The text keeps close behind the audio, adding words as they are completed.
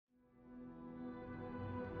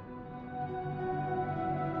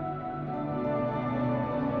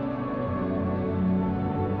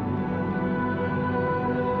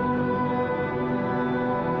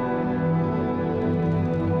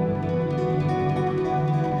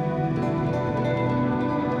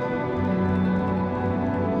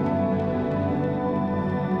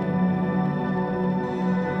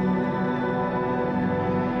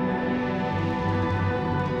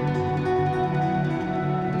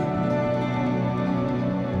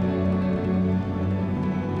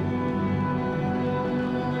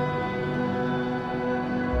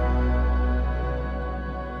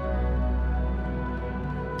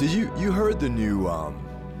Did you heard the new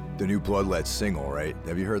Bloodlet single, right?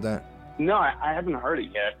 Have you heard that? No, I haven't heard it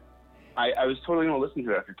yet. I was totally going to listen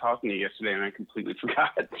to it after talking to you yesterday, and I completely forgot.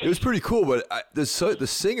 It was pretty cool, but the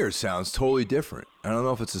singer sounds totally different. I don't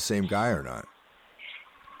know if it's the same guy or not.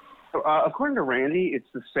 According to Randy, it's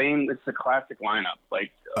the same. It's the classic lineup,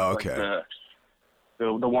 like okay, like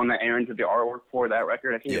the one that Aaron did the artwork for that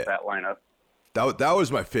record. I think it's that lineup. That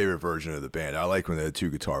was my favorite version of the band. I like when they had two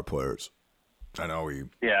guitar players. I know we've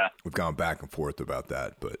gone back and forth about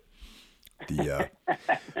that, but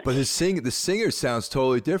but the singer sounds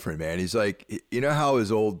totally different, man. He's like, you know how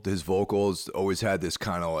his vocals always had this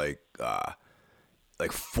kind of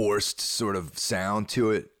like forced sort of sound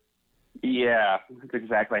to it. Yeah, that's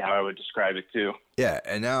exactly how I would describe it too. Yeah,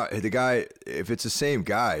 and now the guy, if it's the same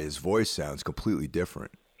guy, his voice sounds completely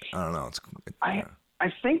different. I don't know. I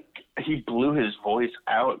think he blew his voice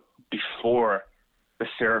out before the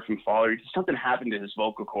Seraphim Fall. Something happened to his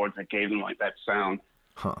vocal cords that gave him like that sound.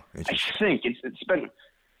 Huh. I think it's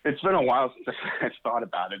been a while since I've thought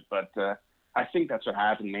about it, but I think that's what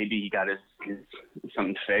happened. Maybe he got his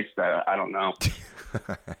something fixed. I don't know.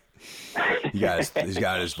 He's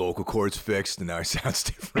got his vocal cords fixed, and now he sounds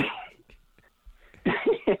different.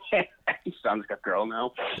 He sounds like a girl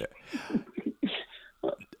now. Yeah.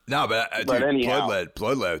 No, but dude, anyhow.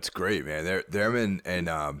 Bloodlet's great, man. Them and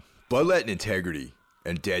Bloodlet and Integrity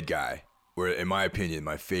and Dead Guy were, in my opinion,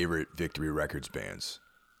 my favorite Victory Records bands.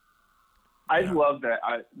 I love that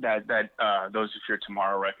Those Who Fear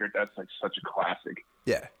Tomorrow record. That's like such a classic.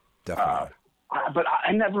 Yeah, definitely. But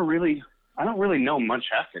I don't really know much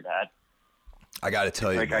after that. I got to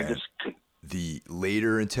tell you, man, the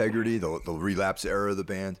later Integrity, the Relapse era of the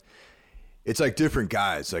band, it's like different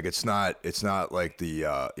guys. Like it's not like the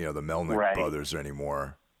the Melnick brothers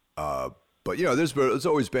anymore. But there's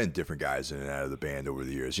always been different guys in and out of the band over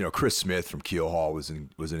the years. Chris Smith from Keelhaul was in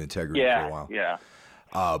Integrity for a while. Yeah.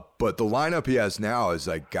 But the lineup he has now is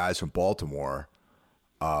like guys from Baltimore.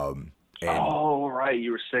 Right,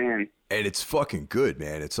 you were saying. And it's fucking good,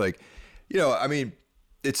 man. It's like,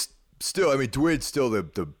 it's still, Dwid's still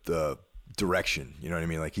the direction. You know what I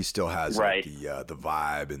mean? Like he still has like the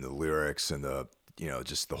vibe and the lyrics and the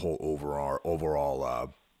just the whole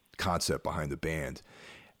overall concept behind the band.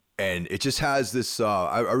 And it just has this.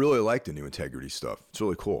 I really like the new Integrity stuff. It's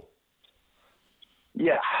really cool.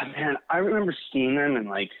 Yeah, man. I remember seeing them in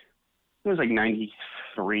it was like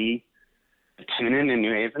 '93, tuning in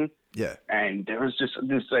New Haven. Yeah. And there was just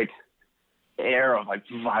this air of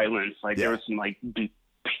violence. There was some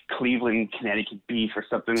Cleveland, Connecticut beef or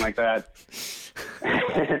something like that.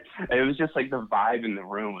 It was just the vibe in the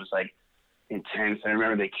room was intense. I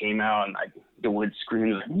remember they came out and the wood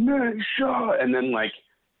screamed Nisha, and then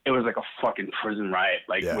it was like a fucking prison riot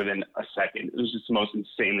within a second. It was just the most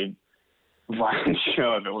insanely violent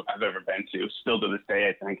show I've ever been to. Still to this day,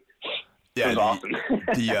 I think. Yeah, it was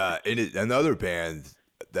awesome. Another band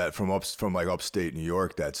that from upstate New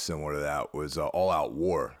York that's similar to that was All Out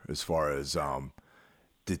War, as far as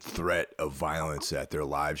the threat of violence at their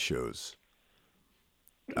live shows.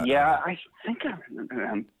 I think I remember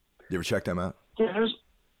them. You ever check them out? Yeah,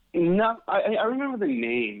 I remember the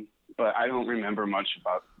name, but I don't remember much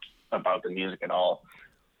about the music at all.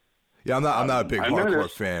 Yeah, I'm not a big hardcore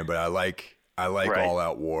fan, but I like All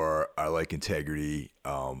Out War. I like Integrity,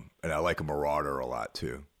 and I like a Marauder a lot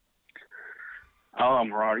too. Oh,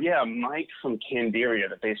 Marauder. Yeah, Mike from Candiria,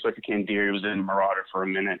 the bass player for Candiria, was in Marauder for a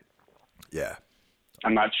minute. Yeah.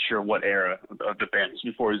 I'm not sure what era of the band was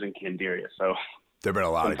before he was in Candiria, so. There have been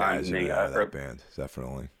a lot of guys in that band,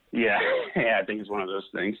 definitely. Yeah, I think it's one of those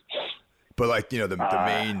things. But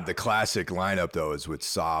the classic lineup though is with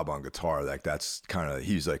Saab on guitar. That's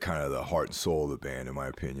he's kind of the heart and soul of the band, in my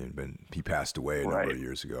opinion. But he passed away a number of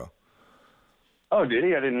years ago. Oh, did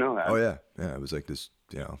he? I didn't know that. Oh yeah. It was like this.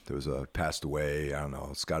 There was a passed away. I don't know.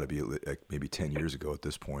 It's got to be maybe 10 years ago at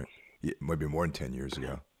this point. It might be more than 10 years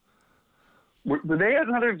ago. Were they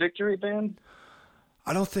another Victory band?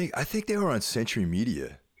 I think they were on Century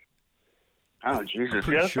Media. Oh Jesus!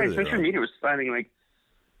 Yeah, Century Media was signing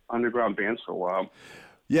underground bands for a while.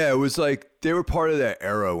 Yeah, it was they were part of that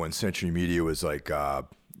era when Century Media was I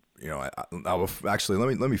will actually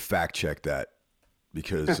let me fact check that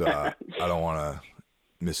because I don't want to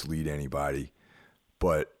mislead anybody.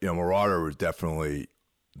 But Marauder was definitely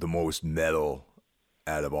the most metal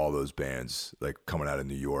out of all those bands coming out of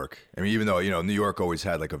New York. I mean, even though New York always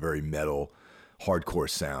had a very metal, hardcore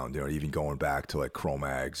sound. Even going back to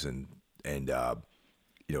Cro-Mags and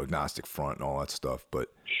Agnostic Front and all that stuff. But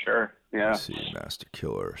sure, yeah. Let's see, Master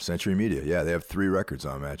Killer, Century Media. Yeah, they have 3 records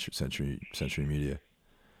on Century Media.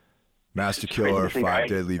 Master Killer, Five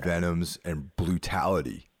Deadly Venoms, and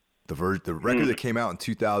Brutality. The record that came out in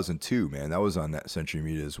 2002, man, that was on that Century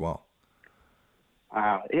Media as well.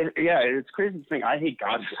 It's crazy to think I Hate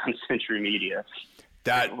God is on Century Media.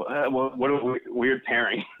 That what a weird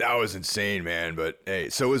pairing. That was insane, man. But hey,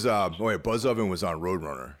 so was Buzz Oven was on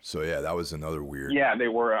Roadrunner. So yeah, that was another weird. Yeah, they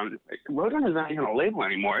were on. Roadrunner's not even a label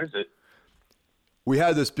anymore, is it? We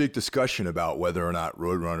had this big discussion about whether or not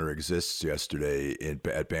Roadrunner exists yesterday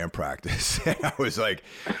at band practice. And I was like,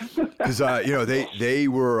 because they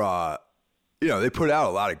were they put out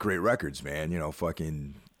a lot of great records, man.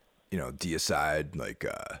 Deicide, like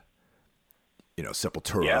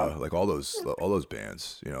Sepultura, like all those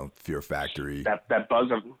bands. Fear Factory. That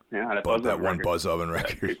Buzz Oven, that one Buzz Oven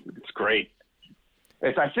record. It's great.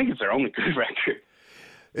 I think it's their only good record.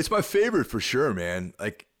 It's my favorite for sure, man.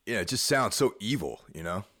 Like. It just sounds so evil, They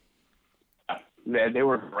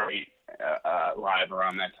were great live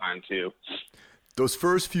around that time too. Those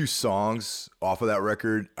first few songs off of that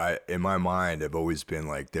record, in my mind, have always been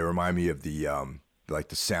like they remind me of the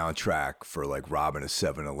the soundtrack for like robbing a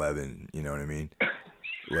 7-Eleven. You know what I mean?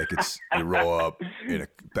 Like you roll up in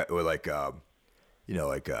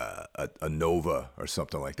a Nova or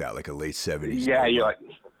something like that, like a late 70s. Yeah, Nova. you're like.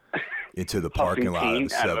 Into the parking lot of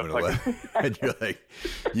the 7-Eleven. And you're like,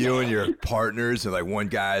 you and your partners, and like one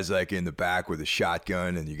guy's like in the back with a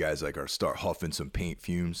shotgun, and you guys like start huffing some paint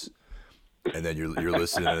fumes. And then you're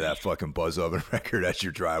listening to that fucking Buzz Oven record as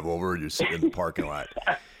you drive over, and you're sitting in the parking lot.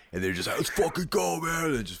 And they're just like, let's fucking go, man.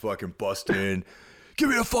 And they just fucking bust in. Give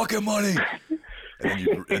me the fucking money.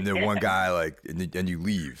 And then one guy and you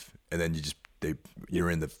leave. And then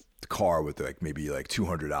you're in the car with like maybe like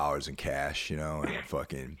 $200 in cash, and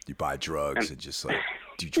fucking you buy drugs and just like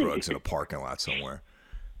do drugs in a parking lot somewhere.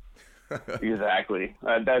 Exactly.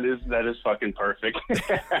 That is fucking perfect.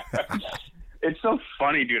 It's so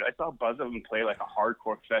funny, dude. I saw Buzz Oven play like a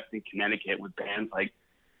hardcore fest in Connecticut with bands like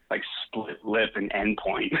Split Lip and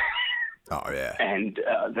Endpoint. Oh yeah. And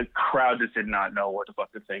the crowd just did not know what the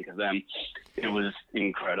fuck to think of them. It was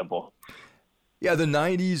incredible. Yeah, the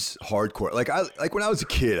 90s hardcore. Like when I was a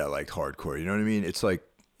kid, I liked hardcore. You know what I mean? It's like,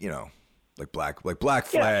 like Black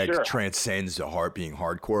Flag transcends the being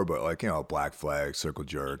hardcore, but like, Black Flag, Circle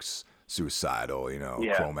Jerks, Suicidal,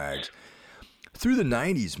 Cro-Mags. Through the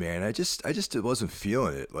 90s, man, I just wasn't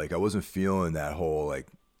feeling it. Like I wasn't feeling that whole like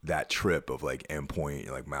that trip of like Endpoint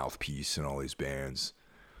and like Mouthpiece and all these bands.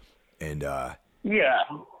 And I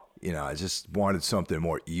just wanted something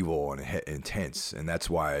more evil and intense, and that's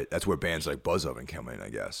where bands like Buzz Oven come in, I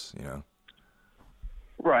guess.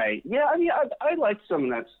 Right. Yeah. I mean, I liked some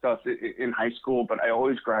of that stuff in high school, but I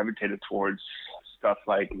always gravitated towards stuff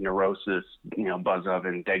like Neurosis, Buzz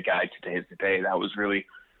Oven, Dead Guy, Today's the Day. That was really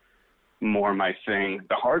more my thing.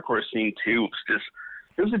 The hardcore scene too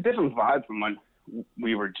it was a different vibe from what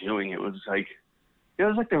we were doing. It was like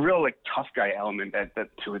the real like tough guy element that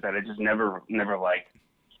to it that I just never liked.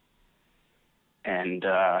 And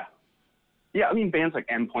I mean, bands like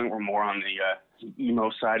Endpoint were more on the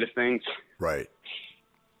emo side of things. Right.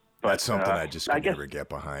 But that's something I just could never get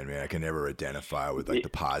behind, man. I can never identify with like the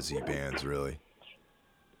posse bands, really.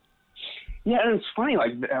 Yeah, and it's funny,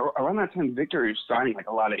 like around that time, Victory was signing like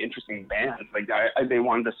a lot of interesting bands. Like they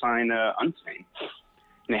wanted to sign Untamed,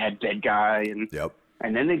 and they had Dead Guy, and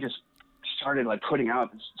then they just started like putting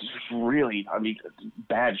out this just really,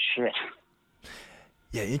 bad shit.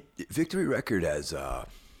 Yeah, Victory Record has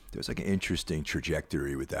there's like an interesting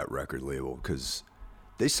trajectory with that record label because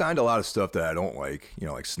they signed a lot of stuff that I don't like,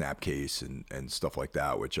 like Snapcase and stuff like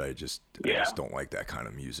that, which I just don't like that kind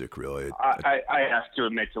of music, really. I have to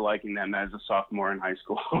admit to liking them as a sophomore in high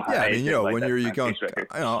school. Yeah, I mean, when you're young,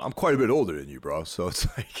 I'm quite a bit older than you, bro. So it's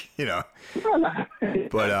like,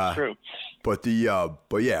 but That's true. But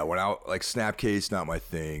when I like Snapcase, not my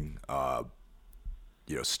thing.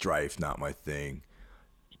 Strife, not my thing.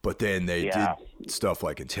 But then they did stuff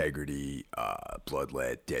like Integrity,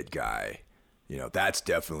 Bloodlet, Dead Guy. That's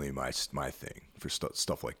definitely my thing for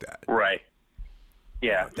stuff like that. Right.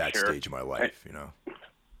 Yeah. At that stage of my life,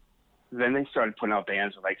 Then they started putting out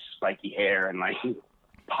bands with like spiky hair and like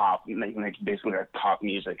pop, like basically like pop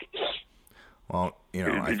music. Well, it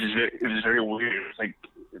was very weird. It's like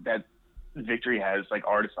that Victory has like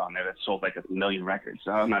artists on there that sold like 1 million records.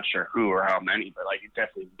 So I'm not sure who or how many, but like it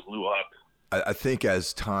definitely blew up. I think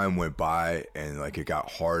as time went by and like it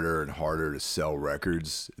got harder and harder to sell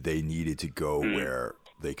records, they needed to go where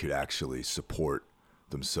they could actually support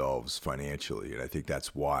themselves financially, and I think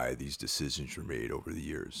that's why these decisions were made over the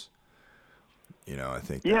years. I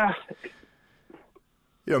think.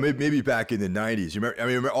 Maybe back in the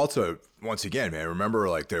 '90s. Also, once again, man, remember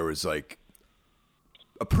like there was like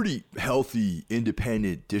a pretty healthy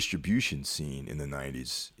independent distribution scene in the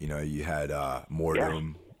 90s. You know, you had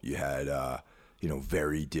Mortem, you had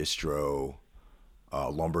Very Distro,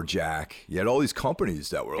 Lumberjack. You had all these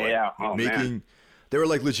companies that were like making. Man. They were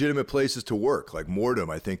like legitimate places to work. Like Mortem,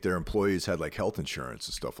 I think their employees had like health insurance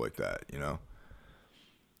and stuff like that. You know.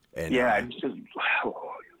 And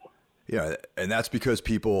and that's because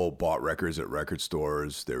people bought records at record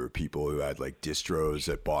stores. There were people who had like distros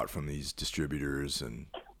that bought from these distributors, and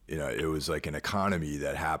it was like an economy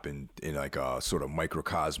that happened in like a sort of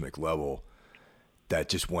microcosmic level that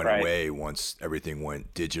just went away once everything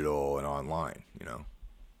went digital and online.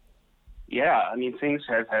 Yeah, I mean, things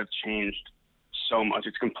have changed so much.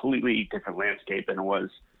 It's a completely different landscape than it was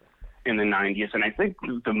in the 90s, and I think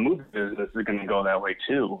the movie business is going to go that way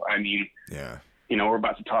too. I mean, yeah. We're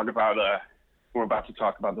about to talk about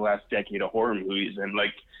the last decade of horror movies, and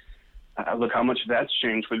like, look how much that's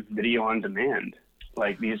changed with video on demand.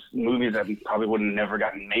 Like these movies that probably would have never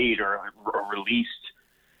gotten made or released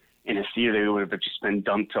in a theater, they would have just been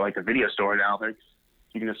dumped to like a video store. Now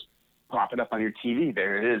you can just pop it up on your TV.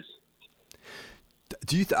 There it is.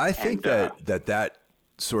 Do you? I think that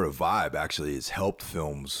sort of vibe actually has helped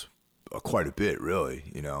films quite a bit, really.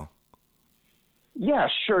 Yeah,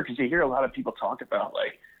 sure, because you hear a lot of people talk about,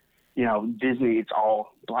 like, Disney, it's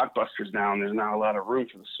all blockbusters now, and there's not a lot of room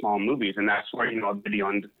for the small movies, and that's where, a video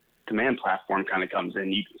on demand platform kind of comes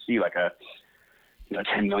in. You can see, like, a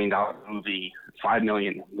 $10 million movie, $5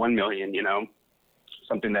 million, $1 million,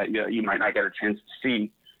 something that you might not get a chance to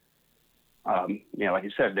see. Like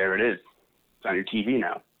you said, there it is. It's on your TV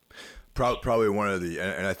now. Probably one of the,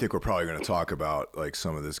 and I think we're probably going to talk about, like,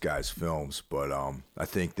 some of this guy's films, but I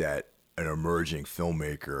think that an emerging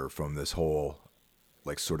filmmaker from this whole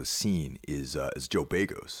like sort of scene is Joe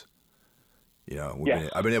Begos.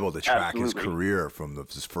 I've been able to track his career from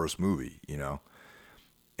his first movie,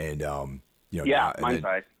 and Mind's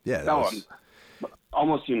Eye. Yeah,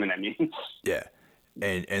 Almost Human, I mean. Yeah,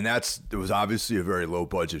 and it was obviously a very low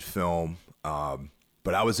budget film,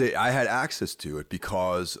 but I had access to it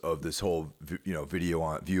because of this whole video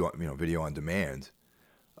on demand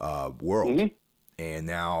world. Mm-hmm. And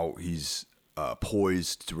now he's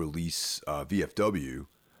poised to release VFW,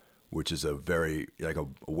 which is a very a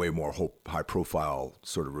way more high profile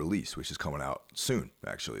sort of release, which is coming out soon,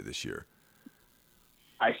 actually this year.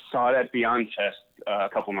 I saw it at Beyond Fest a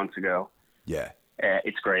couple months ago. Yeah,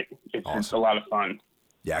 it's great. It's awesome. Just a lot of fun.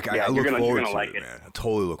 Yeah, I look forward to it, man. I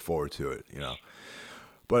totally look forward to it.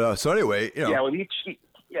 But so anyway, Yeah, with each.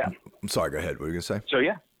 Yeah. I'm sorry. Go ahead. What were you gonna say? So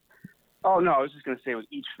yeah. Oh no, I was just gonna say with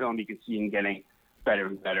each film you can see him getting better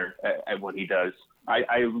and better at what he does.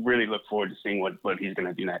 I really look forward to seeing what he's going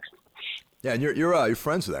to do next. Yeah, and you're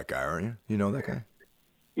friends with that guy, aren't you? You know that guy?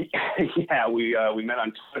 Yeah, we met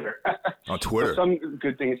on Twitter. On Twitter? So some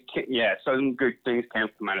good things came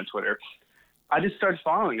from out of Twitter. I just started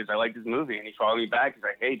following because I liked his movie, and he followed me back. He's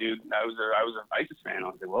like, "Hey, dude, I was a ISIS fan." I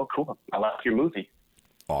was like, "Well, cool. I like your movie."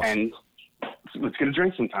 Awesome. And let's get a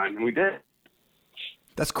drink sometime, and we did.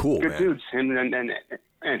 That's cool, good man. Dudes. Him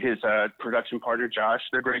and his production partner Josh,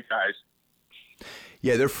 they're great guys.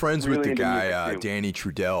 Yeah, they're friends really with the guy Danny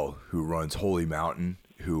Trudell, who runs Holy Mountain,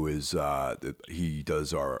 who is he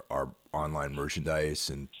does our online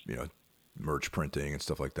merchandise and merch printing and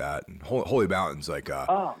stuff like that. And Holy Mountain's like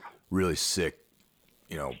really sick.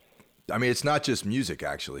 I mean, it's not just music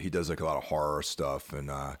actually. He does like a lot of horror stuff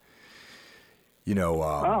and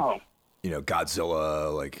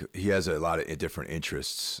Godzilla, like he has a lot of different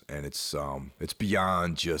interests, and it's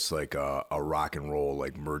beyond just like a rock and roll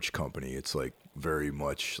like merch company. It's like very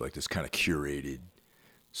much like this kind of curated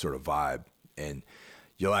sort of vibe, and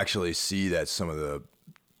you'll actually see that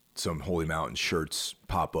some Holy Mountain shirts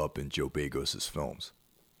pop up in Joe Begos' films.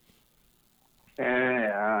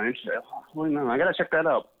 Interesting. Holy Mountain, I gotta check that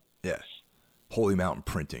out. Yeah,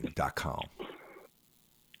 holymountainprinting.com.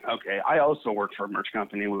 Okay, I also work for a merch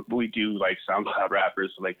company. We do like SoundCloud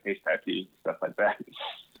rappers, like face tattoos, stuff like that.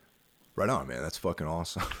 Right on, man. That's fucking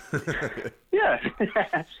awesome. Yeah,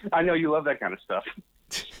 I know you love that kind of stuff.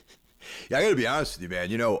 Yeah, I got to be honest with you, man.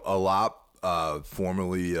 A lot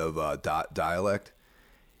formerly of Dialect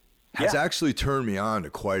has actually turned me on to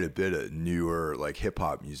quite a bit of newer like hip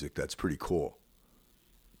hop music. That's pretty cool.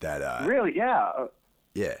 That really, yeah,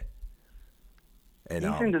 yeah. And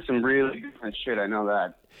he's into some really different shit. I know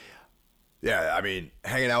that. Yeah, I mean,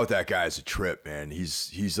 hanging out with that guy is a trip, man.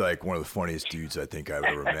 He's like one of the funniest dudes I think I've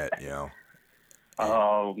ever met.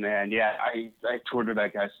 Oh man, yeah, I toured with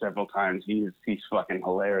that guy several times. He's fucking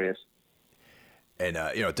hilarious. And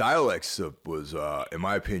Dialects was, in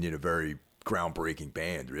my opinion, a very groundbreaking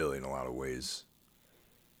band, really, in a lot of ways.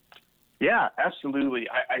 Yeah, absolutely.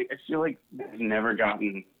 I feel like they've never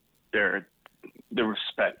gotten the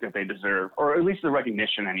respect that they deserve, or at least the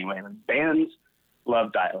recognition anyway. Like, bands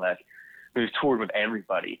love Dialect. They've toured with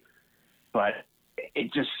everybody, but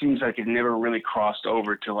it just seems like it never really crossed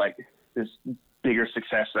over to like this bigger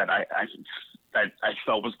success that I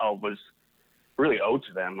felt was really owed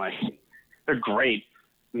to them. Like, they're great.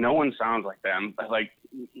 No one sounds like them. But like,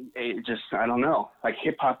 it just, I don't know. Like,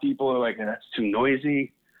 hip hop people are like, that's too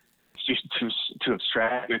noisy. It's just too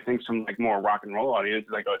abstract. I think some like more rock and roll audience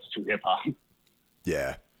is like, oh, it's too hip hop.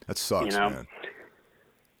 Yeah, that sucks, man.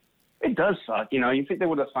 It does suck. You think they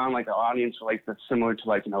would have found like an audience like that's similar to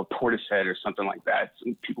like, Portishead or something like that.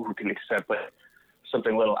 Some people who can accept like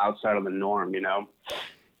something a little outside of the norm,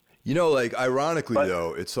 Like, ironically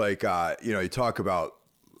though, it's like, you talk about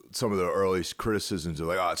some of the early criticisms of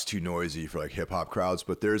like, oh, it's too noisy for like hip hop crowds.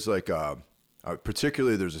 But there's like,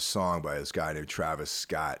 particularly there's a song by this guy named Travis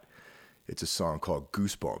Scott. It's a song called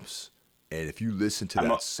Goosebumps. And if you listen to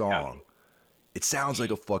that song, it sounds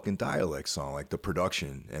like a fucking Dialect song, like the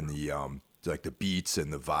production and the like the beats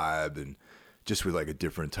and the vibe, and just with like a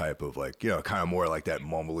different type of like, kind of more like that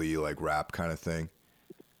mumbly like rap kind of thing.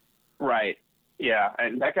 Right. Yeah,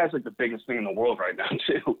 and that guy's like the biggest thing in the world right now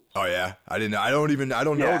too. Oh yeah, I don't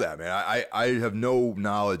know that, man. I have no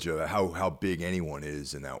knowledge of how big anyone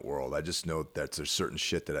is in that world. I just know that there's certain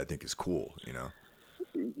shit that I think is cool,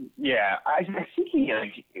 Yeah, I think he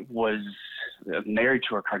like was married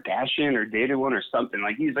to a Kardashian or dated one or something.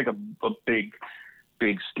 Like, he's like a big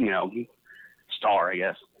star, I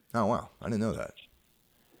guess. Oh wow, I didn't know that.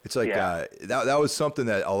 It's like that was something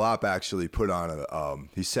that Alap actually put on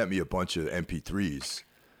he sent me a bunch of MP3s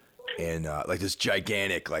and like this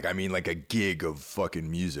gigantic, like a gig of fucking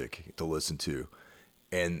music to listen to,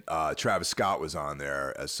 and Travis Scott was on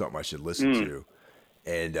there as something I should listen to,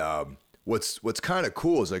 and what's kind of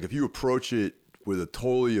cool is like if you approach it with a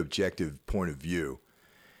totally objective point of view,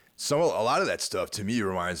 a lot of that stuff to me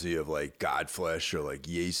reminds me of like Godflesh or like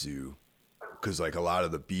Yesu. Because like a lot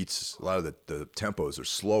of the beats, a lot of the tempos are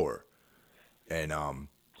slower, and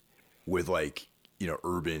with like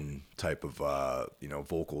urban type of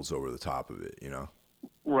vocals over the top of it,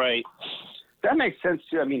 Right. That makes sense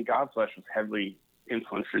too. I mean, Godflesh was heavily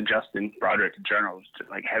influenced, or Justin Broderick in general was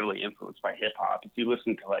like heavily influenced by hip hop. If you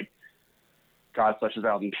listen to like Godflesh's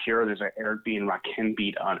album Pure, there's an Eric B and Rakim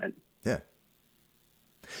beat on it. Yeah.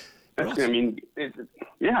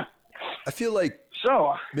 Yeah. I feel like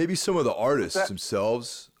maybe some of the artists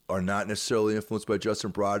themselves are not necessarily influenced by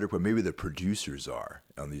Justin Broderick, but maybe the producers are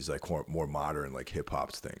on these like more modern like hip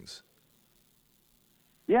hop things.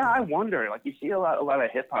 Yeah, I wonder. Like, you see a lot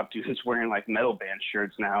of hip hop dudes wearing like metal band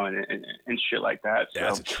shirts now and shit like that. So. Yeah,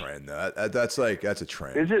 that's a trend. That's a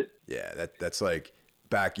trend. Is it? Yeah, that's like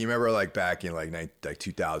back. You remember like back in like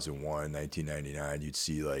 2001, 1999, you'd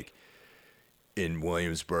see like. In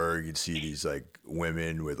Williamsburg, you'd see these like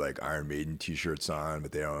women with like Iron Maiden T-shirts on,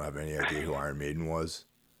 but they don't have any idea who Iron Maiden was.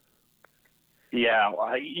 Yeah,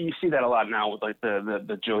 well, you see that a lot now with like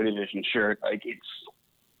the Joy Division shirt. Like,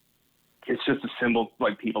 it's just a symbol.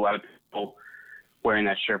 Like, a lot of people wearing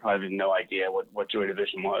that shirt probably have no idea what Joy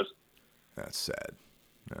Division was. That's sad.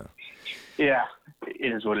 Yeah. Yeah,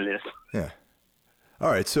 it is what it is. Yeah. All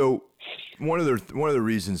right, so one of the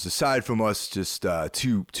reasons, aside from us just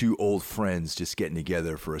two old friends just getting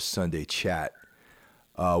together for a Sunday chat,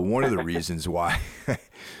 one of the reasons why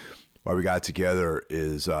we got together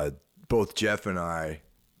is both Jeff and I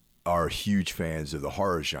are huge fans of the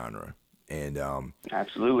horror genre, and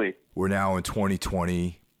absolutely, we're now in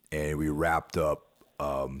 2020, and we wrapped up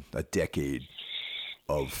a decade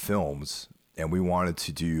of films, and we wanted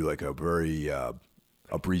to do like a very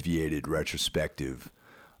abbreviated retrospective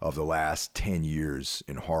of the last 10 years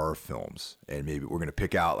in horror films, and maybe we're going to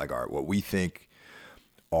pick out like what we think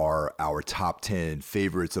are our top 10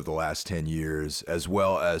 favorites of the last 10 years, as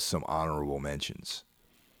well as some honorable mentions.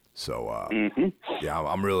 So yeah,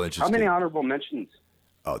 I'm really interested. How many honorable mentions?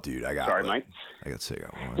 Oh, dude, I got. Sorry, Mike. I got to say, I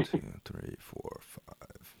got 1, 2, 3, 4,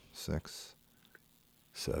 5, 6,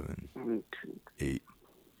 7, 8,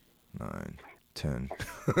 9, 10.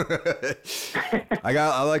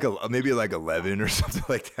 I like maybe like 11 or something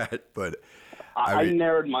like that, but I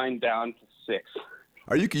narrowed mine down to 6.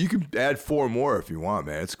 You can add 4 more if you want,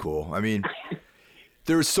 man. It's cool. I mean,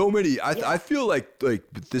 there's so many. I feel like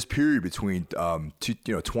this period between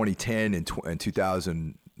 2010 and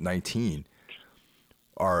 2019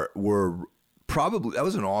 were probably, that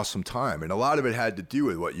was an awesome time, and a lot of it had to do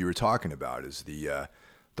with what you were talking about, is the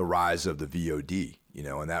rise of the VOD,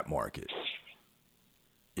 in that market.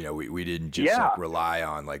 We didn't just like rely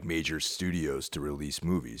on like major studios to release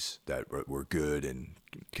movies that were good and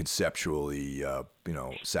conceptually,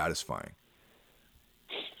 satisfying.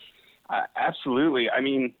 Absolutely. I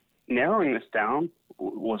mean, narrowing this down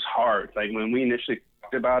was hard. Like when we initially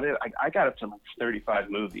talked about it, I got up to like 35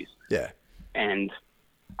 movies. Yeah. And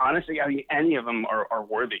honestly, I mean, any of them are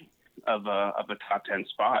worthy of a top 10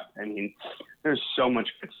 spot. I mean, there's so much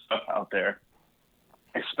good stuff out there,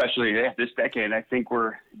 especially this decade. I think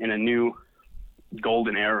we're in a new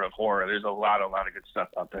golden era of horror. There's a lot of good stuff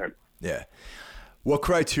out there. Yeah. What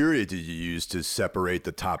criteria did you use to separate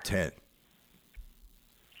the top 10?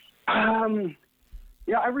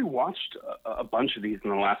 Yeah, I rewatched a bunch of these in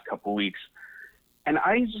the last couple of weeks, and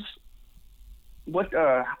I just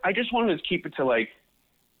wanted to keep it to like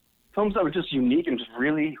films that were just unique and just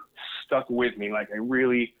really stuck with me. Like I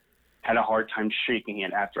really had a hard time shaking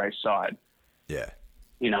it after I saw it. Yeah.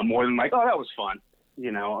 More than like, oh, that was fun.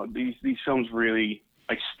 These films really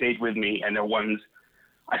like stayed with me, and they're ones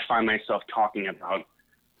I find myself talking about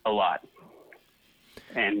a lot.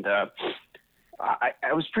 And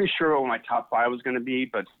I was pretty sure what my top 5 was going to be,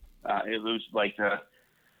 but it was like 10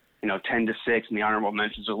 to 6, and the honorable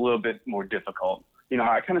mentions are a little bit more difficult.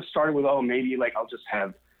 I kind of started with, maybe like I'll just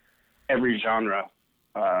have every genre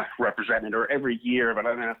represented or every year, but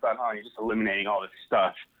then I thought, you're just eliminating all this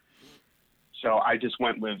stuff. So I just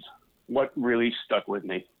went with what really stuck with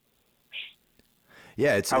me.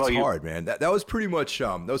 Yeah, it's hard, man. That was pretty much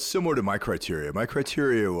that was similar to my criteria. My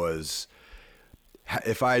criteria was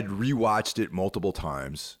if I'd rewatched it multiple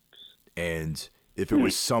times, and if it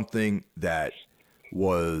was something that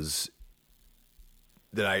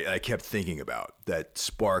I kept thinking about, that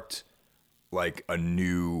sparked like a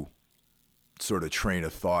new sort of train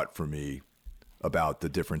of thought for me about the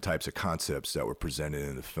different types of concepts that were presented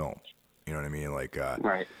in the film. You know what I mean? Like,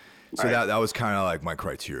 right. So that was kind of like my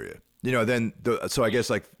criteria. So I guess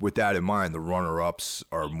like with that in mind, the runner-ups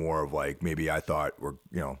are more of like maybe I thought were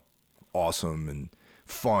awesome and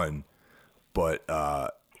fun, but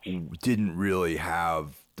didn't really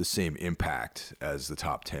have the same impact as the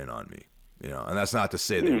top 10 on me. And that's not to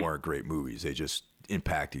say they weren't great movies. They just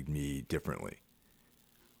impacted me differently.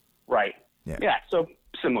 Right. Yeah. So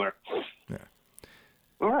similar. Yeah.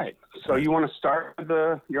 All right. So you want to start with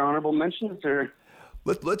your honorable mentions, or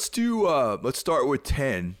let's start with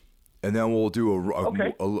 10. And then we'll do a little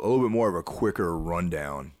bit more of a quicker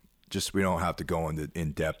rundown. Just we don't have to go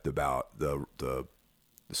in depth about the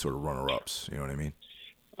sort of runner-ups. You know what I mean?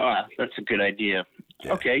 That's a good idea.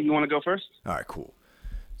 Yeah. Okay, you want to go first? All right, cool.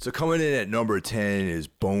 So coming in at number 10 is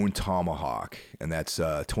Bone Tomahawk, and that's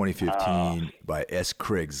 2015 by S.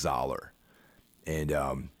 Craig Zahler. And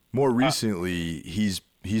more recently, he's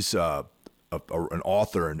an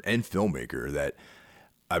author and filmmaker that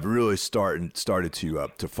I've really started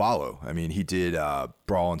to follow. I mean, he did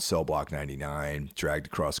Brawl in Cell Block 99, Dragged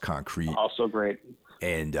Across Concrete. Also great.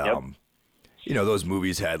 And, those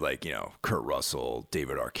movies had like, Kurt Russell,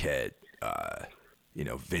 David Arquette,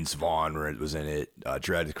 Vince Vaughn was in it.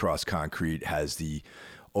 Dragged Across Concrete has the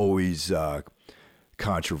always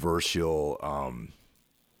controversial,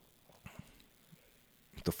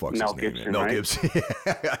 what the fuck's Mel his name? Gibson, Mel right? Gibson.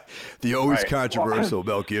 The always controversial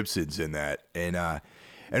Mel Gibson's in that.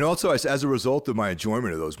 And also, as a result of my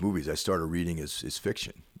enjoyment of those movies, I started reading his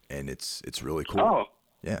fiction, and it's really cool. Oh,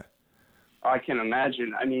 yeah. I can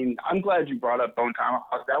imagine. I mean, I'm glad you brought up Bone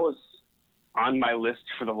Tomahawk. That was on my list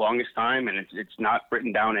for the longest time, and it's not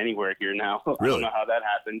written down anywhere here now. Really? I don't know how that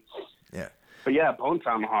happened. Yeah. But yeah, Bone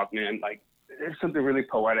Tomahawk, man, like there's something really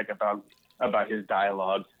poetic about his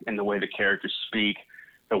dialogue and the way the characters speak.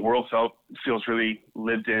 The world feels really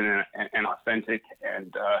lived in and authentic,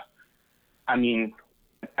 and I mean.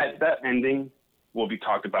 That ending will be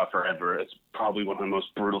talked about forever. It's probably one of the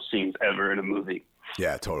most brutal scenes ever in a movie.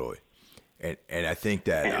 Yeah, totally. And I think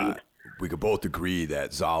that we could both agree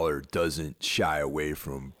that Zahler doesn't shy away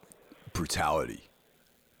from brutality.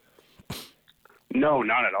 No,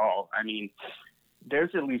 not at all. I mean,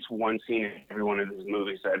 there's at least one scene in every one of his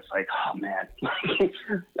movies that's like, oh man,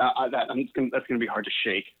 that's going to be hard to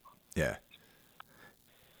shake. Yeah.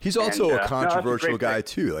 He's also a controversial guy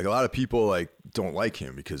too. Like a lot of people like don't like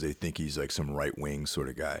him because they think he's like some right wing sort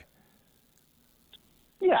of guy.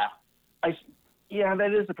 Yeah,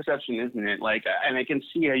 that is the perception, isn't it? Like, and I can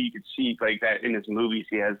see how you could see like that in his movies.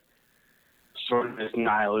 He has sort of this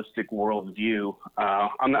nihilistic worldview.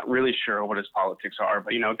 I'm not really sure what his politics are,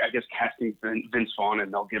 but I guess casting Vince Vaughn and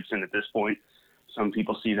Mel Gibson at this point, some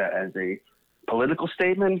people see that as a political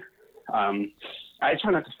statement. I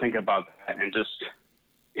try not to think about that and just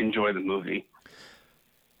enjoy the movie.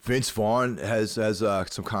 Vince Vaughn has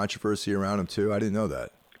some controversy around him too. I didn't know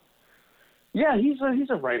that. Yeah, he's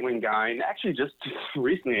a right wing guy, and actually just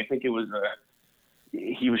recently, I think it was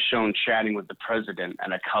he was shown chatting with the president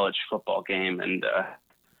at a college football game, and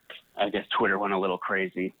I guess Twitter went a little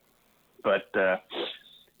crazy. But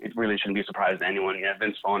it really shouldn't be a surprise to anyone. Yeah,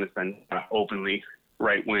 Vince Vaughn has been openly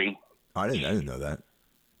right wing. I didn't know that.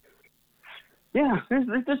 Yeah, there's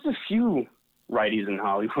a few righties in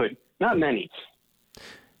Hollywood, not many.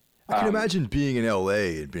 I can imagine being in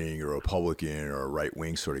L.A. and being a Republican or a right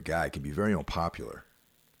wing sort of guy can be very unpopular.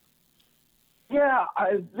 Yeah,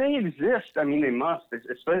 they exist. I mean, they must,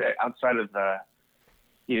 especially outside of the.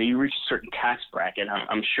 You reach a certain tax bracket.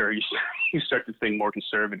 I'm sure you start to think more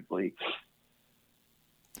conservatively.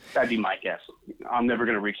 That'd be my guess. I'm never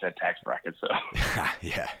going to reach that tax bracket, so.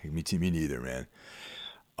 Yeah, me neither, man.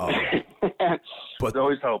 But there's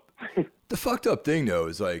always hope. The fucked up thing, though,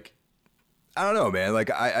 is like, I don't know, man. Like,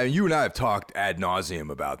 you and I have talked ad nauseum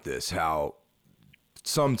about this, how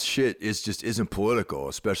some shit isn't political,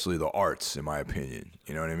 especially the arts, in my opinion.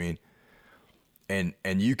 You know what I mean?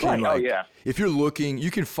 And you can, right. if you're looking,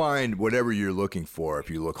 you can find whatever you're looking for if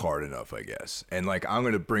you look hard enough, I guess. And like, I'm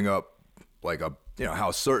going to bring up like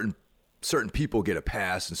how certain people get a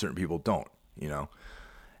pass and certain people don't,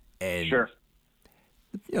 and sure.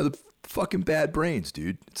 The fucking bad brains,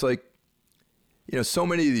 dude. It's like, so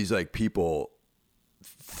many of these like people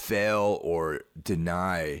fail or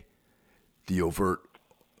deny the overt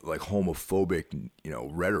like homophobic,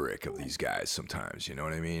 rhetoric of these guys sometimes, you know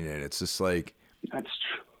what I mean? And it's just like, that's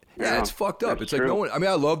true. Yeah, it's fucked up. It's true. Like no one. I mean,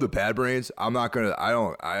 I love the Bad Brains. I'm not gonna. I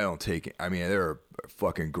don't take it. I mean, they're a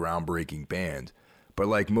fucking groundbreaking band, but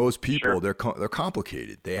like most people, they're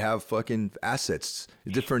complicated. They have fucking assets,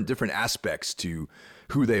 different aspects to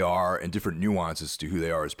who they are, and different nuances to who they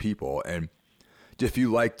are as people. And if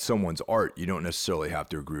you like someone's art, you don't necessarily have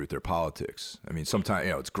to agree with their politics. I mean, sometimes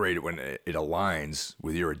it's great when it aligns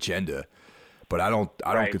with your agenda, but I don't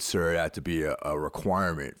consider that to be a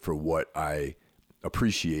requirement for what I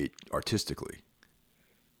appreciate artistically.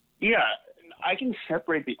 Yeah, I can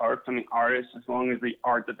separate the art from the artist as long as the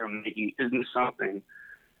art that they're making isn't something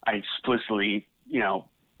I explicitly,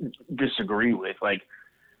 disagree with. Like,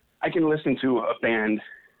 I can listen to a band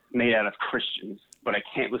made out of Christians, but I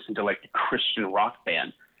can't listen to like a Christian rock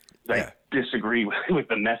band. I disagree with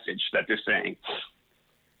the message that they're saying.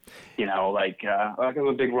 I'm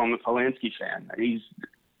a big Roman Polanski fan. He's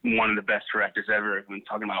one of the best directors ever. When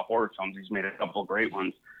talking about horror films, he's made a couple of great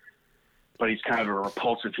ones, but he's kind of a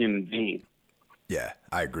repulsive human being. Yeah,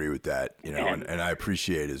 I agree with that. And I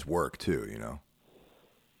appreciate his work too.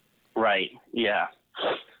 Right. Yeah.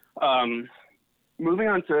 Moving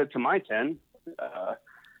on to my 10.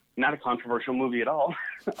 Not a controversial movie at all.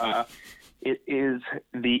 It is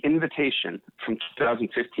The Invitation from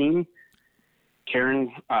 2015.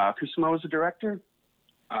 Karen Kusama was the director.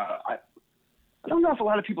 I don't know if a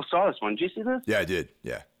lot of people saw this one. Did you see this? Yeah, I did.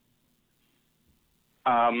 Yeah.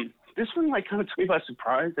 This one kind of took me by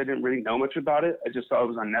surprise. I didn't really know much about it. I just saw it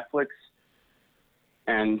was on Netflix.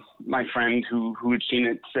 And my friend who had seen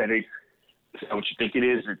it said, "Hey, is that what you think it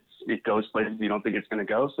is? It goes places you don't think it's going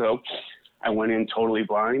to go." So I went in totally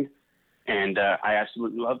blind, and I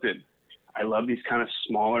absolutely loved it. I love these kind of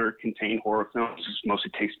smaller, contained horror films. This mostly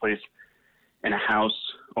takes place in a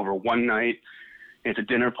house over one night. It's a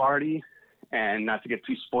dinner party, and not to get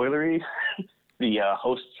too spoilery, the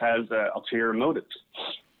host has ulterior motives.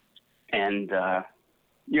 And, I'm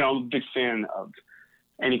a big fan of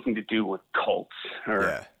anything to do with cults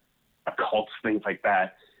or occults, things like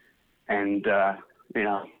that. And,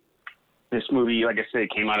 this movie, like I said,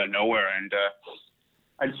 came out of nowhere, and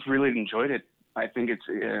I just really enjoyed it. I think it's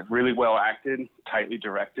really well acted, tightly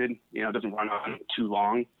directed. It doesn't run on too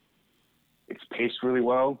long. It's paced really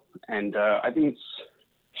well, and I think it's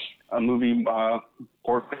a movie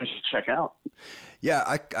horror fans should check out. Yeah,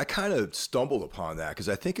 I kind of stumbled upon that because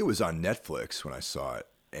I think it was on Netflix when I saw it.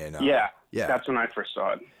 And yeah, that's when I first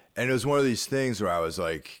saw it. And it was one of these things where I was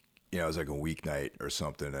like, it was like a weeknight or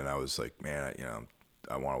something, and I was like, man,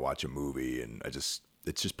 I want to watch a movie, and it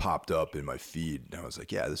just popped up in my feed, and I was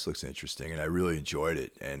like, yeah, this looks interesting, and I really enjoyed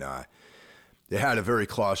it, and it had a very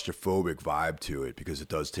claustrophobic vibe to it because it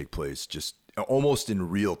does take place just almost in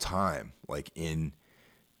real time, like in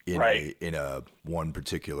a one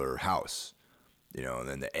particular house, and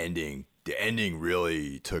then the ending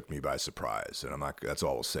really took me by surprise, and that's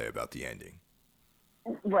all I'll say about the ending.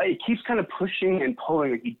 Right, it keeps kind of pushing and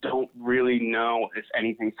pulling. Like you don't really know if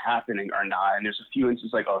anything's happening or not. And there's a few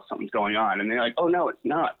instances like, oh, something's going on, and they're like, oh no, it's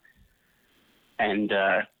not. And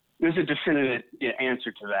there's a definitive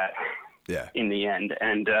answer to that. Yeah. In the end,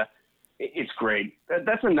 and it's great.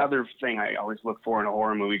 That's another thing I always look for in a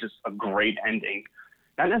horror movie: just a great ending.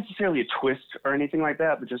 Not necessarily a twist or anything like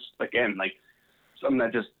that, but just again, like something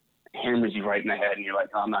that just hammers you right in the head, and you're like,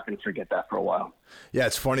 oh, I'm not going to forget that for a while. Yeah,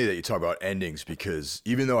 it's funny that you talk about endings because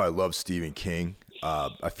even though I love Stephen King,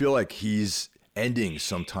 I feel like he's endings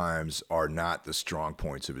sometimes are not the strong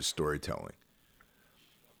points of his storytelling.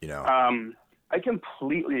 You know? I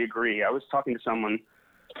completely agree. I was talking to someone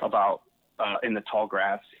about In the Tall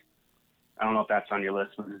Grass. I don't know if that's on your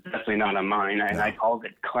list, but it's definitely not on mine. And I called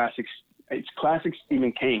it classic. It's classic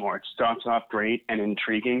Stephen King, where it starts off great and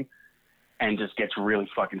intriguing, and just gets really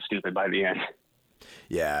fucking stupid by the end.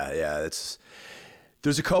 Yeah.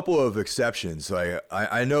 There's a couple of exceptions. Like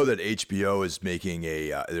I know that HBO is making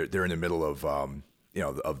they're in the middle of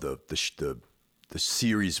of the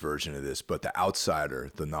series version of this, but The Outsider,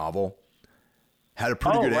 the novel, had a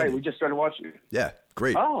pretty good ending. We just started watching it. Yeah,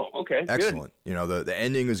 great. Oh, okay, excellent. Good. The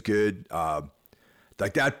ending was good.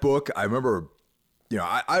 Like that book, I remember.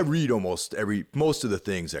 I read most of the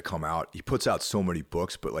things that come out. He puts out so many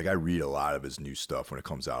books, but like I read a lot of his new stuff when it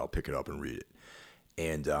comes out. I'll pick it up and read it.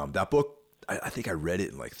 And that book, I think I read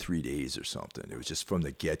it in like 3 days or something. It was just from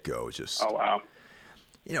the get-go. It was just, oh wow.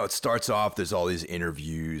 It starts off, there's all these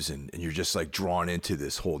interviews and you're just like drawn into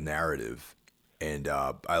this whole narrative. And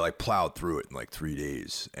I like plowed through it in like 3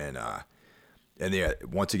 days. And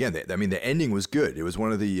once again, the ending was good. It was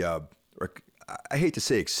one of the, I hate to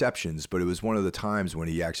say exceptions, but it was one of the times when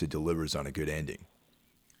he actually delivers on a good ending.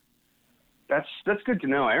 That's good to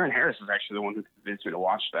know. Aaron Harris is actually the one who convinced me to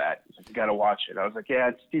watch that. He's like, you got to watch it. I was like, yeah,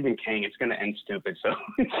 it's Stephen King. It's going to end stupid. So,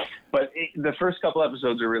 but the first couple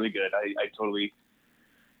episodes are really good. I totally,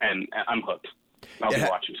 and I'm hooked. I'll be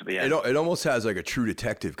watching to the end. It almost has like a True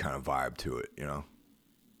Detective kind of vibe to it,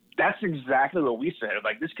 That's exactly what we said.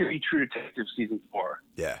 Like, this could be True Detective season 4.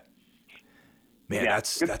 Yeah. Man,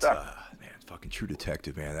 that's fucking True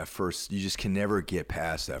Detective, man. That first, you just can never get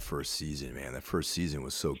past that first season, man. That first season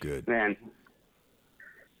was so good. Man,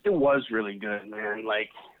 it was really good, man. Like,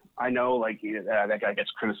 I know, like, that guy gets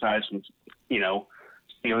criticized from,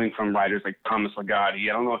 stealing from writers like Thomas Ligotti.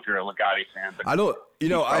 I don't know if you're a Ligotti fan, but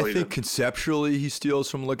I think conceptually he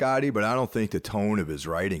steals from Ligotti, but I don't think the tone of his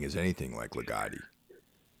writing is anything like Ligotti.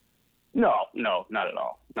 No, not at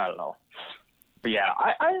all. Not at all. But yeah,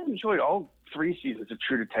 I enjoyed all 3 seasons of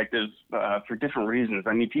True Detective for different reasons.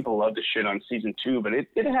 I mean, people love to shit on season 2, but it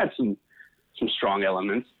had some strong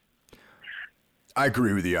elements. I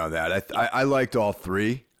agree with you on that. I liked all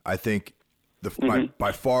 3. I think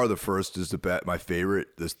by far the first is my favorite.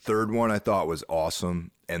 The third one I thought was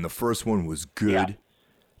awesome, and the first one was good. Yeah.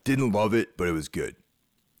 Didn't love it, but it was good.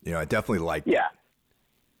 I definitely liked it.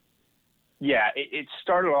 Yeah, it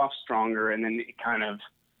started off stronger, and then it kind of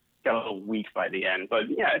got a little weak by the end. But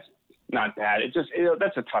yeah, it's not bad.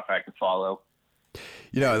 That's a tough act to follow.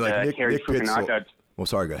 Like Cary Fukunaga. Well,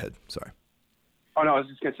 sorry, go ahead. Sorry. Oh no, I was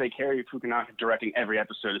just gonna say Cary Fukunaga directing every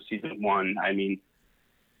episode of season 1. I mean,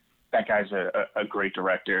 that guy's a great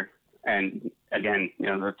director, and again,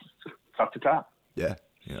 that's top to top. Yeah.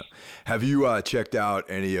 Have you checked out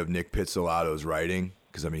any of Nick Pizzolato's writing?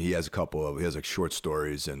 Because he has he has like short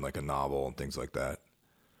stories and like a novel and things like that.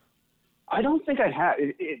 I don't think I have.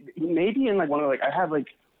 Maybe in like one of I have like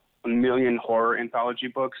a million horror anthology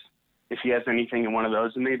books. If he has anything in one of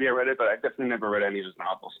those, then maybe I read it, but I definitely never read any of his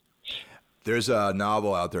novels. There's a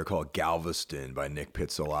novel out there called Galveston by Nick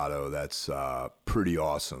Pizzolato that's pretty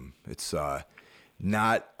awesome. It's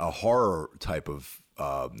not a horror type of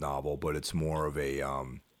novel, but it's more of a,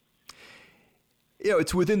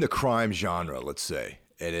 it's within the crime genre, let's say.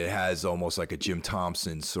 And it has almost like a Jim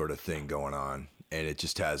Thompson sort of thing going on. And it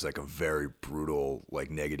just has like a very brutal,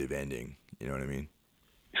 like negative ending. You know what I mean?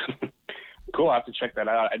 Cool. I'll have to check that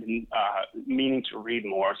out. I've been meaning to read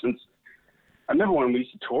more since I remember when we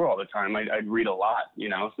used to tour all the time, I'd read a lot,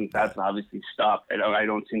 since that's obviously stopped. I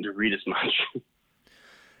don't seem to read as much.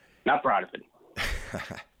 Not proud of it.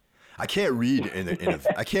 I can't read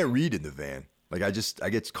I can't read in the van. Like I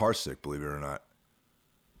get car sick, believe it or not.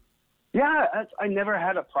 Yeah, I never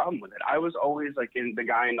had a problem with it. I was always like the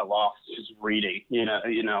guy in the loft just reading.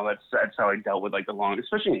 That's how I dealt with like the long,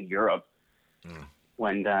 especially in Europe,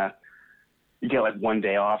 when you get like one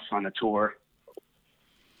day off on a tour.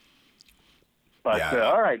 But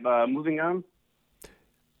all right, moving on.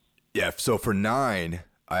 Yeah, so for 9,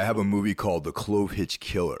 I have a movie called The Clove Hitch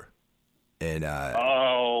Killer, and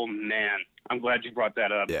oh man, I'm glad you brought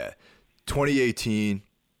that up. Yeah, 2018.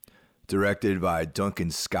 Directed by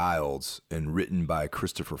Duncan Skiles and written by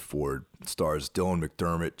Christopher Ford. It stars Dylan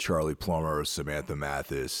McDermott, Charlie Plummer, Samantha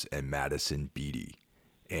Mathis, and Madison Beatty.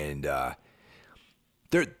 And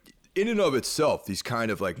they're in and of itself, these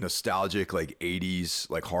kind of like nostalgic like 80s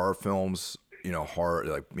like horror films, horror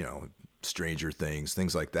like, Stranger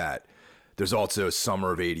Things like that. There's also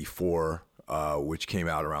Summer of '84, which came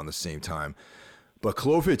out around the same time. But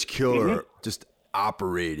Clovage Killer just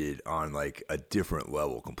operated on like a different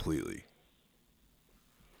level completely.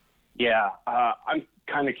 Yeah, I'm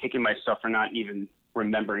kind of kicking myself for not even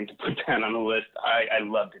remembering to put that on the list. I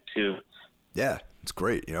loved it too. Yeah, it's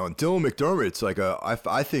great. You know, and Dylan McDermott, it's like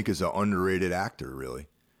I think is an underrated actor, really.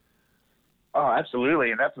 Oh,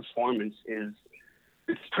 absolutely. And that performance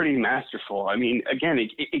it's pretty masterful. I mean, again,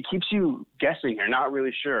 it keeps you guessing. You're not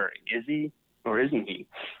really sure. Is he or isn't he?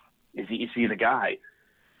 Is he the guy?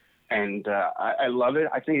 And I love it.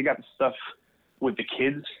 I think you got the stuff with the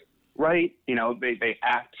kids right. You know, they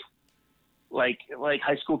act like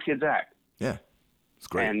high school kids act. Yeah, it's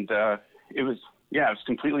great. And it was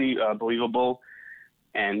completely believable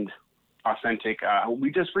and authentic.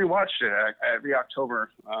 We just rewatched it every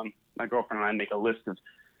October. My girlfriend and I make a list of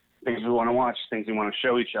things we want to watch, things we want to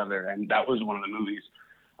show each other, and that was one of the movies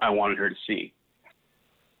I wanted her to see.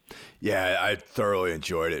 Yeah, I thoroughly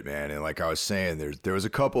enjoyed it, man. And like I was saying, there was a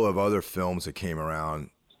couple of other films that came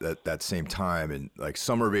around that same time, and like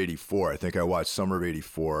Summer of '84. I think I watched Summer of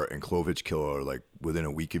 '84 and Clovage Killer like within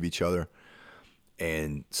a week of each other.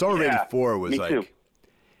 And Summer of '84 was like, too.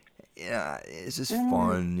 Yeah, it's just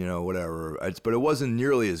fun, you know, whatever. But it wasn't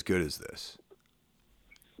nearly as good as this.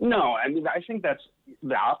 No, I mean, I think that's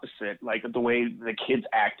the opposite. Like the way the kids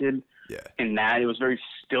acted in that, it was very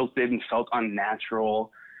stilted and felt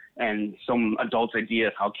unnatural, and some adults' idea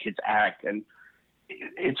of how kids act. And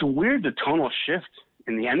it's weird, the tonal shift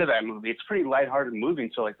in the end of that movie. It's a pretty lighthearted movie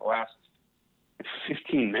until like the last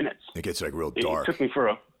 15 minutes. It gets like real dark. It took me for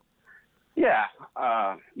a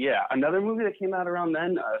another movie that came out around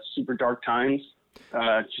then, Super Dark Times.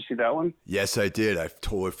 Did you see that one? Yes, I did. I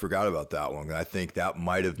totally forgot about that one. I think that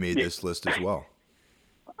might have made this list as well.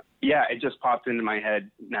 Yeah, it just popped into my head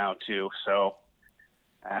now too. So,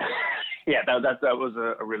 that was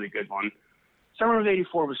a really good one. Summer of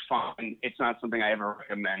 '84 was fun. It's not something I ever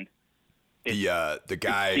recommend. The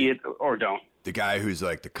guy, see it or don't. The guy who's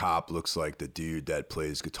like the cop looks like the dude that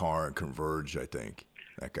plays guitar in Converge. I think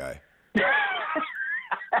that guy.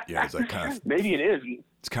 Yeah, it's like kind of maybe it is.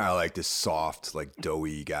 It's kind of like this soft, like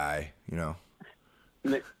doughy guy, you know.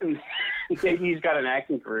 Maybe he's got an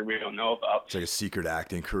acting career we don't know about. It's like a secret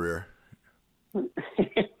acting career.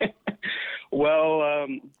 Well,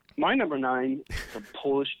 my number 9 is a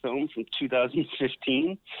Polish film from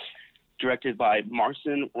 2015, directed by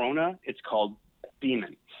Marcin Rona. It's called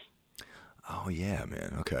Demon. Oh yeah,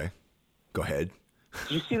 man. Okay, go ahead.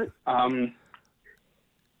 Did you see that?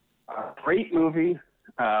 Great movie.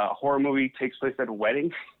 Horror movie, takes place at a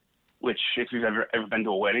wedding, which if you've ever been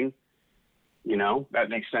to a wedding, you know,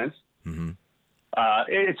 that makes sense. Mm-hmm.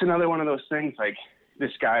 It's another one of those things, like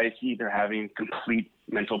this guy is either having complete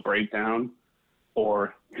mental breakdown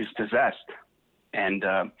or is possessed. And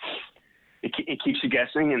it keeps you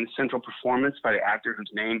guessing, and the central performance by the actor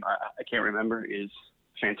whose name I can't remember is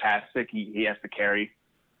fantastic. He has to carry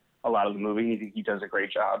a lot of the movie. He does a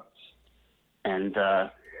great job. And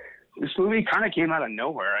this movie kind of came out of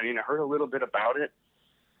nowhere. I mean, I heard a little bit about it,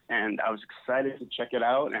 and I was excited to check it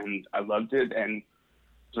out, and I loved it. And I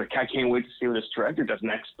was like, I can't wait to see what this director does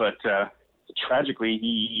next. But tragically,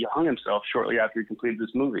 he hung himself shortly after he completed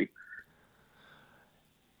this movie.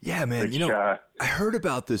 Yeah, man. Which, I heard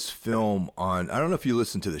about this film on, I don't know if you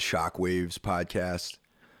listen to the Shockwaves podcast,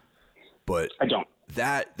 but I don't.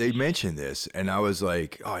 That they mentioned this, and I was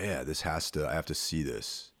like, oh yeah, I have to see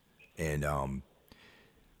this. And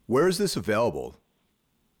where is this available?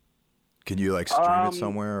 Can you like stream it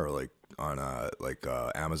somewhere, or like on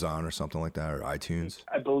Amazon or something like that, or iTunes?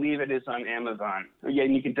 I believe it is on Amazon. Yeah,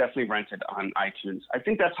 and you can definitely rent it on iTunes. I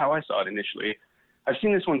think that's how I saw it initially. I've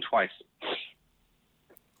seen this one twice.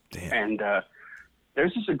 Damn. And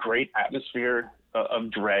there's just a great atmosphere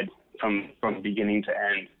of dread from beginning to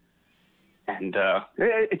end. And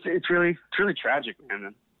it's really tragic,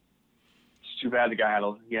 man. It's too bad the guy had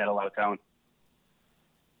a lot of talent.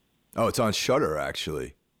 Oh, it's on Shudder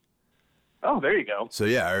actually. Oh, there you go. So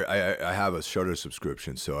yeah, I have a Shudder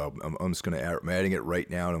subscription, so I'm just I'm adding it right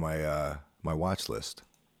now to my my watch list.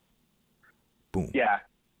 Boom. Yeah.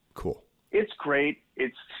 Cool. It's great.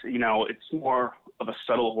 It's it's more of a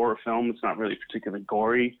subtle horror film. It's not really particularly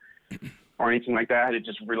gory or anything like that. It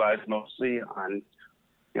just relies mostly on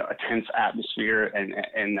a tense atmosphere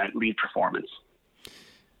and that lead performance.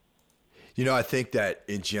 I think that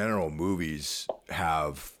in general, movies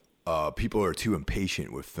have people are too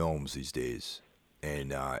impatient with films these days,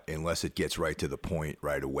 and unless it gets right to the point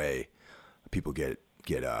right away, people get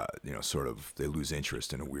sort of, they lose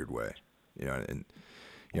interest in a weird way, and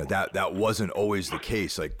that wasn't always the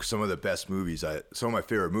case. Like some of the best movies, some of my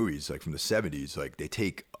favorite movies, like from the 70s, like they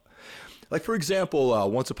take Like for example,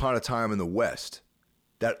 Once Upon a Time in the West.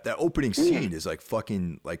 That opening scene is like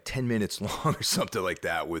fucking like 10 minutes long or something like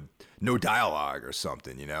that with no dialogue or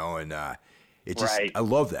something, you know? And it just, Right. I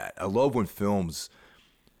love that. I love when films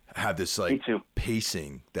have this Me like too.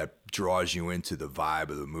 pacing that draws you into the vibe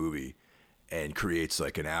of the movie and creates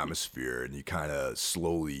like an atmosphere, and you kind of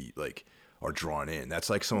slowly like are drawn in. That's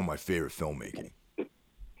like some of my favorite filmmaking.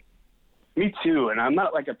 Me too, and I'm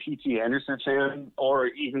not like a P.T. Anderson fan or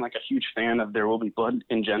even like a huge fan of There Will Be Blood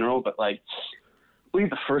in general, but like I believe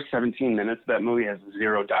the first 17 minutes of that movie has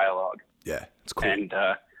zero dialogue. Yeah, it's cool. And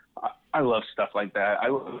I love stuff like that. I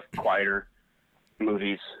love quieter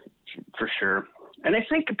movies for sure. And I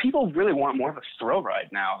think people really want more of a thrill ride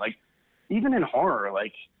now. Like even in horror,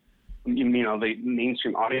 like you know, the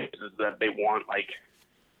mainstream audiences that they want like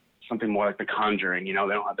something more like The Conjuring. You know,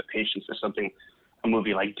 they don't have the patience for a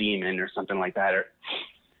movie like Demon or something like that.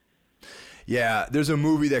 Yeah, there's a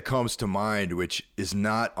movie that comes to mind which is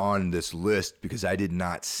not on this list because I did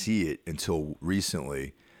not see it until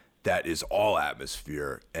recently. That is all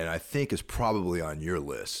atmosphere, and I think is probably on your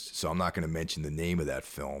list. So I'm not going to mention the name of that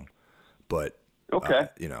film, but Okay.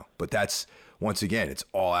 you know, but that's once again, it's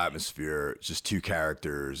all atmosphere. It's just two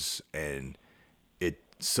characters, and it's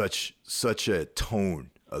such a tone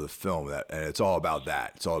of the film and it's all about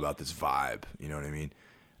that. It's all about this vibe. You know what I mean?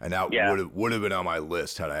 And that would have been on my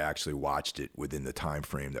list had I actually watched it within the time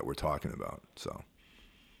frame that we're talking about. So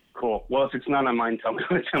cool. Well, if it's not on mine, tell me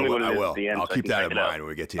what it is at the end. I'll so keep I can that check in it out. mind when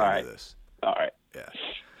we get to the All end right. of this. All right. Yeah.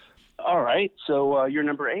 All right. So you're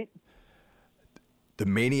number 8? The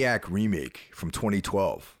Maniac remake from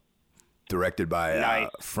 2012, directed by Nice.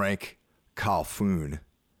 Frank Calhoun.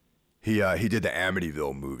 He did the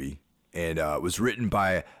Amityville movie, and it was written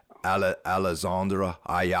by Alessandra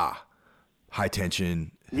Aya. High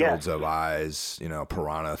Tension, Hills of Eyes, you know,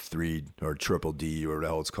 Piranha 3 or Triple D or whatever the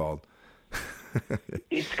hell it's called.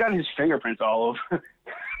 It's got his fingerprints all over.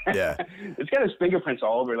 Yeah. It's got his fingerprints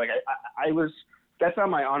all over. Like I was, that's on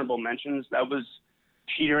my honorable mentions. That was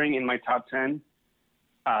teetering in my top 10.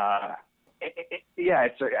 I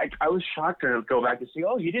was shocked to go back and see,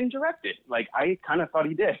 oh, he didn't direct it. Like I kind of thought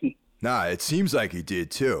he did. Nah, it seems like he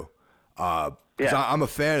did too. Because I'm a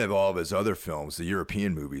fan of all of his other films, the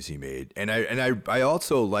European movies he made, and I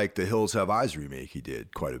also like the Hills Have Eyes remake he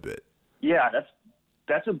did quite a bit. Yeah,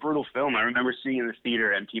 that's a brutal film. I remember seeing it in the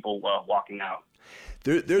theater and people walking out.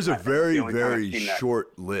 There's a very the only time I've very seen that.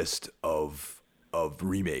 short list of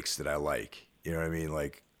remakes that I like. You know what I mean?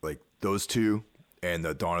 Like those two and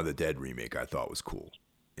the Dawn of the Dead remake I thought was cool.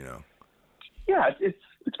 You know? Yeah, it's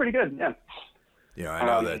pretty good. Yeah. You know, I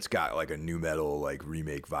know that it's got like a new metal like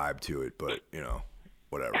remake vibe to it, but you know,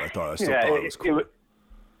 whatever. I still thought it was cool.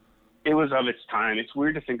 It was of its time. It's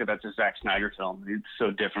weird to think that that's a Zack Snyder film. It's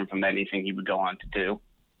so different from anything he would go on to do.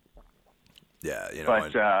 Yeah, you know.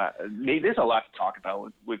 But there's a lot to talk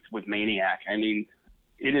about with Maniac. I mean,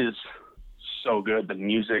 it is so good. The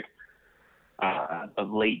music, the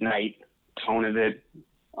late night tone of it.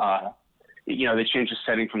 You know, they changed the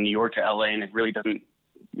setting from New York to LA, and it really doesn't.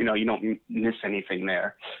 You know, you don't miss anything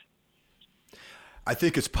there. I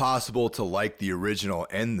think it's possible to like the original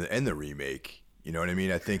and the remake. You know what I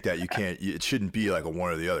mean? I think that you can't. It shouldn't be like a one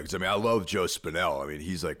or the other. Because I mean, I love Joe Spinell. I mean,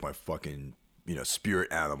 he's like my fucking spirit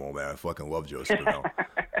animal, man. I fucking love Joe Spinell.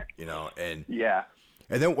 You know, and yeah.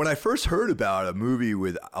 And then when I first heard about a movie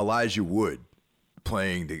with Elijah Wood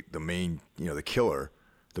playing the main, the killer,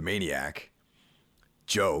 the maniac,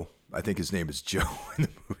 Joe. I think his name is Joe in the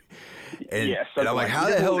movie. And I'm like, how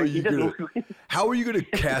the hell are you gonna? How are you gonna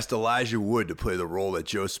cast Elijah Wood to play the role that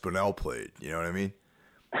Joe Spinell played? You know what I mean?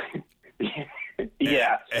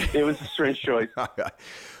 Yeah, it was a strange choice.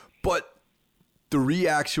 But the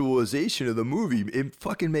reactualization of the movie, it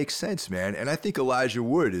fucking makes sense, man. And I think Elijah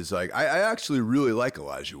Wood is like, I actually really like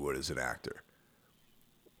Elijah Wood as an actor.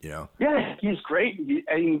 You know? Yeah, he's great.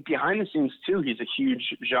 And behind the scenes too, he's a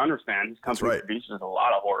huge genre fan. His company produces a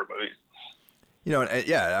lot of horror movies. You know, and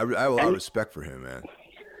yeah, I have a lot of respect for him, man.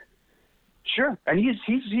 Sure, and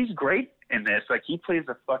he's great in this. Like, he plays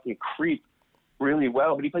a fucking creep really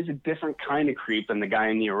well, but he plays a different kind of creep than the guy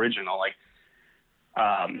in the original. Like,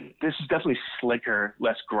 this is definitely slicker,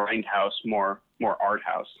 less grindhouse, more art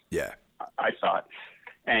house. Yeah, I thought.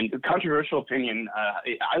 And controversial opinion,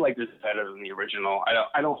 I like this better than the original.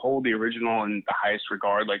 I don't hold the original in the highest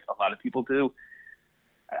regard like a lot of people do.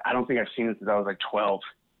 I don't think I've seen it since I was like 12.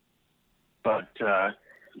 But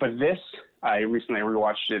this, I recently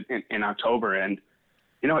rewatched it in October, and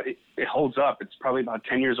it holds up. It's probably about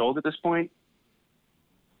 10 years old at this point.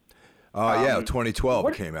 Yeah, 2012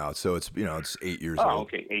 it came out, so it's 8 years old. Oh,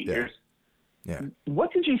 okay, 8 years. Yeah.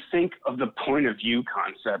 What did you think of the point of view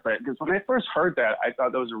concept? Because when I first heard that, I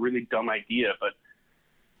thought that was a really dumb idea, but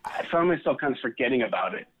I found myself kind of forgetting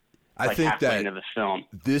about it. I think halfway that into the film.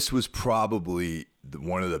 This was probably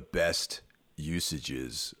one of the best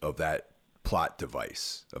usages of that plot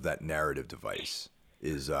device, of that narrative device.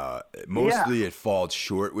 Is mostly it falls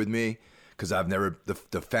short with me because I've never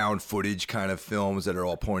the found footage kind of films that are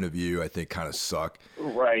all point of view. I think kind of suck.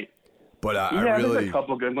 Right. But I there's really a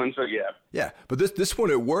couple good ones, but yeah. Yeah, but this one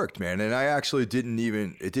it worked, man, and I actually didn't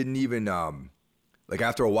even like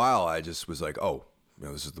after a while I just was like, oh,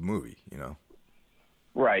 this is the movie,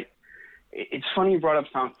 Right. It's funny you brought up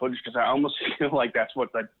found footage because I almost feel like that's what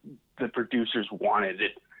the producers wanted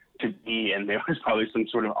it to be, and there was probably some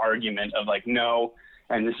sort of argument of like, no,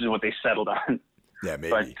 and this is what they settled on. Yeah,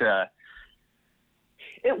 maybe. But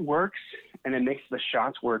it works, and it makes the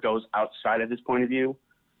shots where it goes outside of his point of view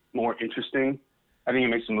more interesting. I think it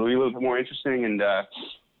makes the movie a little bit more interesting, and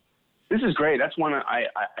this is great. That's one I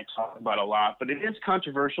talk about a lot, but it is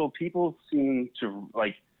controversial. People seem to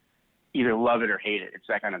like either love it or hate it. It's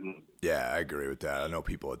that kind of movie. Yeah, I agree with that. I know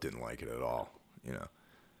people that didn't like it at all.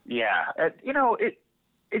 Yeah,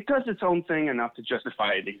 it does its own thing enough to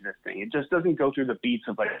justify it existing. It just doesn't go through the beats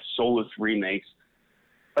of like soulless remakes.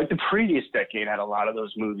 Like the previous decade had a lot of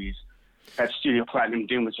those movies. That Studio Platinum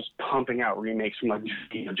Doom was just pumping out remakes from like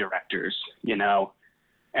directors,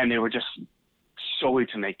 and they were just solely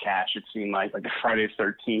to make cash. It seemed like the Friday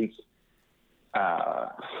the 13th,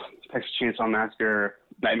 Texas Chainsaw Massacre,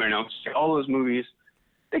 Nightmare on Elm Street, all those movies,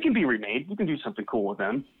 they can be remade. You can do something cool with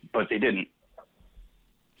them, but they didn't.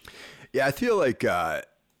 Yeah, I feel like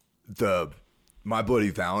the My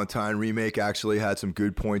Bloody Valentine remake actually had some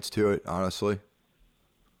good points to it, honestly.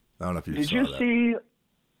 I don't know if you saw that. Did you see...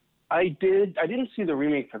 I did. I didn't see the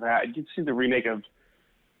remake for that. I did see the remake of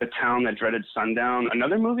The Town That Dreaded Sundown.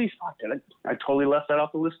 Another movie? Fuck it. I totally left that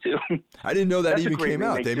off the list too. I didn't know that even came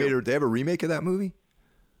out. They have a remake of that movie?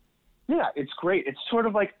 Yeah, it's great. It's sort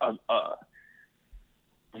of like a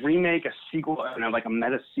remake, a sequel, and like a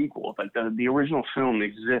meta sequel. But the original film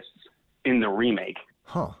exists in the remake.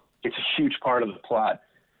 Huh. It's a huge part of the plot.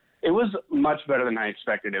 It was much better than I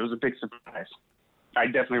expected. It was a big surprise. I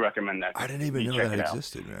definitely recommend that. I didn't even know that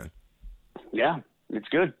existed, man. Yeah, it's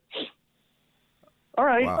good. All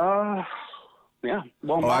right. Wow. Yeah.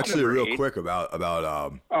 Well, actually, real quick about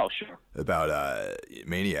sure. About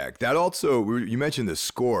Maniac. That also, you mentioned the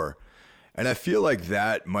score, and I feel like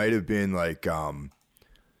that might have been like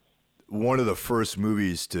one of the first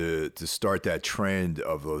movies to start that trend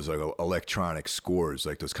of those like electronic scores,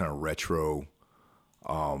 like those kind of retro,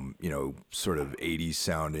 sort of 80s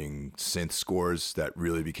sounding synth scores that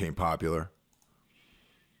really became popular.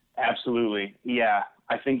 Absolutely. Yeah.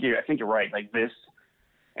 I think you're right. Like this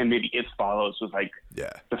and maybe It Follows was like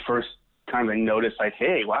the first time I noticed like,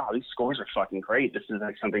 hey, wow, these scores are fucking great. This is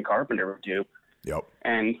like something Carpenter would do. Yep.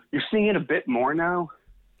 And you're seeing it a bit more now.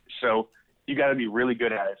 So you got to be really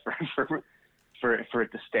good at it for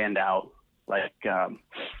it to stand out. Like,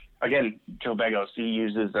 again, Joe Begos, he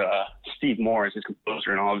uses Steve Moore as his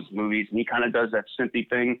composer in all of his movies, and he kind of does that synthy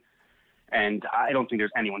thing. And I don't think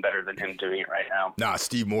there's anyone better than him doing it right now. Nah,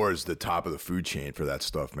 Steve Moore is the top of the food chain for that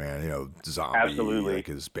stuff, man. Zombie, absolutely. Like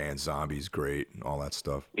his band Zombie's great and all that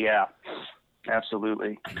stuff. Yeah,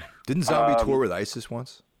 absolutely. Didn't Zombie tour with ISIS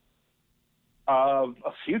once? A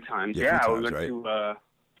few times, yeah. We went to. I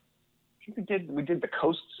think we did the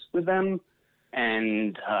coasts with them,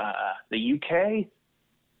 and the UK.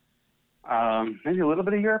 Maybe a little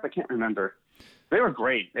bit of Europe. I can't remember. They were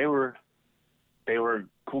great. They were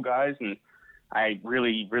cool guys, and I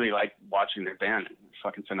really, really liked watching their band. It was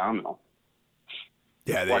fucking phenomenal.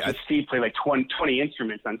 Yeah, watching Steve play like 20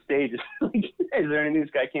 instruments on stage. Is there anything this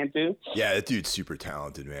guy can't do? Yeah, that dude's super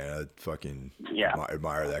talented, man. I fucking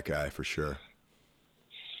admire that guy for sure.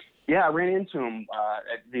 Yeah, I ran into him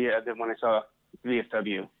when I saw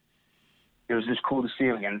VFW. It was just cool to see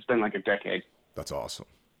him again. It's been like a decade. That's awesome.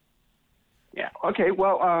 Yeah. Okay.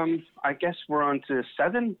 Well, I guess we're on to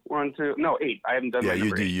 7. We're on to 8. I haven't done. Yeah, my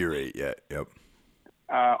you do 8. year 8 yet. Yep.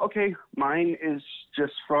 Okay. Mine is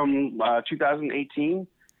just from 2018,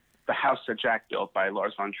 The House That Jack Built by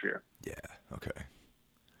Lars von Trier. Yeah. Okay.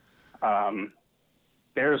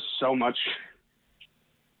 There's so much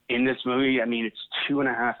in this movie. I mean, it's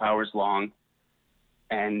 2.5 hours long,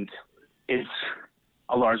 and it's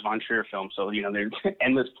a Lars von Trier film. So there's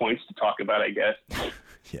endless points to talk about, I guess.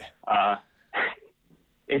 Yeah.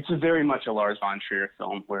 It's very much a Lars von Trier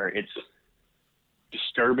film where it's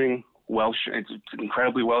disturbing, it's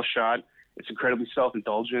incredibly well shot, it's incredibly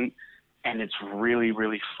self-indulgent, and it's really,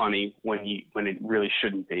 really funny when it really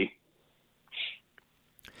shouldn't be.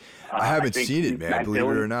 I haven't think seen it, man. Matt Believe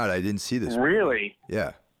Dillon, it or not, I didn't see this. Really?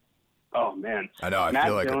 Yeah. Oh man. I know. I Matt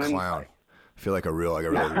feel like Dillon, a clown. I feel like I really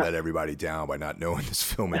let everybody down by not knowing this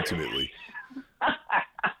film intimately.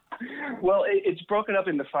 Well, it's broken up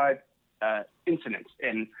into 5 incidents,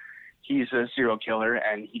 and he's a serial killer,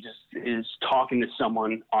 and he just is talking to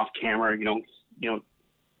someone off camera. You don't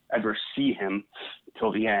ever see him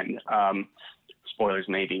till the end. Spoilers,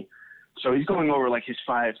 maybe. So he's going over like his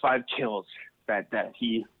five kills that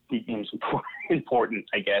he deems important,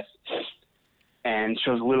 I guess, and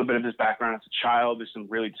shows a little bit of his background as a child. There's some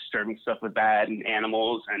really disturbing stuff with that and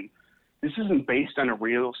animals, and this isn't based on a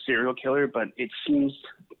real serial killer, but it seems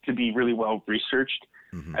to be really well researched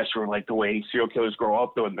as sort of like the way serial killers grow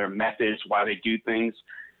up, their methods, why they do things.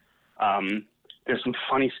 There's some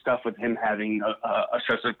funny stuff with him having a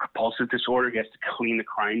obsessive compulsive disorder. He has to clean the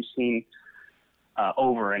crime scene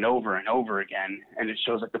over and over and over again, and it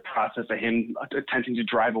shows like the process of him attempting to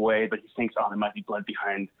drive away, but he thinks, oh, there might be blood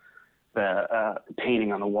behind the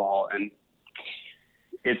painting on the wall, and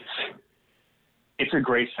it's a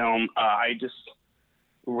great film. I just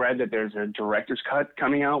read that there's a director's cut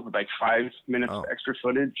coming out with like 5 minutes of extra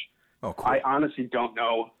footage. Oh, cool. I honestly don't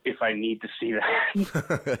know if I need to see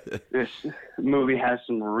that. This movie has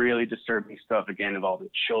some really disturbing stuff, again, involving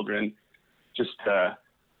children, just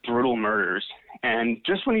brutal murders. And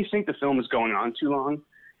just when you think the film is going on too long,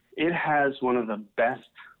 it has one of the best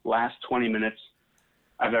last 20 minutes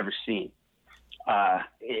I've ever seen.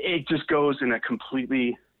 It just goes in a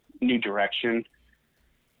completely new direction,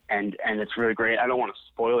 and it's really great. I don't want to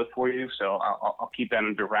spoil it for you, so I'll keep that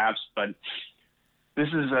under wraps. But this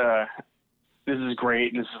is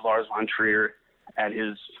great. This is Lars von Trier at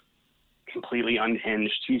his completely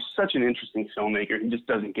unhinged. He's such an interesting filmmaker. He just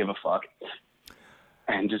doesn't give a fuck,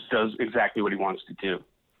 and just does exactly what he wants to do.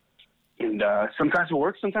 And sometimes it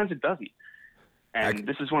works, sometimes it doesn't. And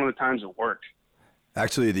this is one of the times it worked.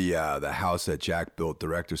 Actually, the house that Jack built,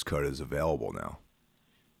 director's cut, is available now.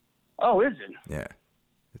 Oh, is it? Yeah,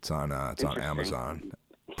 it's on Amazon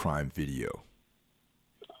Prime Video.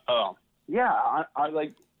 Oh, yeah. I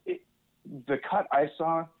like it. The cut I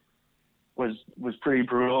saw was pretty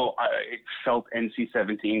brutal. It felt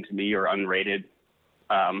NC-17 to me, or unrated.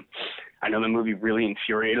 I know the movie really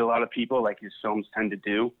infuriated a lot of people, like his films tend to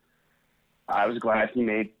do. I was glad he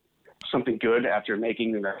made something good after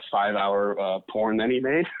making the 5-hour porn that he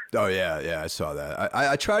made. Oh yeah, I saw that.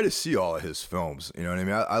 I try to see all of his films. You know what I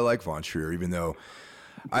mean? I like Von Trier, even though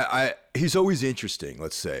he's always interesting.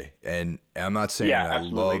 Let's say, and I'm not saying I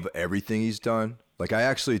love everything he's done. Like, I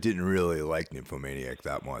actually didn't really like Nymphomaniac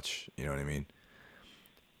that much. You know what I mean?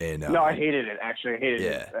 And no, I hated it. Actually, I hated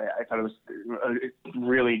it. I thought it was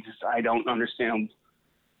really just. I don't understand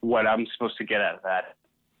what I'm supposed to get out of that.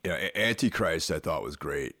 You know, Antichrist I thought was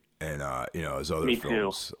great. And, his other Me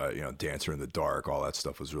films, Dancer in the Dark, all that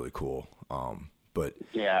stuff was really cool. But,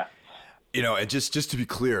 yeah, and just to be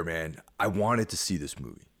clear, man, I wanted to see this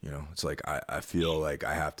movie. It's like I feel like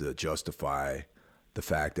I have to justify the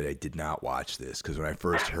fact that I did not watch this. Because when I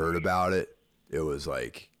first heard about it, it was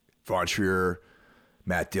like Von Trier,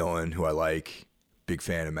 Matt Dillon, who I like, big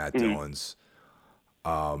fan of Matt Dillon's.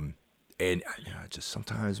 And just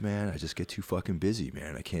sometimes, man, I just get too fucking busy,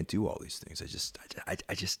 man. I can't do all these things. I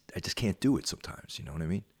just can't do it sometimes. You know what I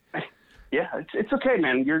mean? Yeah, it's okay,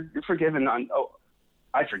 man. You're forgiven.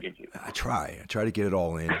 I forgive you. I try to get it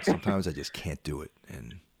all in. Sometimes I just can't do it.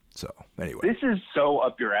 And so, anyway, this is so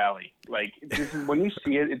up your alley. Like, this is when you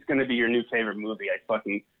see it, it's going to be your new favorite movie.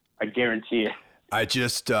 I guarantee it. I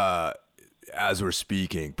just, as we're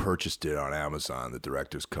speaking, purchased it on Amazon, the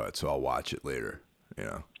director's cut. So I'll watch it later.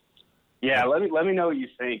 Yeah, let me know what you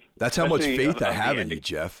think. That's how much faith I have in you,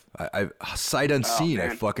 Jeff. I sight unseen, I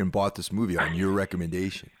fucking bought this movie on your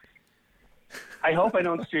recommendation. I hope I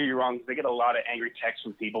don't steer you wrong, because I get a lot of angry texts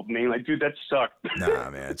from people being like, dude, that sucked.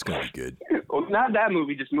 Nah, man, it's going to be good. Well, not that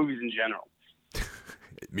movie, just movies in general.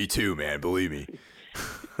 Me too, man, believe me.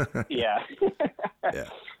 Yeah. Yeah.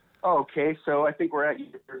 Okay, so I think we're at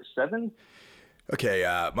year 7.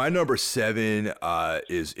 Okay, my number 7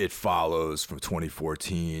 is It Follows from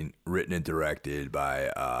 2014, written and directed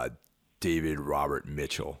by David Robert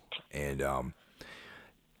Mitchell. And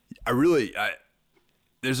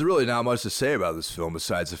there's really not much to say about this film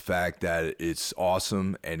besides the fact that it's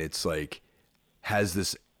awesome, and it's like has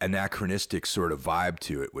this anachronistic sort of vibe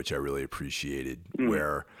to it, which I really appreciated,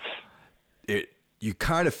 where you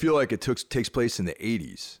kind of feel like it takes place in the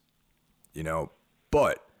 80s,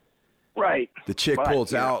 but right. The chick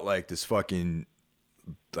pulls out like this fucking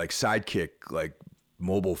like sidekick, like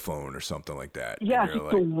mobile phone or something like that. Yeah, it's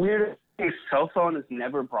like, the weirdest thing. Cell phone is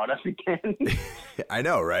never brought up again. I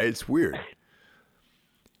know, right? It's weird.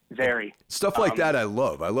 Very. Stuff like that I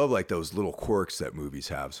love. I love like those little quirks that movies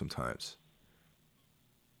have sometimes.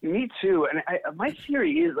 Me too. And my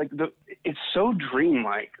theory is like it's so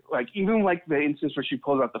dreamlike. Like even like the instance where she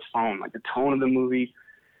pulls out the phone, like the tone of the movie,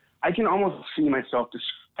 I can almost see myself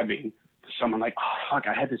describing to someone like, oh fuck,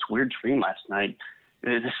 I had this weird dream last night.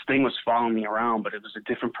 This thing was following me around, but it was a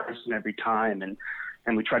different person every time,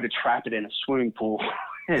 and we tried to trap it in a swimming pool,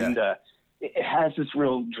 and it has this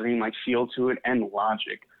real dreamlike feel to it and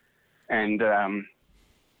logic, and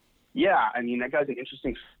yeah, I mean that guy's an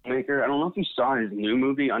interesting filmmaker. I don't know if you saw his new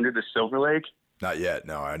movie Under the Silver Lake. Not yet.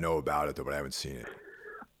 No, I know about it though, but I haven't seen it.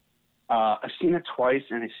 I've seen it twice,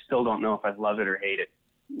 and I still don't know if I love it or hate it.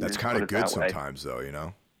 That's kind of good sometimes, though. You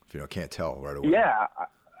know, if you can't tell right away. Yeah.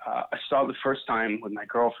 I saw it the first time with my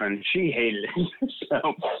girlfriend. She hated it,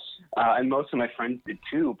 so and most of my friends did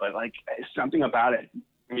too. But like, something about it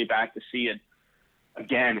brought me back to see it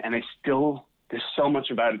again, and there's so much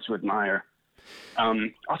about it to admire.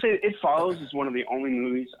 I'll say It Follows is one of the only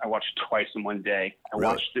movies I watched twice in one day. I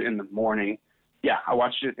watched it in the morning. Yeah, I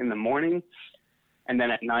watched it in the morning, and then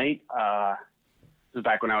at night. This was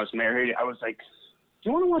back when I was married. I was like, do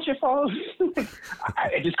you want to watch It Follows?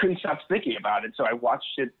 I just couldn't stop thinking about it, so I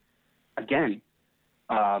watched it again.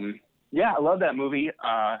 Yeah, I love that movie.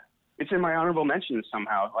 It's in my honorable mentions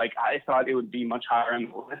somehow. Like, I thought it would be much higher on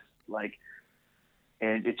the list. Like,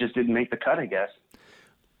 and it just didn't make the cut, I guess.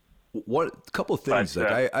 A couple of things.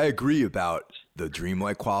 I agree about the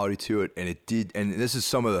dreamlike quality to it, and it did. And this is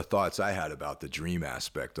some of the thoughts I had about the dream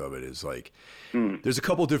aspect of it. Is like, there's a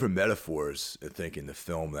couple of different metaphors I think in the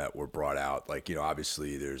film that were brought out. Like, you know,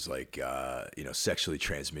 obviously there's like, you know, sexually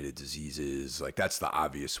transmitted diseases. Like that's the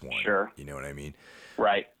obvious one. Sure. You know what I mean?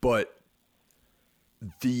 Right. But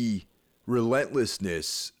the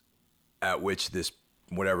relentlessness at which this,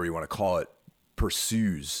 whatever you want to call it,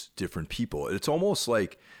 pursues different people. It's almost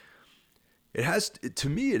like. To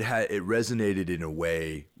me, it resonated in a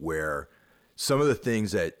way where some of the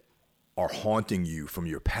things that are haunting you from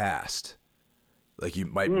your past, like you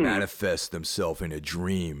might manifest themselves in a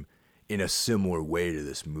dream in a similar way to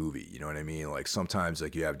this movie. You know what I mean? Like sometimes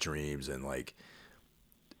like you have dreams and like,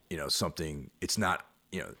 you know, something, it's not,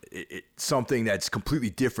 you know, something that's completely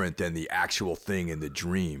different than the actual thing in the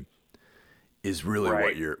dream is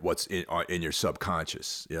really what's in your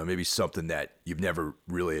subconscious. You know, maybe something that you've never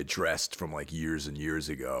really addressed from like years and years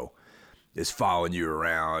ago is following you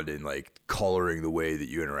around and like coloring the way that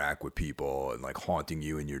you interact with people and like haunting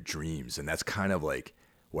you in your dreams. And that's kind of like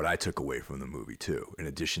what I took away from the movie too, in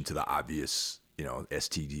addition to the obvious, you know,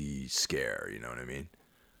 STD scare, you know what I mean?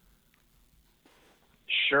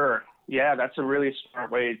 Sure. Yeah, that's a really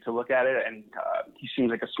smart way to look at it. And he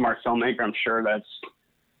seems like a smart filmmaker. I'm sure that's,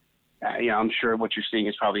 I'm sure what you're seeing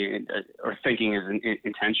is probably or thinking is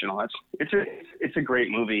intentional. It's a great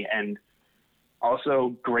movie and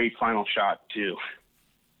also great final shot too.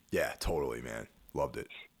 Yeah, totally, man. Loved it.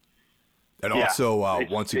 And also,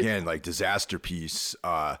 once again, like disaster piece,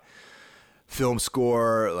 film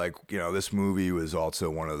score. Like, you know, this movie was also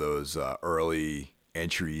one of those early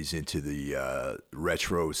entries into the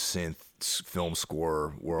retro synth film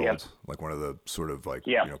score world. Yep. Like one of the sort of like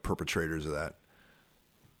you know, perpetrators of that.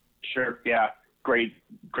 Sure. Yeah. Great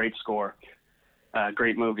score.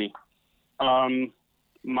 Great movie.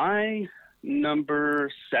 My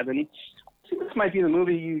number 7, I think this might be the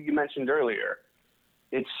movie you mentioned earlier.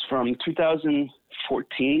 It's from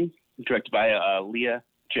 2014, directed by Leah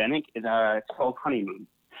Jenick. It's called Honeymoon.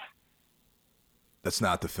 That's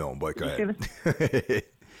not the film, but go ahead.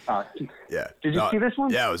 Yeah. Did you see this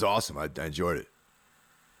one? Yeah, it was awesome. I enjoyed it.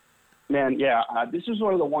 Man, yeah. This is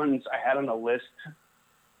one of the ones I had on the list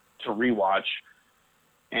to rewatch,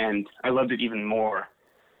 and I loved it even more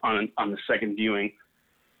on the second viewing.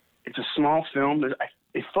 It's a small film.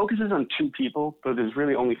 It focuses on 2 people, but there's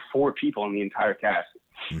really only 4 people in the entire cast.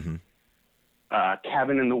 Mm-hmm.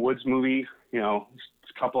 Cabin in the Woods movie, you know,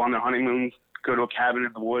 this couple on their honeymoon go to a cabin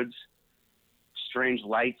in the woods. Strange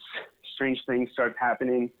lights, strange things start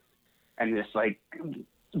happening, and this like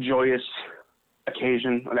joyous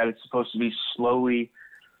occasion that it's supposed to be slowly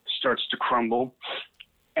starts to crumble.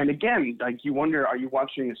 And again, like you wonder, are you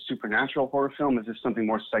watching a supernatural horror film? Is this something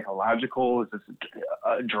more psychological? Is this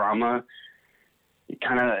a drama?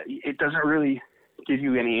 It doesn't really give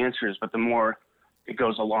you any answers, but the more it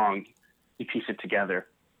goes along, you piece it together.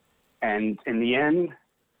 And in the end,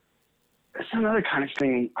 that's another kind of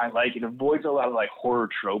thing I like. It avoids a lot of like horror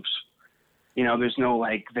tropes. You know, there's no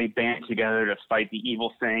like they band together to fight the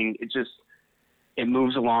evil thing. It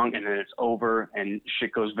moves along and then it's over and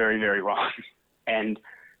shit goes very, very wrong. And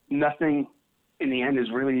nothing in the end is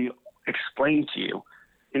really explained to you.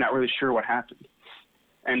 You're not really sure what happened.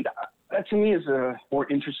 And that to me is a more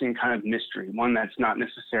interesting kind of mystery, one that's not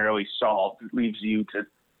necessarily solved. It leaves you to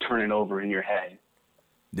turn it over in your head.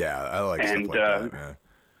 Yeah, I like stuff like that, man.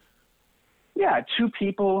 Yeah, two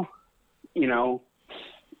people,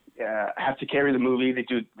 have to carry the movie.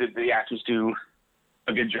 The actors do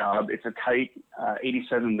a good job. It's a tight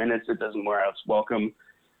 87 minutes. It doesn't wear out its welcome.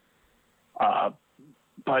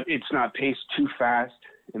 But it's not paced too fast.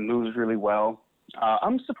 It moves really well.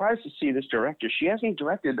 I'm surprised to see this director. She hasn't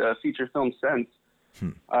directed a feature film since.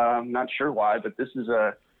 I'm not sure why, but this is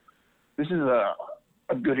a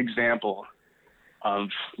good example of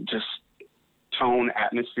just tone,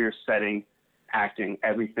 atmosphere, setting, acting,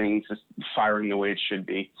 everything just firing the way it should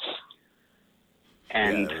be.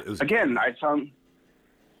 And again, I found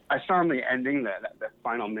the ending, that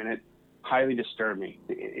final minute, highly disturbing.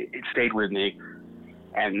 It stayed with me,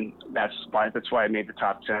 and that's why I made the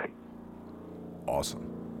top 10. Awesome.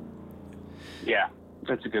 Yeah,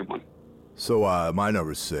 that's a good one. So my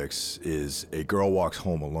number 6 is A Girl Walks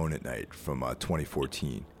Home Alone at Night from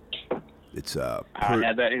 2014. It's I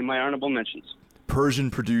had that in my honorable mentions.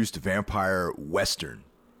 Persian-produced vampire western,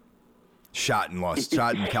 shot in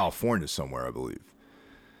California somewhere, I believe.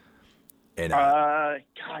 And God,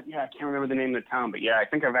 yeah, I can't remember the name of the town, but yeah, I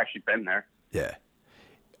think I've actually been there. Yeah.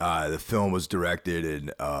 The film was directed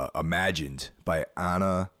and imagined by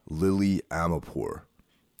Anna Lily Amirpour,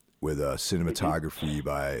 with cinematography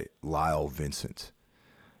by Lyle Vincent.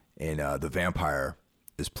 And the vampire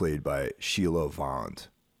is played by Sheila Vaughn.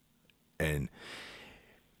 And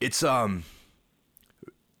it's, like,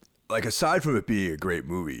 aside from it being a great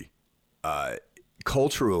movie,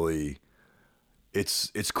 culturally,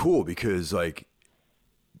 it's cool because, like,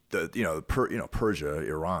 Persia,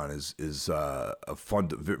 Iran is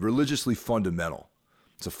religiously fundamental.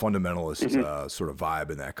 It's a fundamentalist sort of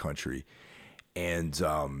vibe in that country, and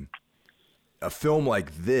a film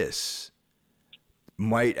like this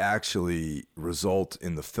might actually result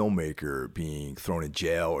in the filmmaker being thrown in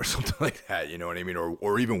jail or something like that. You know what I mean?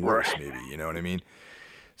 Or even worse, maybe. You know what I mean?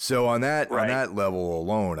 So on that level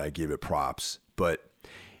alone, I give it props. But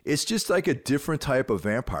it's just like a different type of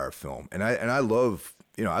vampire film, and I love.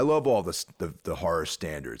 I love all the horror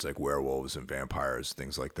standards, like werewolves and vampires,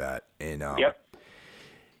 things like that. And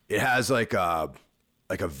it has like a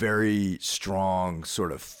very strong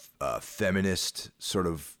sort of feminist sort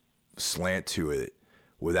of slant to it,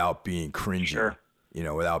 without being cringy. Sure.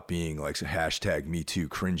 Without being like hashtag Me Too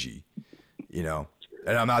cringy. And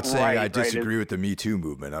I'm not saying I disagree with the Me Too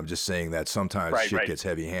movement. I'm just saying that sometimes shit gets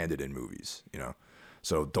heavy-handed in movies.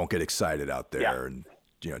 So don't get excited out there and.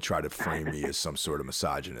 Try to frame me as some sort of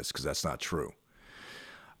misogynist, because that's not true.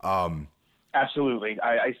 Absolutely.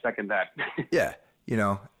 I second that. Yeah.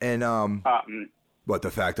 And what,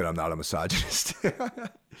 the fact that I'm not a misogynist?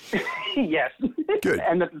 Yes. Good.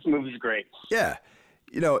 And that this movie's great. Yeah.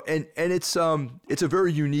 And it's a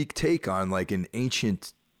very unique take on like an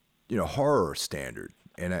ancient, horror standard.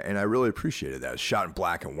 And I really appreciated that. It's shot in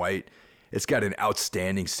black and white. It's got an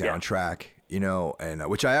outstanding soundtrack. And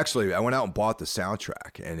which I went out and bought the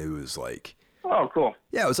soundtrack, and it was like, oh, cool.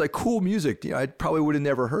 Yeah, it was like cool music. I probably would have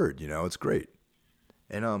never heard. It's great,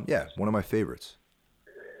 and one of my favorites.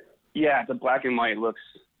 Yeah, the black and white looks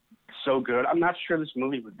so good. I'm not sure this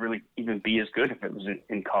movie would really even be as good if it was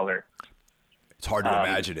in color. It's hard to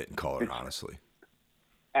imagine it in color, honestly.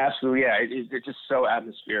 Absolutely, yeah. It's just so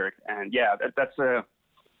atmospheric, and yeah, that's a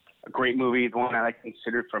great movie. The one that I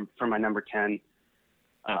considered for my number 10.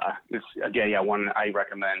 It's one I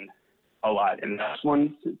recommend a lot, and that's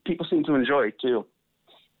one people seem to enjoy too.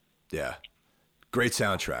 Yeah, great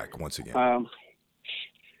soundtrack once again.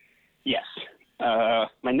 Yes.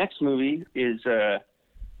 My next movie is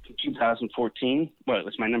 2014. Well,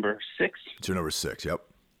 it's my number 6. It's your number 6. Yep.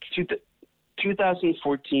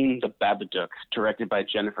 2014, The Babadook, directed by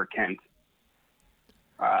Jennifer Kent.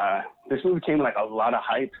 This movie came with like a lot of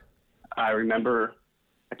hype. I remember.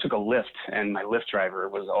 I took a Lyft, and my Lyft driver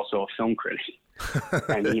was also a film critic,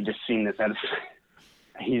 and he just seen it at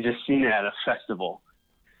a festival,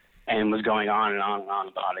 and was going on and on and on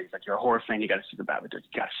about it. He's like, "You're a horror fan, you got to see The Babadook.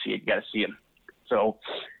 You got to see it. You got to see it." So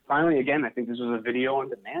finally, again, I think this was a video on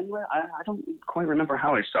demand. I don't quite remember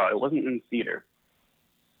how I saw it. It wasn't in the theater.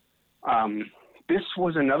 This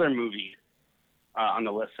was another movie on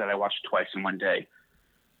the list that I watched twice in one day,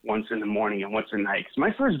 once in the morning and once at night. 'Cause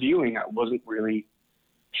my first viewing, I wasn't really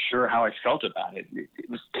sure how I felt about it. It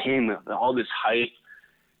came with all this hype,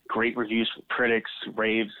 great reviews from critics,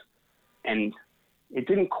 raves, and it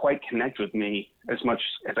didn't quite connect with me as much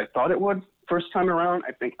as I thought it would first time around.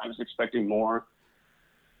 I think I was expecting more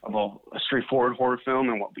of a straightforward horror film,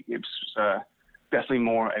 and it was definitely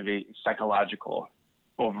more of a psychological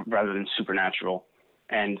over rather than supernatural.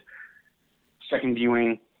 And second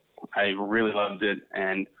viewing, I really loved it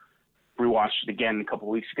and rewatched it again a couple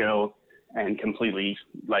weeks ago and completely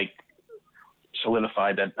like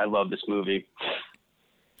solidified that I love this movie.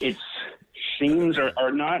 Its themes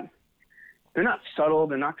are not, they're not subtle,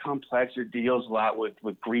 they're not complex. It deals a lot with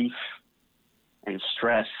grief and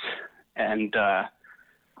stress, and I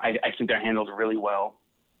think they're handled really well.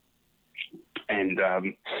 And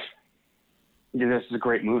this is a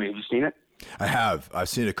great movie. Have you seen it? I have. I've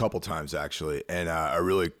seen it a couple times actually, and I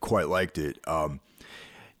really quite liked it.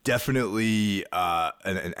 Definitely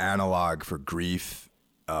an analog for grief.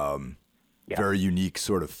 Very unique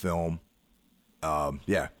sort of film.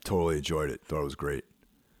 Yeah, totally enjoyed it. Thought it was great.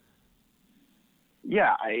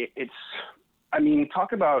 Yeah, I mean,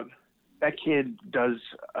 talk about that kid does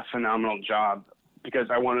a phenomenal job, because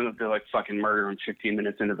I wanted him to like fucking murder him 15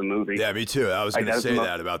 minutes into the movie. Yeah, me too. I was going to say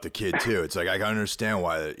that about the kid too. It's like, I can understand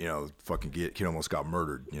why, fucking kid almost got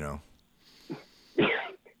murdered, Yeah,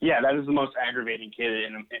 that is the most aggravating kid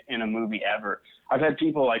in a movie ever. I've had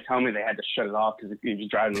people like tell me they had to shut it off because it was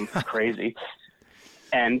driving them crazy.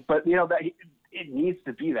 But that it needs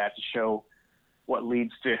to be that to show what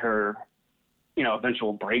leads to her,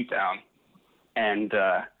 eventual breakdown. And,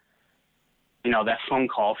 that phone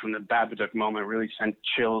call from the Babadook moment really sent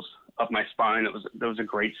chills up my spine. That was a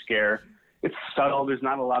great scare. It's subtle. There's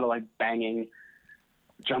not a lot of like banging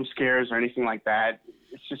jump scares or anything like that.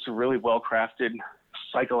 It's just a really well-crafted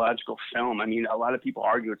psychological film. I mean, a lot of people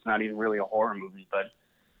argue it's not even really a horror movie, but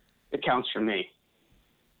it counts for me.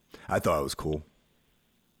 I thought it was cool.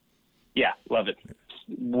 Yeah, love it.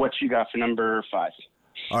 What you got for number 5?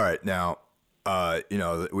 All right, now,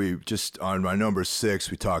 we just on my number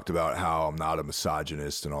 6, we talked about how I'm not a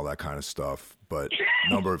misogynist and all that kind of stuff, but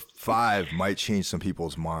number 5 might change some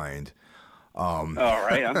people's mind. All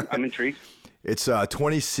right, I'm intrigued. It's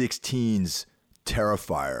 2016's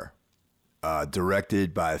Terrifier,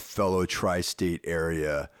 directed by fellow tri-state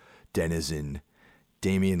area denizen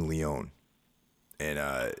Damien Leone,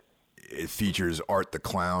 and it features Art the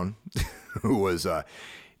Clown, who was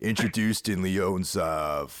introduced in Leone's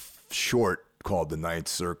short called The Ninth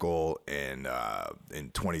Circle, and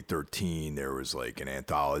in 2013 there was like an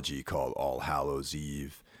anthology called All Hallows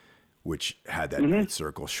Eve, which had that Ninth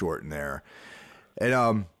Circle short in there.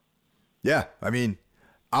 And yeah, I mean,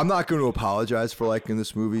 I'm not going to apologize for liking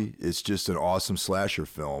this movie. It's just an awesome slasher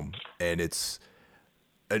film, and it's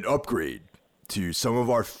an upgrade to some of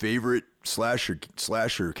our favorite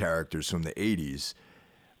slasher characters from the 80s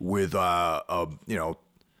with a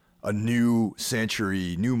new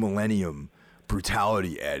century, new millennium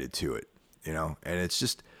brutality added to it, and it's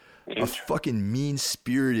just a fucking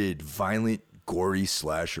mean-spirited, violent, gory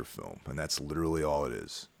slasher film, and that's literally all it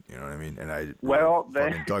is. You know what I mean? And I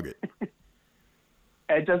fucking dug it.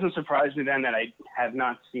 It doesn't surprise me then that I have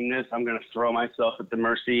not seen this. I'm going to throw myself at the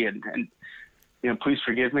mercy and please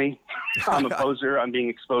forgive me. I'm a poser. I'm being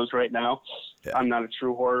exposed right now. Yeah. I'm not a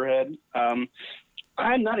true horror head. I'm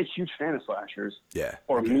not a huge fan of slashers. Yeah.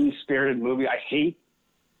 Or mean-spirited movie. I hate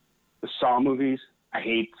the Saw movies. I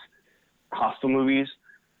hate Hostel movies.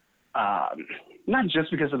 Not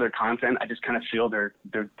just because of their content. I just kind of feel they're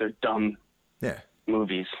dumb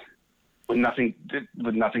movies with nothing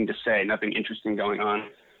to say, nothing interesting going on.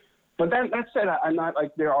 But that said, I'm not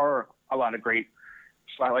like, there are a lot of great,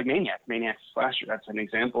 like Maniac slasher. That's an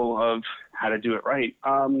example of how to do it right.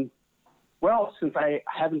 Well, since I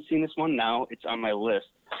haven't seen this one, now it's on my list,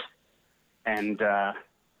 and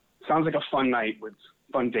sounds like a fun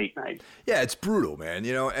date night. Yeah, it's brutal, man.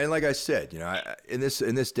 And like I said, in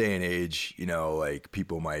this day and age, like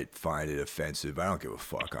people might find it offensive. I don't give a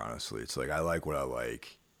fuck, honestly. It's like, I like what I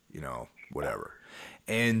like, whatever.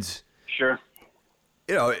 And sure,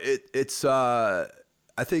 it's I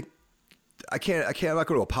think I'm not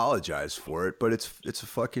going to apologize for it, but it's a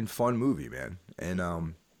fucking fun movie, man.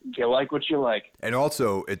 And you like what you like. And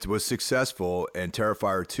also, it was successful, and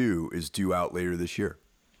Terrifier 2 is due out later this year.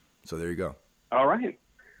 So there you go. All right.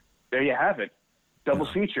 There you have it. Double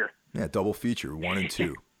feature. Yeah, double feature, 1 and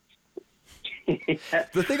 2.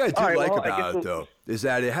 The thing I do like about it, though, is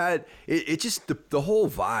that it had, it just, the whole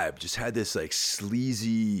vibe just had this, like,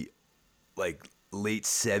 sleazy, like, late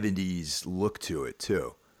 70s look to it,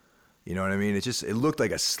 too. You know what I mean? It looked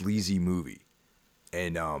like a sleazy movie.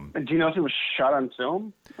 And do you know if it was shot on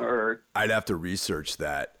film, or? I'd have to research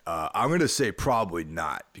that. I'm gonna say probably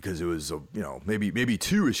not, because it was maybe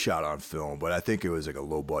 2 is shot on film, but I think it was like a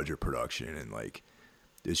low budget production, and like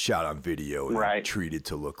it's shot on video and treated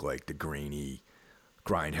to look like the grainy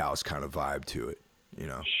grindhouse kind of vibe to it.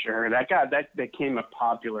 Sure, that became a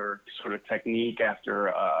popular sort of technique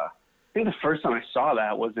after think the first time I saw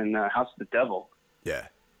that was in House of the Devil. Yeah.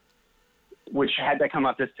 Which, had that come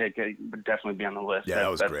out this take, it would definitely be on the list. Yeah,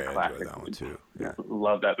 that was great. I enjoyed that one too. Yeah.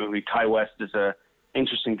 Love that movie. Ty West is a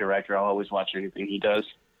interesting director. I'll always watch anything he does.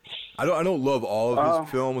 I don't love all of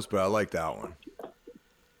his films, but I like that one.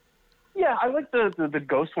 Yeah, I like the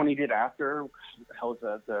Ghost one he did after. What the hell was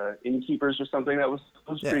that? The Innkeepers or something. That was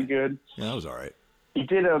pretty good. Yeah, that was all right. He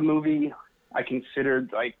did a movie I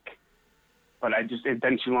considered but it'd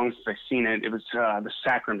been too long since I've seen it. It was The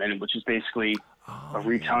Sacrament, which is basically a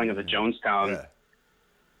retelling of the Jonestown. Yeah.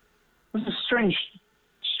 It was a strange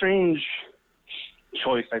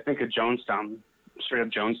choice. I think a straight up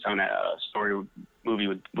Jonestown movie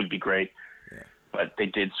would be great. Yeah. But they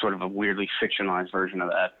did sort of a weirdly fictionalized version of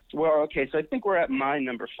that. Well, okay, so I think we're at my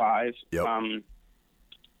number 5. Yep.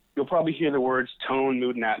 You'll probably hear the words tone,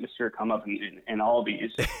 mood, and atmosphere come up in all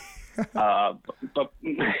these. But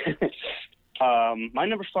my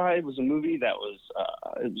number 5 was a movie that was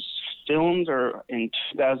filmed in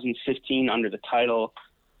 2015 under the title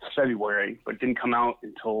February, but didn't come out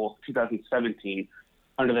until 2017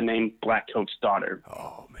 under the name Blackcoat's Daughter.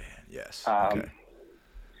 Oh man, yes. Okay.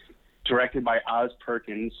 Directed by Oz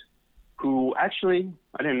Perkins, who actually,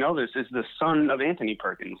 I didn't know this, is the son of Anthony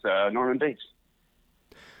Perkins, Norman Bates.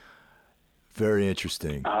 Very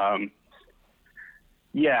interesting.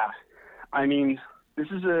 Yeah, I mean, this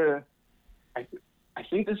is I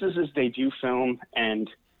think this is his debut film, and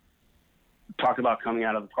talk about coming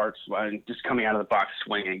out of the park, just coming out of the box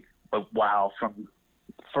swinging. But wow, from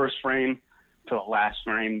first frame to the last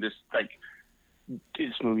frame, this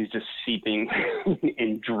movie's just seeping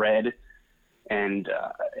in dread and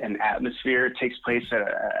atmosphere. It takes place at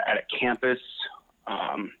a campus.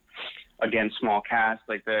 Again, small cast,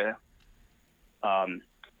 like the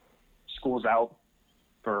school's out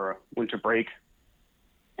for winter break,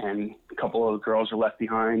 and a couple of the girls are left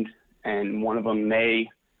behind, and one of them may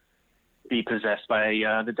be possessed by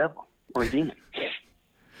the devil or a demon.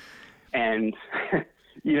 And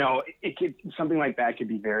something like that could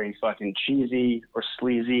be very fucking cheesy or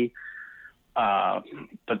sleazy,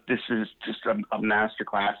 but this is just a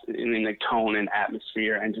masterclass in the tone and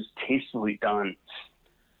atmosphere, and just tastefully done.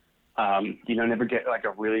 You never get like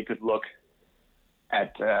a really good look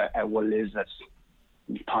at what it is that's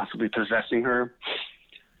possibly possessing her.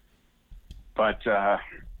 But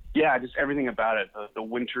just everything about it, the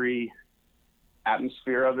wintry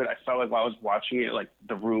atmosphere of it. I felt like while I was watching it, like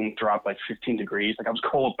the room dropped like 15 degrees. Like I was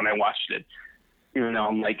cold when I watched it, even though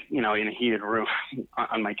I'm in a heated room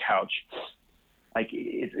on my couch. Like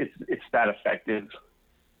it's that effective.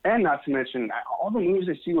 And not to mention all the movies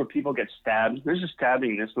I see where people get stabbed. There's a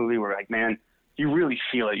stabbing in this movie where, like, man, you really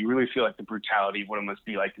feel it. You really feel like the brutality of what it must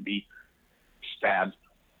be like to be stabbed.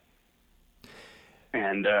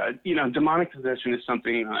 And demonic possession is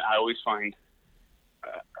something I always find.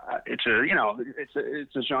 It's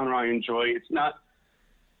a genre I enjoy. It's not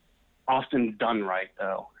often done right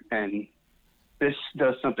though, and this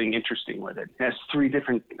does something interesting with it. It has three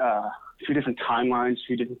different timelines,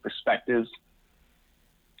 3 different perspectives.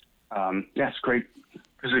 It's great.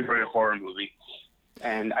 It's a great horror movie,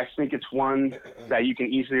 and I think it's one that you can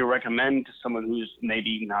easily recommend to someone who's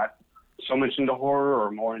maybe not so much into horror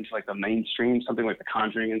or more into like the mainstream, something like The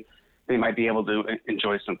Conjuring, and they might be able to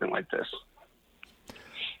enjoy something like this.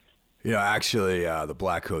 Actually, The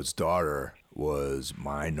Blackcoat's Daughter was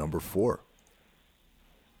my number 4.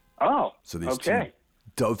 Oh, so these two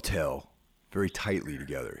dovetail very tightly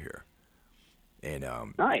together here. And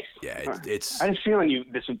nice. Yeah, it's. I had a feeling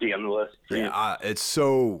this would be on the list. Yeah, it's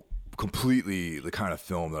so completely the kind of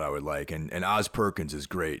film that I would like, and Oz Perkins is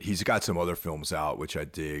great. He's got some other films out which I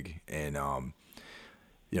dig, and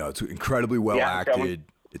it's incredibly well acted.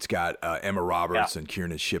 It's got Emma Roberts and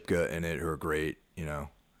Kiernan Shipka in it, who are great.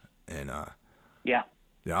 And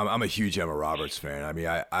I'm a huge Emma Roberts fan. I mean,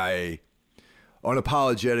 I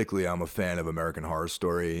unapologetically, I'm a fan of American Horror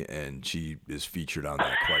Story, and she is featured on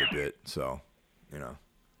that quite a bit. So,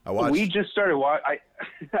 I watched. We just started.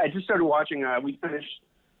 I just started watching. We finished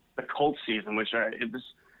the Cult season, which it was.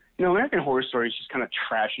 American Horror Story is just kind of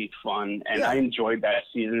trashy fun, and I enjoyed that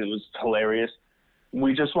season. It was hilarious.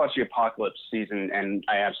 We just watched the Apocalypse season, and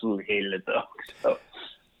I absolutely hated it though. So.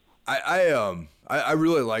 I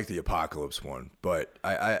really like the Apocalypse one, but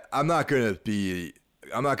I'm not gonna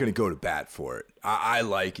go to bat for it. I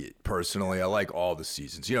like it personally. I like all the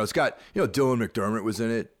seasons. It's got Dylan McDermott was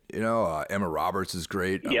in it. Emma Roberts is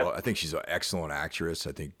great. Yep. I think she's an excellent actress.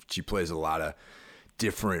 I think she plays a lot of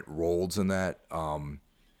different roles in that. The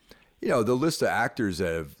list of actors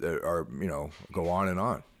that are go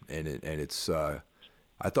on, and it's. I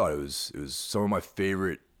thought it was some of my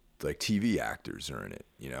favorite like TV actors are in it.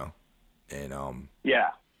 and Yeah.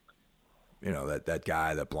 you know, that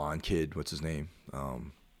guy, that blonde kid, what's his name?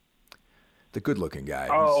 The good-looking guy.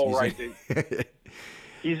 Oh, right.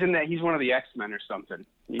 He's in that. He's one of the X-Men or something.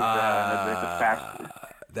 He's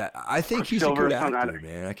that I think he's a Quicksilver good or something. actor,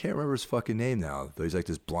 man. I can't remember his fucking name now. Though he's like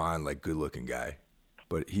this blonde, like good-looking guy,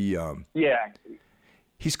 but yeah.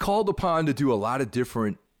 he's called upon to do a lot of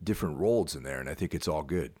different roles in there, and I think it's all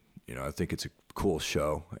good. You know, I think it's a cool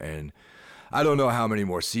show, and I don't know how many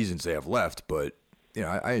more seasons they have left, but you know,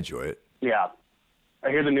 I enjoy it. Yeah. I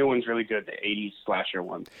hear the new one's really good, the 80s slasher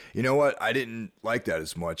one. You know what? I didn't like that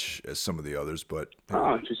as much as some of the others, but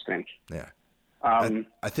Oh, interesting. yeah.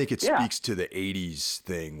 I think it speaks to the 80s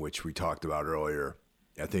thing, which we talked about earlier.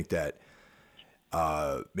 I think that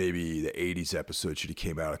maybe the 80s episode should have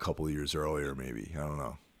came out a couple of years earlier, maybe. I don't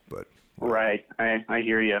know. But right. I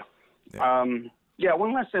hear you. Yeah.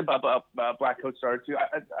 One last thing about Black Coat Star, too.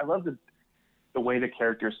 I love the way the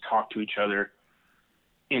characters talk to each other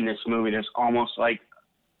in this movie. There's almost like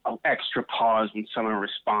an extra pause when someone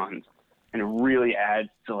responds, and it really adds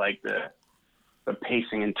to like the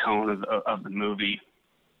pacing and tone of the movie.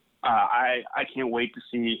 I can't wait to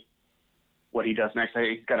see what he does next.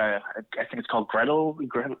 He's got I think it's called Hansel and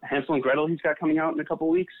Gretel. He's got coming out in a couple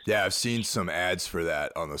of weeks. Yeah, I've seen some ads for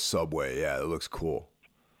that on the subway. Yeah, it looks cool.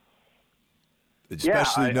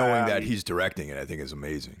 Especially knowing that he's directing it, I think is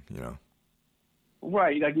amazing. You know.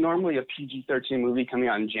 Right, like normally a PG-13 movie coming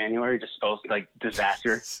out in January just spells like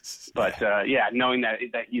disaster. But knowing that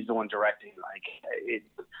he's the one directing, like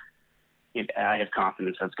I have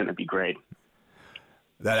confidence that's going to be great.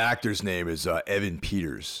 That actor's name is Evan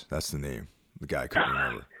Peters. That's the name. The guy I couldn't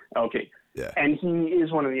remember. Okay. Yeah. And he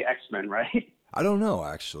is one of the X-Men, right? I don't know,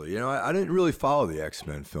 actually. You know, I didn't really follow the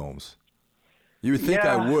X-Men films. You would think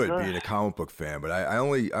I would, being a comic book fan, but I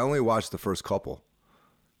only watched the first couple.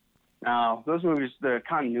 No, those movies, the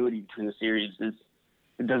continuity between the series it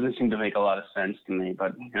doesn't seem to make a lot of sense to me,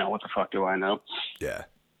 but you know, what the fuck do I know? Yeah.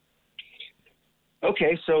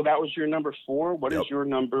 Okay, so that was your number 4. What is your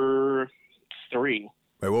number 3?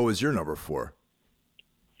 Wait, what was your number 4?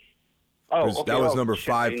 Oh, okay. That was number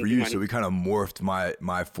 5 for you, so we kind of morphed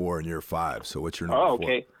my 4 and your 5. So what's your number 4?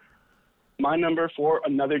 Okay. My number 4,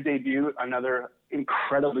 another debut, another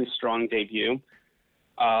incredibly strong debut.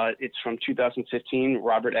 It's from 2015,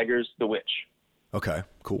 Robert Eggers' The Witch. Okay,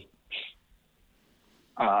 cool.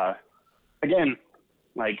 Again,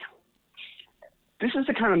 like, this is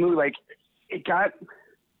the kind of movie, like, it got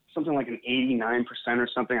something like an 89% or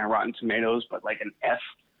something on Rotten Tomatoes, but like an F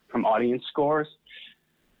from audience scores,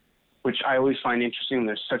 which I always find interesting.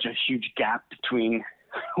 There's such a huge gap between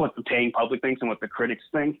what the paying public thinks and what the critics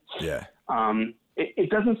think. Yeah.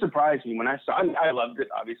 It doesn't surprise me when I loved it,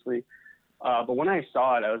 obviously. But when I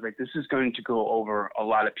saw it, I was like, this is going to go over a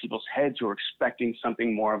lot of people's heads who are expecting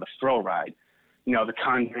something more of a thrill ride. You know, The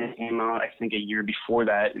Conjuring came out, I think, a year before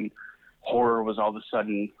that, and horror was all of a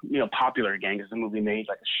sudden, you know, popular again because the movie made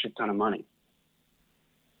like a shit ton of money.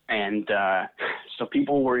 And so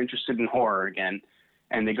people were interested in horror again,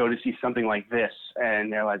 and they go to see something like this,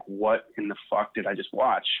 and they're like, what in the fuck did I just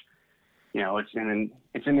watch? You know, it's in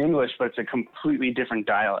English, but it's a completely different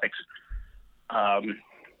dialect.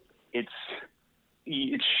 It's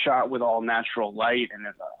shot with all natural light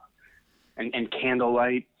and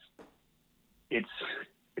candlelight. It's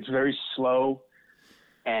very slow,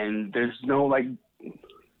 and there's no like.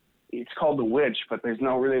 It's called The Witch, but there's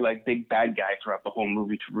no really like big bad guy throughout the whole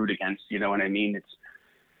movie to root against. You know what I mean?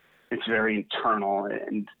 It's very internal,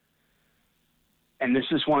 and this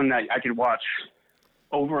is one that I could watch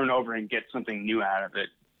over and over and get something new out of it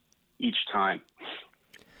each time.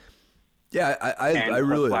 Yeah, I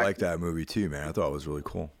really like that movie too, man. I thought it was really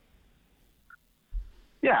cool.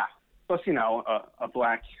 Yeah, plus you know a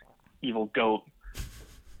black evil goat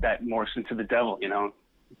that morphs into the devil. You know,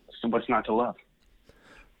 so what's not to love?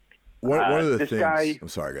 One of the things. Guy, I'm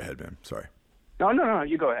sorry. Go ahead, man. Sorry. No.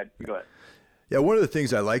 You go ahead. Yeah, one of the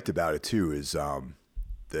things I liked about it too is and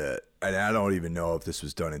I don't even know if this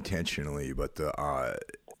was done intentionally, but the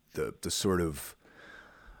sort of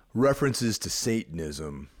references to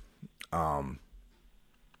Satanism, you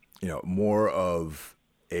know, more of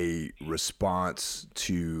a response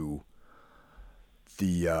to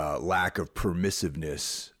the lack of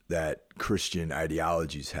permissiveness that Christian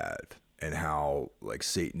ideologies have, and how like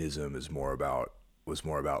Satanism was more about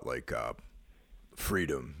like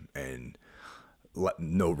freedom and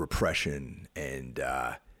no repression and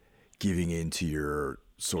giving in to your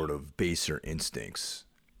sort of baser instincts,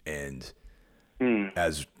 and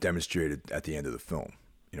as demonstrated at the end of the film,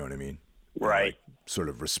 you know what I mean? Right. Like, sort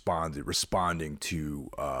of responding to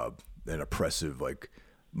an oppressive like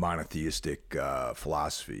monotheistic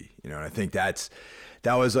philosophy, you know. And I think that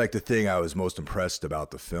was like the thing I was most impressed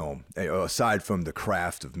about the film. Aside from the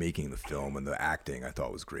craft of making the film and the acting, I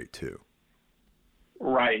thought was great too.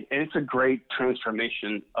 Right, and it's a great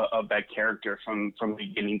transformation of that character from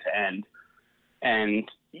beginning to end. And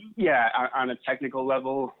yeah, on a technical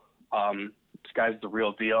level, this guy's the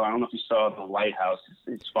real deal. I don't know if you saw The Lighthouse,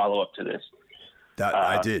 it's follow up to this. That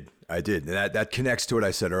I did. That connects to what I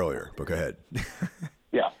said earlier. But go ahead.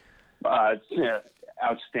 Yeah, it's an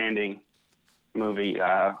outstanding movie.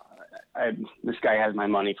 This guy has my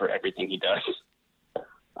money for everything he does,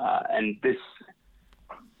 and this,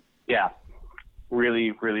 yeah.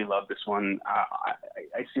 Really, really love this one.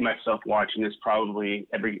 I see myself watching this probably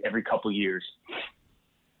every couple years.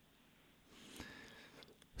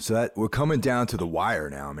 So that we're coming down to the wire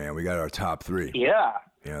now, man. We got our top three. Yeah.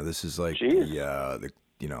 You know, this is like the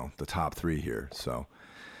top three here. So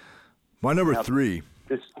my number three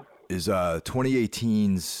is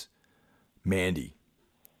 2018's Mandy,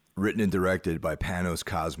 written and directed by Panos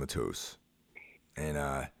Cosmatos, and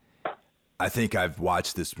I think I've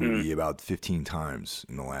watched this movie about 15 times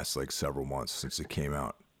in the last like several months since it came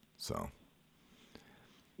out. So.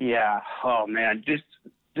 Yeah. Oh man,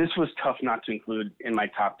 this was tough not to include in my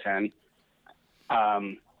top 10.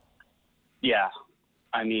 Yeah.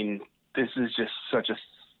 I mean, this is just such a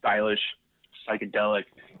stylish, psychedelic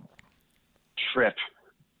trip.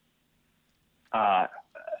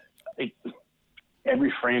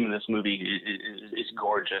 Every frame of this movie is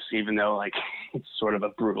gorgeous, even though like it's sort of a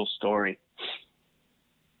brutal story.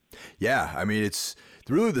 Yeah, I mean, it's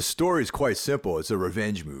really, the story is quite simple. It's a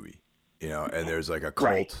revenge movie, you know, and there's like a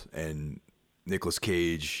cult and Nicolas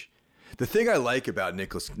Cage. The thing I like about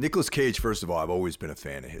Nicolas Cage, first of all, I've always been a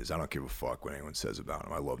fan of his. I don't give a fuck what anyone says about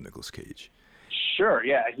him. I love Nicolas Cage. Sure,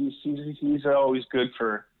 yeah, he's always good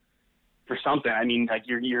for something. I mean, like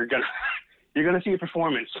you're gonna see a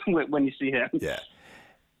performance when you see him. Yeah,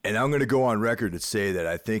 and I'm gonna go on record to say that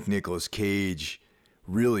I think Nicolas Cage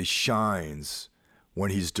really shines when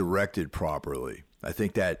he's directed properly. I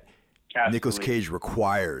think that Nicolas Cage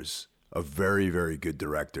requires a very, very good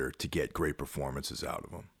director to get great performances out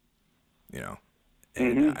of him. You know,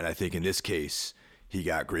 and I think in this case he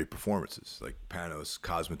got great performances. Like Panos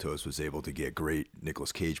Cosmatos was able to get great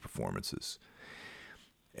Nicolas Cage performances.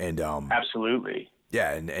 And absolutely,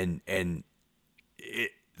 yeah, and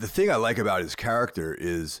the thing I like about his character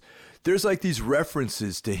is there's like these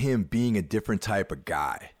references to him being a different type of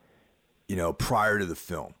guy, you know, prior to the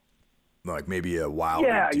film, like maybe a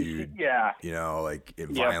wilder dude, you know, like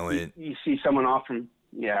violent. You see someone off from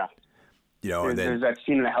you know, there's that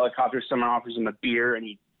scene in the helicopter. Someone offers him a beer and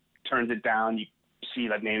he turns it down. You see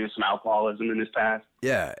like maybe some alcoholism in his past.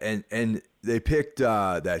 Yeah, and they picked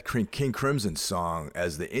that King Crimson song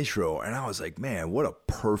as the intro, and I was like, man, what a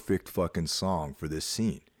perfect fucking song for this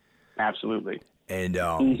scene. Absolutely. And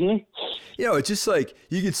you know, it's just like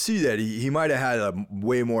you can see that he might have had a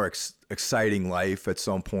way more exciting life at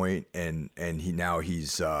some point, and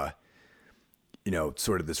he's you know,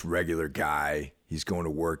 sort of this regular guy. He's going to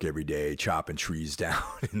work every day, chopping trees down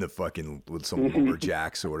in the fucking with some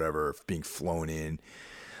lumberjacks or whatever, being flown in.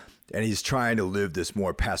 And he's trying to live this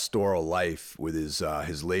more pastoral life with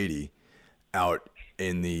his lady out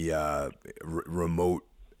in the remote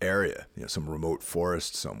area, you know, some remote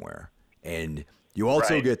forest somewhere. And you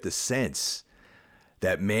also get the sense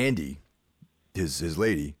that Mandy, his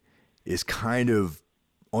lady, is kind of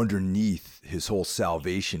underneath his whole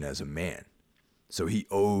salvation as a man. So he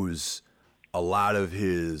owes a lot of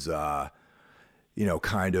his, you know,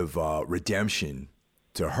 kind of redemption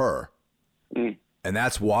to her. And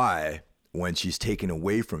that's why when she's taken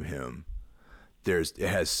away from him,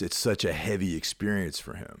 it's such a heavy experience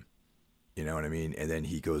for him. You know what I mean? And then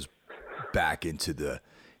he goes back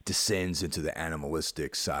descends into the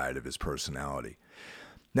animalistic side of his personality.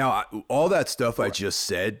 Now, all that stuff I just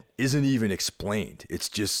said isn't even explained. It's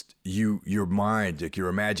just your mind, like your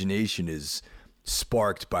imagination is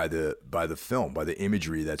sparked by the film, by the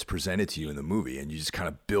imagery that's presented to you in the movie, and you just kind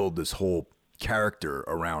of build this whole character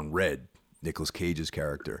around Red, Nicolas Cage's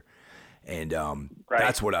character, and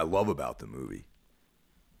that's what I love about the movie.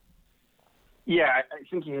 Yeah, I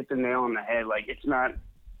think you hit the nail on the head. Like, it's not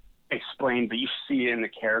explained, but you see it in the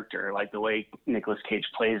character, like the way Nicolas Cage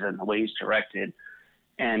plays it and the way he's directed.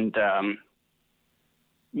 And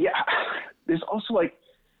there's also like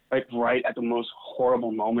right at the most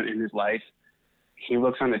horrible moment in his life, he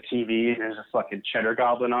looks on the TV and there's a fucking cheddar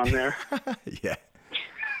goblin on there. Yeah.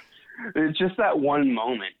 It's just that one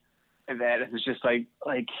moment that it's just like,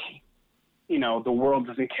 you know, the world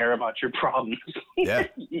doesn't care about your problems. Yeah.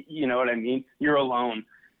 You know what I mean? You're alone.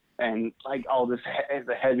 and like all this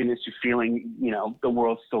the heaviness you're feeling, you know, the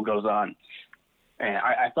world still goes on. And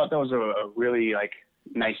I thought that was a really like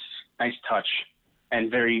nice touch,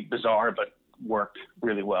 and very bizarre, but worked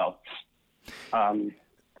really well.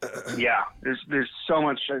 Yeah, there's so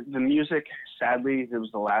much. The music, sadly, it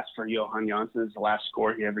was the last for Johan Janssen. It's the last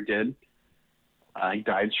score he ever did. He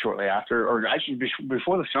died shortly after, or actually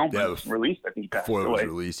before the film was released. I think he passed away. Before it was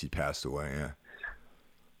released, he passed away. Yeah.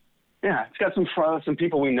 Yeah, it's got some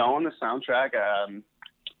people we know on the soundtrack.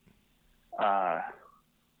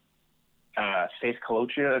 Faith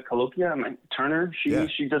Colloquia Turner.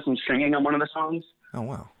 She does some singing on one of the songs. Oh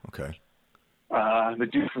wow. Okay. The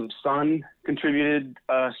dude from Sun contributed.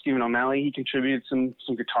 Stephen O'Malley, he contributed some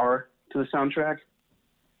guitar to the soundtrack,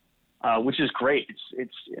 which is great. It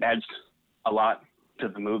adds a lot to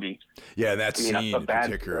the movie. Yeah, that scene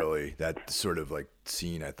particularly, that sort of like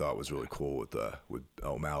scene, I thought was really cool with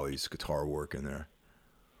O'Malley's guitar work in there.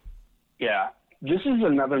 Yeah, this is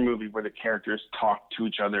another movie where the characters talk to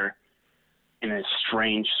each other in a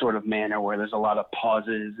strange sort of manner, where there's a lot of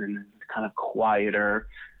pauses and kind of quieter.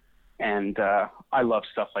 And I love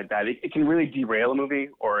stuff like that. It can really derail a movie,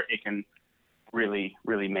 or it can really,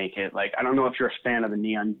 really make it. Like, I don't know if you're a fan of the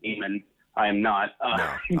Neon Demon. I am not. No,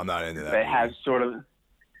 I'm not into that. It has sort of,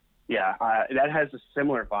 that has a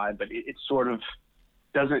similar vibe, but it sort of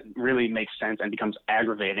doesn't really make sense and becomes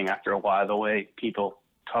aggravating after a while, the way people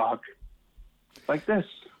talk like this.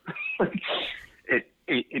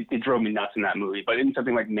 It drove me nuts in that movie. But in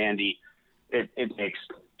something like Mandy, it makes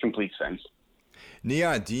complete sense.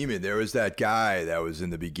 Neon Demon, there was that guy that was in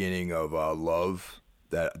the beginning of Love,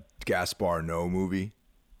 that Gaspar Noé movie.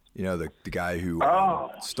 You know, the guy who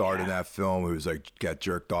starred in that film, who was like got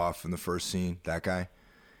jerked off in the first scene. That guy.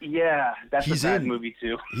 Yeah, that's a bad movie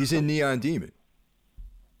too. He's in Neon Demon.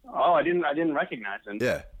 Oh, I didn't recognize him.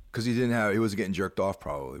 Yeah, because he wasn't getting jerked off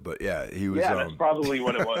probably, but yeah, he was. Yeah, that's probably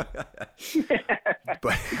what it was.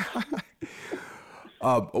 But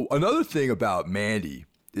another thing about Mandy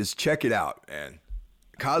is, check it out, man.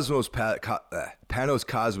 Panos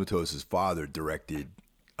Cosmatos' father directed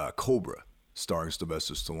Cobra, starring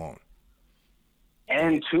Sylvester Stallone.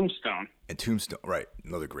 And Tombstone. Right.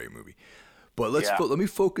 Another great movie. But let me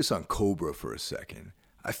focus on Cobra for a second.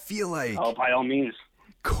 I feel like... Oh, by all means.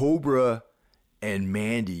 Cobra and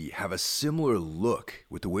Mandy have a similar look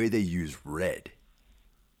with the way they use red.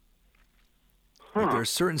 Like, there are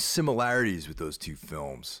certain similarities with those two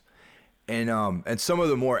films. And some of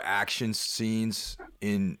the more action scenes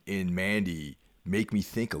in Mandy make me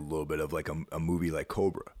think a little bit of like a movie like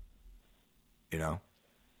Cobra. You know?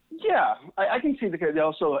 Yeah, I can see because it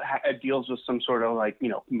also deals with some sort of like, you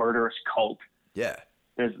know, murderous cult. Yeah.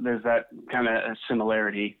 There's that kind of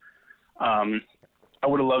similarity. I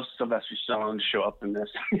would have loved Sylvester Stallone to show up in this.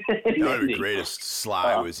 That would have been greatest.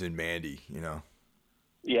 Sly was in Mandy, you know?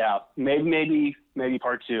 Yeah, maybe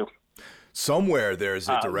part two. Somewhere there's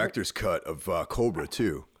a director's cut of Cobra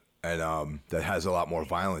too, and that has a lot more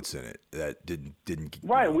violence in it. That didn't.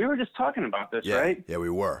 Right, we were just talking about this, right? Yeah, we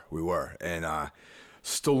were, and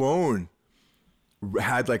Stallone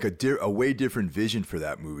had like a way different vision for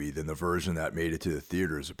that movie than the version that made it to the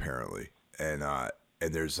theaters apparently, and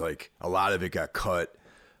there's like a lot of it got cut.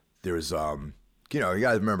 There's you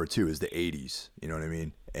gotta remember too, is the '80s, you know what I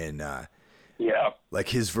mean, and like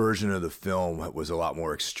his version of the film was a lot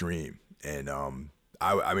more extreme. And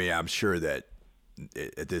I mean, I'm sure that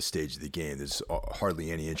at this stage of the game, there's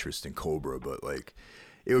hardly any interest in Cobra, but like,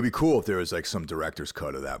 it would be cool if there was like some director's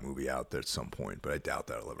cut of that movie out there at some point. But I doubt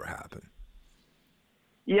that'll ever happen.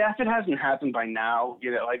 Yeah, if it hasn't happened by now,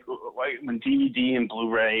 you know, like when DVD and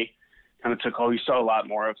Blu-ray kind of took hold, you saw a lot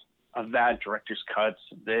more of that, director's cuts,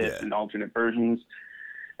 and alternate versions.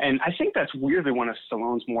 And I think that's weirdly one of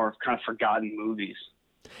Stallone's more kind of forgotten movies.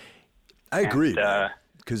 I agree.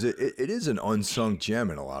 Because it is an unsung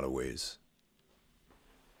gem in a lot of ways.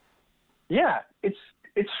 Yeah, it's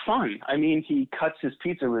fun. I mean, he cuts his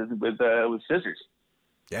pizza with scissors.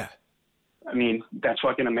 Yeah. I mean, that's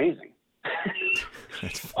fucking amazing.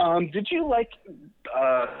 Did you like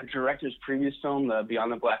the director's previous film, the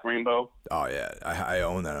Beyond the Black Rainbow? Oh yeah, I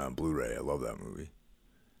own that on Blu-ray. I love that movie.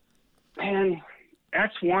 Man,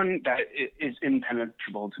 that's one that is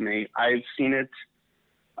impenetrable to me. I've seen it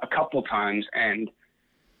a couple times, and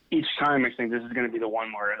each time I think this is going to be the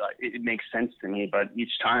one where it makes sense to me, but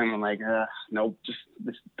each time I'm like, nope,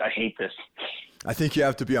 I hate this. I think you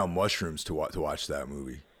have to be on mushrooms to watch that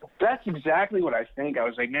movie. That's exactly what I think. I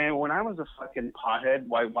was like, man, when I was a fucking pothead,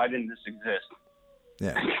 why didn't this exist?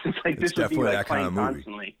 Yeah, it's like it's this would be like that kind of movie.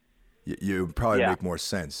 Constantly. You probably make more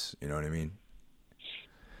sense. You know what I mean?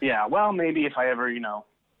 Yeah. Well, maybe if I ever,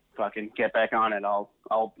 fucking get back on it.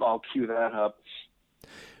 I'll cue that up.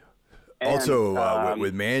 And, also,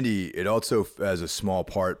 with Mandy, it also has a small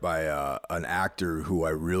part by an actor who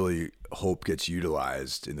I really hope gets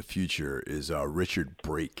utilized in the future is Richard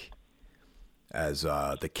Brake as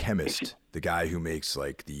the chemist, the guy who makes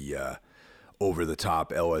like the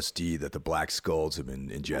over-the-top LSD that the Black Skulls have been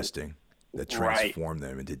ingesting that transform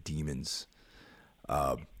them into demons.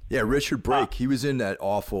 Yeah, Richard Brake. He was in that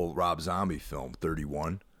awful Rob Zombie film,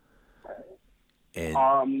 31.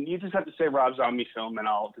 And you just have to say Rob Zombie film, and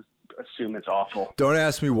I'll just assume it's awful. Don't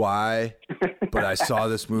ask me why, but I saw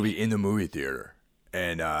this movie in the movie theater,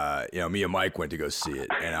 and me and Mike went to go see it,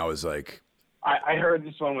 and I was like, I heard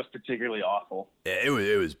this one was particularly awful.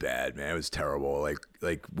 It was bad, man. It was terrible.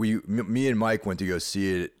 Me and Mike went to go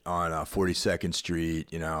see it on 42nd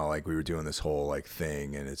Street. Like we were doing this whole like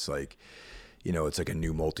thing, and it's like, it's like a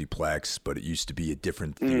new multiplex, but it used to be a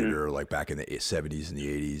different theater, like back in the 70s and the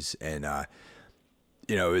 80s, and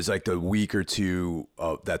it was like the week or two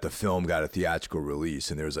that the film got a theatrical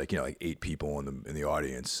release, and there was like 8 people in the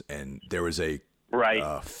audience, and there was a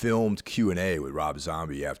filmed Q&A with Rob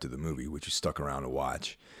Zombie after the movie, which we stuck around to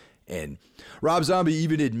watch. And Rob Zombie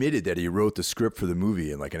even admitted that he wrote the script for the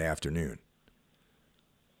movie in like an afternoon.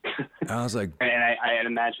 And I was like, and I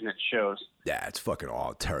imagine it shows. Yeah, it's fucking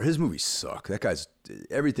all terrible. His movies suck. That guy's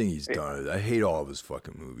everything he's done. I hate all of his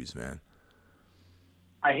fucking movies, man.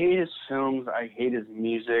 I hate his films. I hate his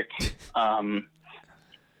music.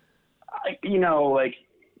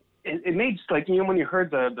 It made like when you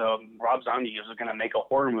heard the Rob Zombie was going to make a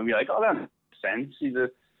horror movie, like, oh, that makes sense.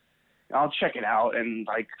 I'll check it out. And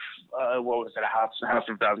like, what was it? House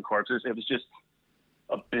of a Thousand Corpses. It was just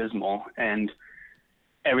abysmal, and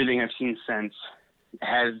everything I've seen since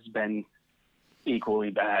has been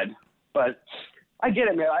equally bad. But I get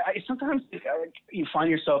it, man. I sometimes you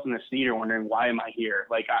find yourself in the theater wondering, why am I here?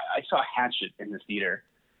 Like I saw Hatchet in the theater.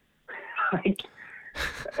 Like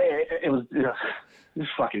it was this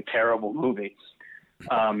fucking terrible movie.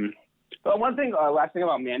 But last thing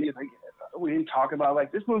about Mandy is like we didn't talk about,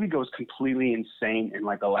 like, this movie goes completely insane in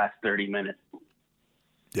like the last 30 minutes.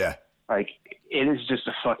 Yeah. Like it is just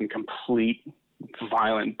a fucking complete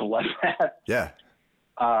violent bloodbath. Yeah.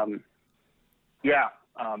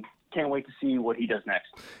 Can't wait to see what he does next.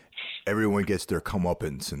 Everyone gets their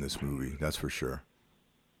comeuppance in this movie, that's for sure.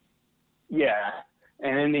 Yeah,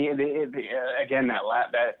 and then again that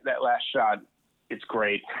last shot, it's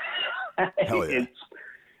great. Hell yeah.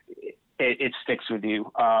 It sticks with you.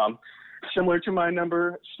 Similar to my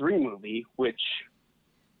number 3 movie, which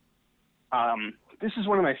this is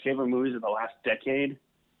one of my favorite movies of the last decade.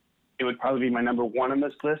 It would probably be my number 1 on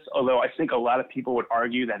this list, although I think a lot of people would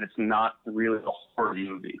argue that it's not really a horror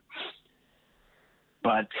movie.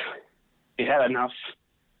 But it had enough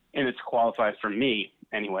in it to qualify for me,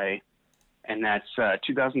 anyway, and that's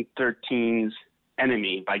 2013's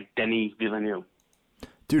Enemy by Denis Villeneuve.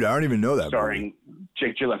 Dude, I don't even know that starring movie.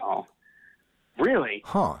 Jake Gyllenhaal. Really?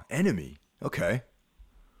 Huh, Enemy. Okay.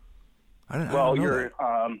 I don't know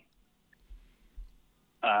that.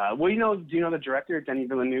 Do you know the director, Denis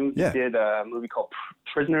Villeneuve? Yeah. He did a movie called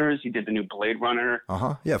Prisoners. He did the new Blade Runner.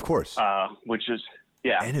 Uh-huh. Yeah, of course. Which is,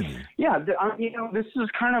 yeah. Enemy. Yeah, this is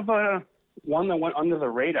kind of one that went under the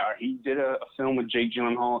radar. He did a film with Jake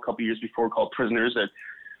Gyllenhaal a couple years before called Prisoners that,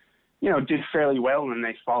 did fairly well, and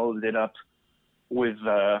they followed it up with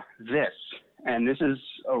this. And this is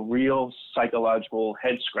a real psychological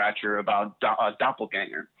head-scratcher about a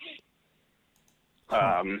doppelganger.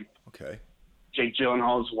 Okay. Jake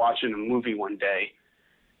Gyllenhaal is watching a movie one day,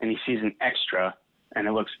 and he sees an extra, and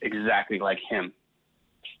it looks exactly like him.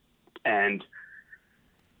 And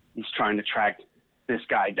he's trying to track this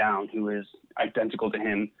guy down who is identical to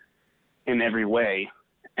him in every way.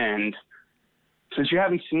 And since you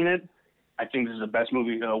haven't seen it, I think this is the best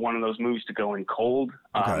movie, one of those movies to go in cold.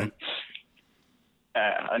 Okay.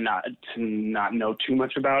 Not to not know too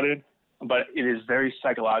much about it, but it is very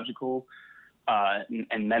psychological.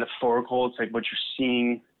 And metaphorical. It's like what you're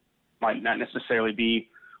seeing might not necessarily be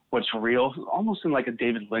what's real, almost in like a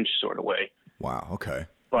David Lynch sort of way. Wow. Okay.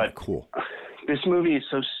 But cool. This movie is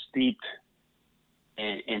so steeped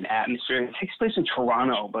in atmosphere. It takes place in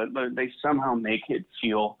Toronto, but they somehow make it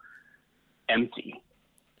feel empty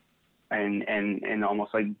and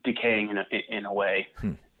almost like decaying in a way.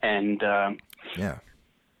 And yeah,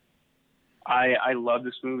 I love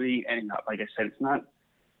this movie. And like I said, it's not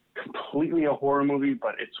completely a horror movie,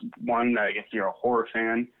 but it's one that if you're a horror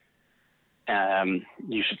fan,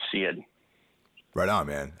 you should see it. Right on,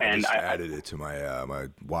 man. And I added it to my my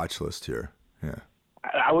watch list here. Yeah,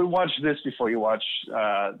 I would watch this before you watch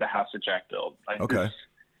The House that Jack Built. Okay. This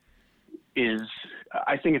is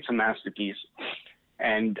I think it's a masterpiece.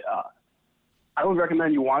 And I would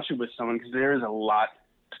recommend you watch it with someone because there is a lot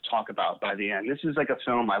to talk about by the end. This is like a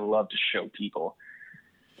film I love to show people.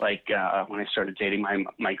 Like when I started dating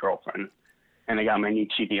my girlfriend and I got my new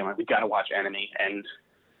TV, I'm like, we got to watch Enemy, and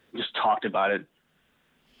just talked about it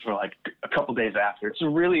for like a couple days after. It's a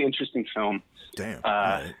really interesting film. Damn.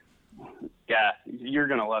 Yeah, you're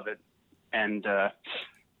going to love it. And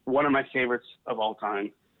one of my favorites of all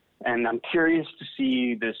time. And I'm curious to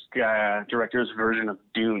see this director's version of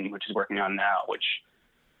Dune, which he's working on now, which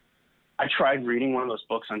I tried reading one of those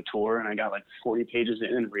books on tour, and I got like 40 pages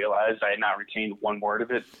in and realized I had not retained one word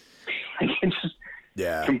of it. It just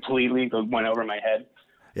completely went over my head.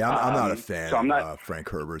 Yeah, I'm not a fan of Frank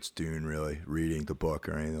Herbert's Dune, really, reading the book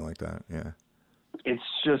or anything like that. Yeah. It's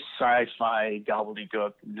just sci-fi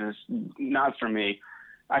gobbledygook. Just not for me.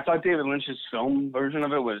 I thought David Lynch's film version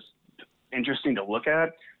of it was interesting to look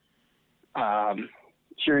at.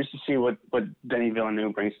 Curious to see what Denis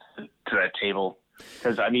Villeneuve brings to that table.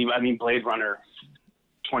 Because I mean, Blade Runner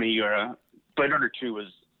 2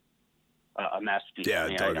 was a masterpiece. Yeah,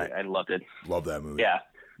 I loved it. Love that movie. Yeah,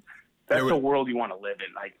 that's the world you want to live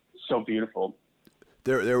in. Like, so beautiful.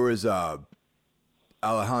 There was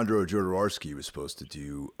Alejandro Jodorowsky was supposed to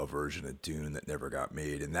do a version of Dune that never got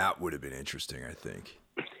made, and that would have been interesting, I think.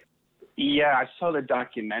 Yeah, I saw the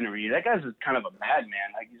documentary. That guy's kind of a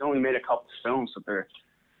madman. Like, he's only made a couple films, but they're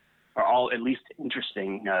all at least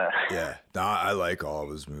interesting. Yeah, no, I like all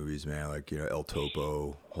of his movies, man. Like, El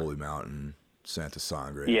Topo, Holy Mountain, Santa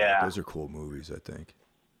Sangre. Yeah, those are cool movies, I think.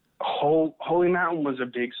 Holy Mountain was a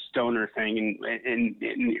big stoner thing in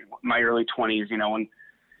my early 20s. When I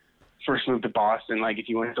first moved to Boston, like if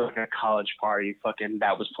you went to like a college party,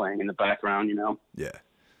 that was playing in the background. Yeah.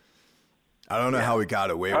 I don't know how we got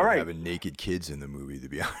away with having naked kids in the movie, to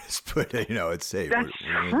be honest, but it's safe. That's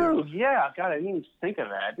true. Yeah, God, I didn't even think of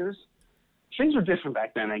that. Things were different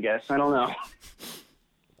back then, I guess. I don't know.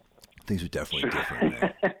 Things were definitely different,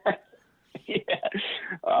 man. Yeah.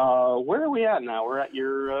 Where are we at now? We're at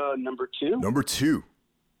your number 2? Number 2.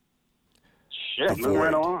 Shit, moving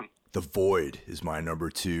right along. The Void is my number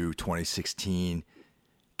 2, 2016.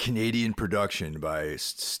 Canadian production by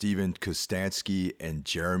Steven Kostanski and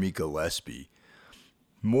Jeremy Gillespie.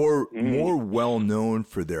 More well known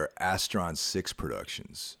for their Astron 6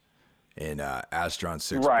 productions. And Astron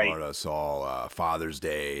 6 brought us all Father's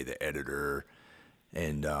Day, The Editor,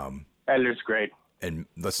 and Editor's great. And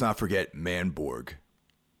let's not forget Manborg.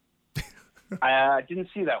 I didn't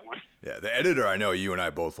see that one. Yeah, The Editor, I know you and I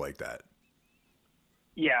both like that.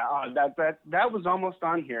 Yeah, that was almost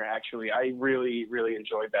on here, actually. I really, really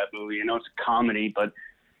enjoyed that movie. I know it's a comedy, but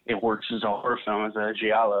it works as a horror film, as a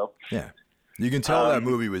giallo. Yeah. You can tell that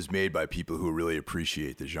movie was made by people who really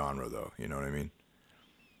appreciate the genre, though. You know what I mean?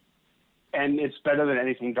 And it's better than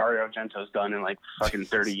anything Dario Argento's done in, like, fucking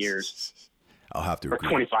 30 years. I'll have to agree.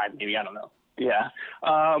 Or 25, maybe. I don't know. Yeah.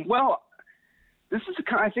 Well, this is,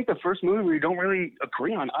 I think, the first movie we don't really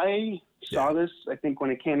agree on. I saw this, I think,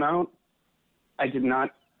 when it came out. I did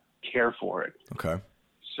not care for it. Okay.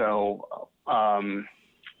 So I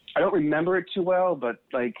don't remember it too well, but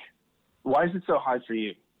like, why is it so high for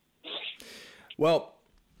you? Well,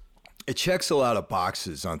 it checks a lot of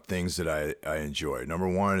boxes on things that I enjoy. Number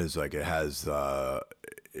one is like it has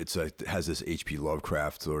this H.P.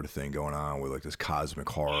 Lovecraft sort of thing going on with like this cosmic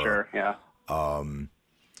horror. Sure. Yeah.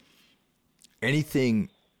 Anything.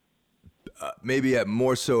 Maybe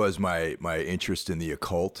more so as my interest in the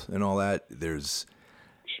occult and all that. There's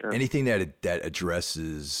anything that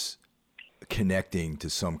addresses connecting to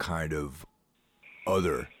some kind of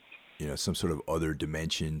other, some sort of other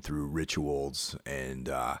dimension through rituals and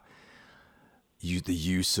the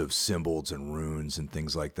use of symbols and runes and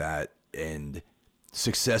things like that, and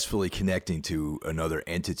successfully connecting to another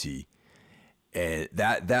entity. And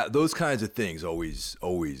that those kinds of things always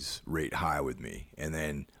rate high with me. And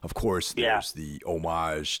then, of course, there's the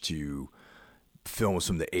homage to films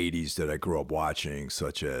from the 80s that I grew up watching,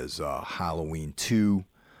 such as Halloween 2,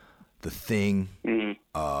 The Thing,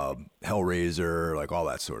 Hellraiser, like all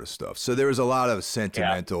that sort of stuff. So there was a lot of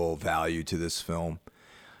sentimental value to this film.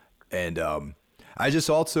 And I just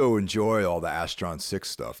also enjoy all the Astron 6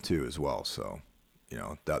 stuff, too, as well. So...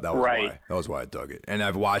 that was why I dug it, and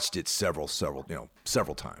I've watched it several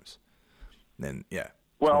times. And it's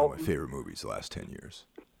one of my favorite movies the last 10 years.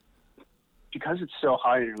 Because it's so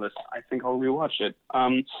high on your list, I think I'll rewatch it.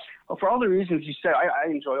 For all the reasons you said, I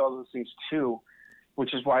enjoy all those things too,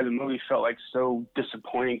 which is why the movie felt like so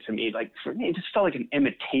disappointing to me. Like for me, it just felt like an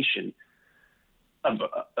imitation of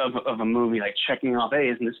a movie, like checking off, hey,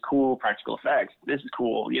 isn't this cool? Practical effects, this is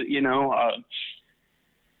cool.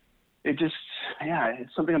 it just, yeah,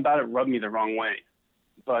 something about it rubbed me the wrong way.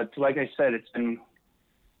 But like I said, it's been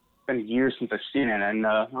years since I've seen it, and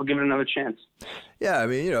I'll give it another chance. Yeah, I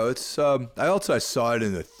mean, it's. I saw it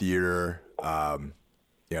in the theater.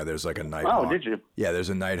 There's like a Nighthawk. Oh, did you? Yeah, there's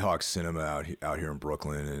a Nighthawk Cinema out here in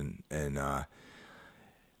Brooklyn, and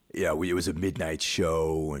it was a midnight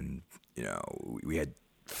show, and we had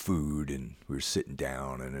food and we were sitting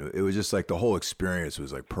down, and it was just like the whole experience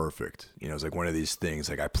was like perfect. It was like one of these things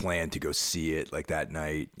like I planned to go see it like that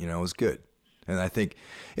night. It was good. And I think,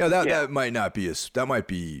 that might not be that might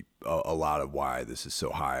be a lot of why this is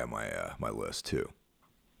so high on my list too.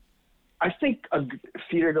 I think a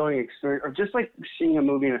theater going experience, or just like seeing a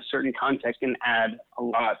movie in a certain context, can add a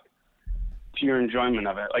lot to your enjoyment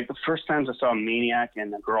of it. Like the first times I saw Maniac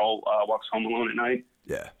and the girl walks home alone at night.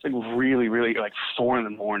 Yeah. It's like really, really like 4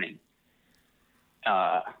 a.m.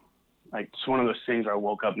 Like it's one of those things where I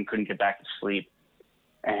woke up and couldn't get back to sleep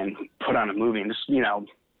and put on a movie and just,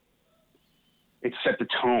 it set the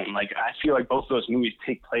tone. Like I feel like both of those movies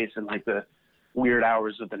take place in like the weird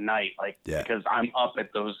hours of the night, because I'm up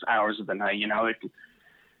at those hours of the night,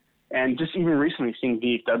 and just even recently seeing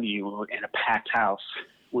VFW in a packed house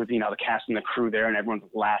with, the cast and the crew there and everyone's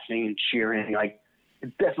laughing and cheering, like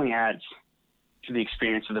it definitely adds to the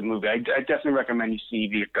experience of the movie. I definitely recommend you see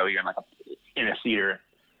VFW in a theater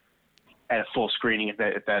at a full screening if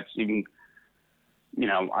that's even,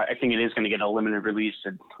 I think it is going to get a limited release,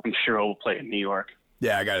 and I'm sure it will play in New York.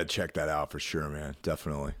 Yeah, I got to check that out for sure, man.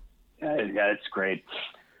 Definitely. Yeah, it's great.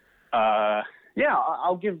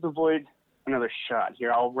 I'll give The Void another shot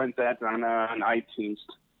here. I'll rent that on iTunes.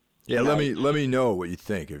 Yeah, let me know what you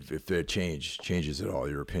think if there changes at all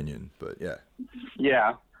your opinion. But yeah.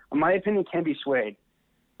 Yeah, my opinion can be swayed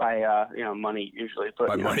by money usually. But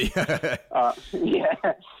by money. Yeah,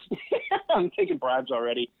 I'm taking bribes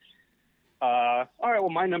already. All right. Well,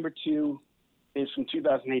 my number 2 is from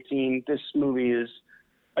 2018. This movie is,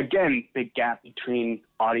 again, big gap between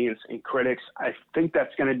audience and critics. I think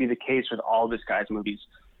that's going to be the case with all this guy's movies.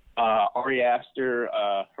 Ari Aster,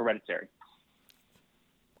 Hereditary.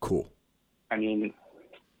 Cool. I mean,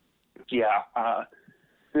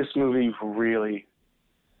 this movie really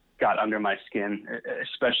got under my skin,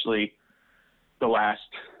 especially the last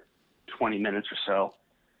 20 minutes or so.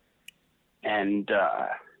 And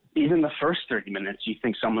even the first 30 minutes, you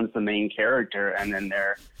think someone's the main character, and then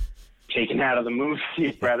they're taken out of the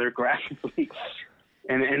movie rather graphically.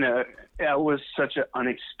 And it was such an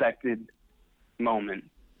unexpected moment.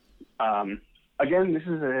 Again, this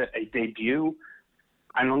is a debut.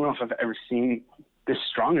 I don't know if I've ever seen this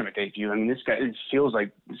strong of a debut. I mean, it feels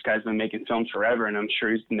like this guy's been making films forever, and I'm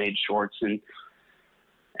sure he's made shorts and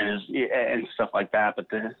stuff like that. But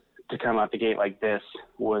to come out the gate like this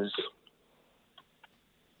was,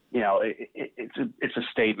 it's a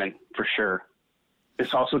statement for sure.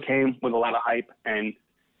 This also came with a lot of hype, and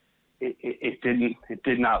it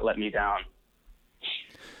did not let me down.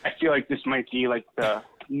 I feel like this might be like the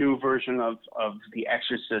new version of The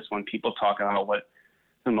Exorcist when people talk about what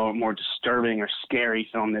the more disturbing or scary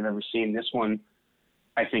film they've ever seen. This one,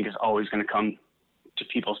 I think, is always going to come to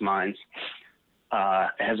people's minds.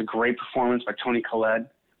 It has a great performance by Toni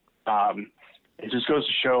Collette. It just goes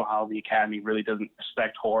to show how the Academy really doesn't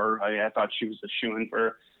respect horror. I thought she was a shoo-in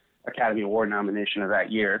for Academy Award nomination of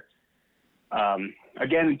that year.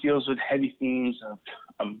 Again, it deals with heavy themes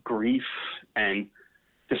of grief and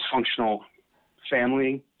dysfunctional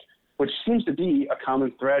family, which seems to be a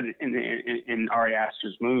common thread in Ari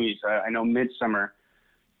Aster's movies. I know Midsommar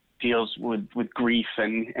deals with grief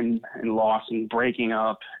and loss and breaking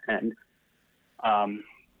up, and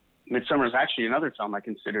Midsommar is actually another film I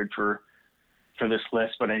considered for this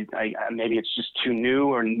list, but I maybe it's just too new,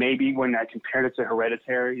 or maybe when I compared it to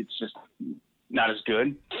Hereditary, it's just not as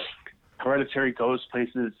good. Hereditary goes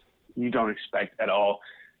places you don't expect at all.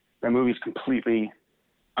 That movie's completely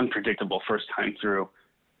unpredictable first time through.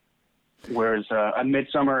 Whereas a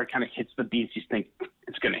Midsommar kind of hits the beats you think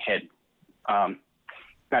it's going to hit. Not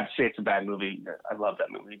to say it's a bad movie. I love that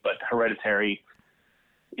movie. But Hereditary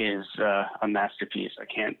is a masterpiece. I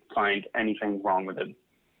can't find anything wrong with it.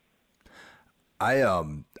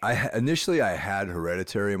 Initially I had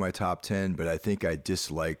Hereditary in my top 10, but I think I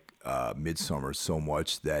dislike Midsommar so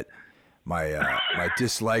much that my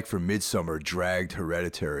dislike for Midsommar dragged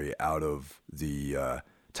Hereditary out of the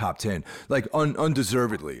top 10, like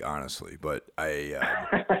undeservedly, honestly. But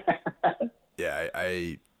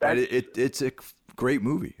it's a great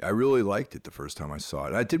movie. I really liked it the first time I saw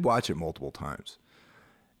it. I did watch it multiple times,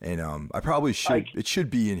 and I probably should. It should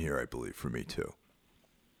be in here, I believe, for me too.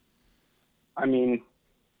 I mean,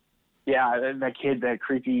 yeah, that kid, that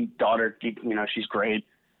creepy daughter, she's great.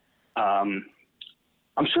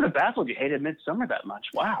 I'm sort of baffled you hated Midsummer that much.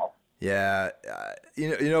 Wow. Yeah,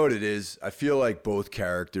 you know what it is. I feel like both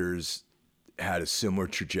characters had a similar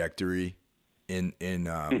trajectory in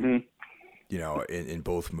you know, in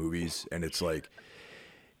both movies, and it's like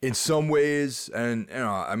in some ways, and you know,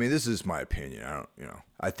 I mean, this is my opinion.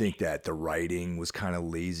 I think that the writing was kind of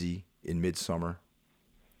lazy in Midsummer,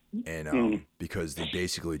 and because they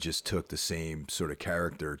basically just took the same sort of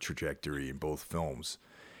character trajectory in both films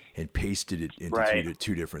and pasted it into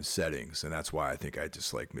two different settings, and that's why I think I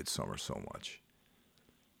dislike Midsummer so much.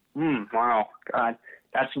 Wow, God,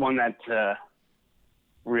 that's one that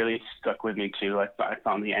really stuck with me too. I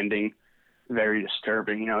found the ending very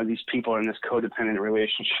disturbing. You know, these people are in this codependent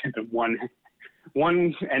relationship, and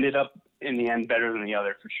one ended up in the end better than the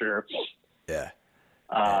other for sure. Yeah.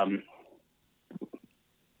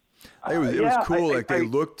 It was cool. They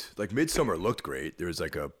looked like Midsummer looked great. There was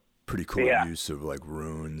like a pretty cool use of like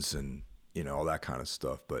runes and, you know, all that kind of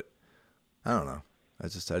stuff. But I don't know. I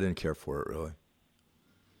didn't care for it really.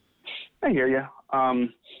 I hear you.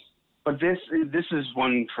 But this is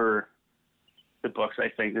one for the books. I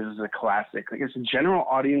think this is a classic. I guess general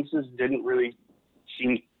audiences didn't really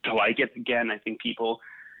seem to like it. Again, I think people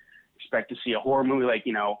expect to see a horror movie, like,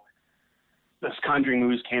 you know, those Conjuring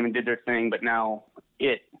movies came and did their thing, but now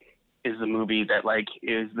it is the movie that like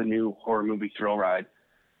is the new horror movie thrill ride,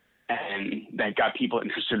 and that got people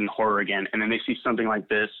interested in horror again. And then they see something like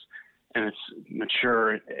this, and it's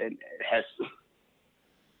mature, it has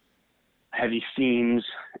heavy themes,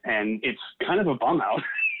 and it's kind of a bum out.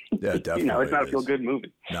 Yeah, definitely. You know, it's not a feel good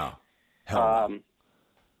movie. No. Hell no.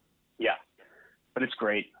 Yeah, but it's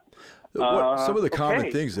great. Some of the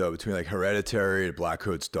common things though between like Hereditary and Black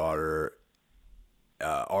Coat's Daughter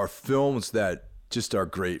are films that just are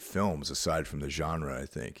great films aside from the genre, I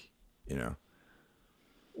think, you know?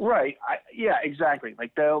 Right. Yeah, exactly.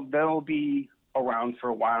 Like they'll be around for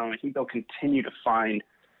a while, and I think they'll continue to find,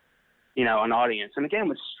 you know, an audience. And again,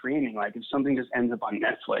 with streaming, like if something just ends up on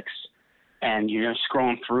Netflix and you're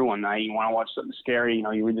scrolling through one night, you want to watch something scary, you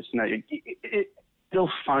know, you read this and that,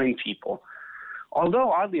 it'll find people.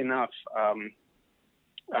 Although, oddly enough,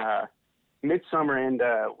 Midsummer and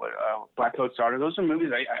Black Coat's Daughter, those are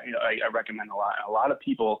movies I recommend a lot. A lot of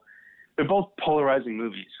people, they're both polarizing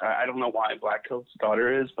movies. I don't know why Black Coat's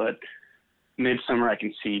Daughter is, but Midsummer I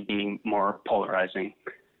can see being more polarizing.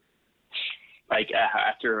 Like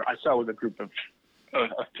after I saw with a group of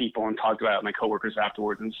people and talked about it with my coworkers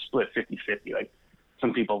afterwards, and split 50-50. Like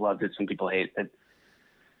some people loved it, some people hated it.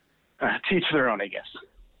 To each their own, I guess.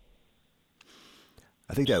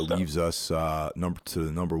 I think that leaves us to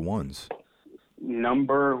the number ones.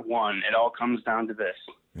 Number one. It all comes down to this.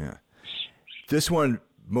 Yeah. This one,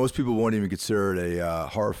 most people won't even consider it a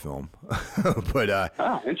horror film. But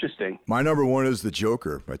oh, interesting. My number one is The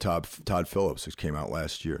Joker by Todd Phillips, which came out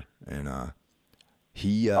last year. And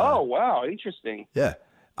he... oh, wow. Interesting. Yeah.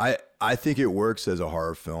 I think it works as a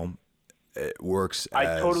horror film. It works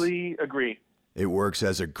I totally agree. It works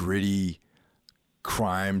as a gritty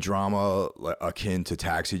crime drama akin to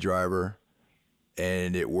Taxi Driver,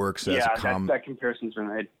 and it works as that comparison's been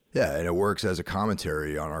made. Yeah, and it works as a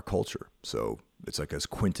commentary on our culture. So it's like a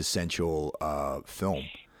quintessential film,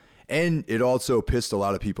 and it also pissed a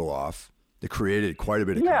lot of people off. It created quite a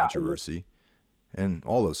bit of controversy, and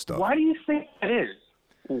all those stuff. Why do you think that is?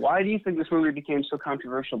 Why do you think this movie became so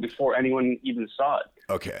controversial before anyone even saw it?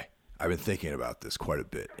 Okay, I've been thinking about this quite a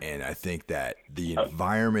bit, and I think that the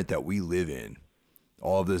environment that we live in,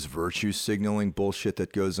 all of this virtue signaling bullshit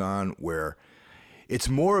that goes on, where it's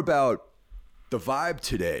more about the vibe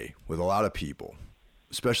today with a lot of people,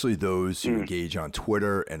 especially those who engage on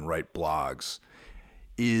Twitter and write blogs,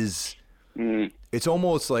 is it's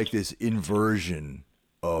almost like this inversion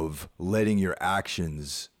of letting your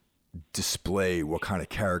actions display what kind of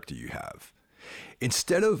character you have.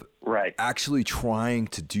 Instead of actually trying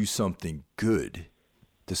to do something good,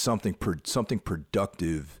 to something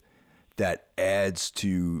productive that adds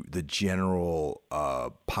to the general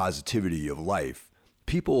positivity of life,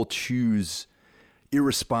 people choose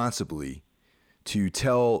irresponsibly to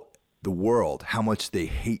tell the world how much they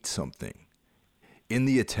hate something in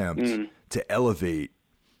the attempt to elevate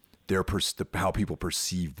how people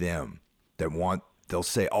perceive them. They'll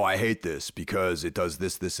say, oh, I hate this because it does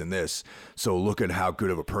this, this, and this. So look at how good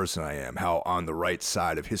of a person I am, how on the right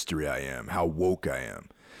side of history I am, how woke I am.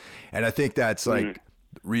 And I think that's like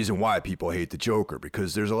the reason why people hate the Joker,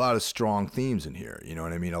 because there's a lot of strong themes in here. You know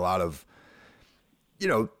what I mean? A lot of, you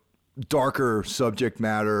know, darker subject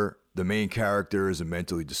matter. The main character is a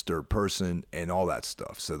mentally disturbed person and all that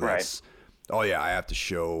stuff. So that's oh yeah, I have to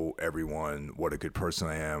show everyone what a good person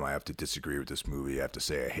I am. I have to disagree with this movie. I have to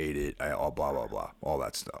say I hate it. All blah blah blah, all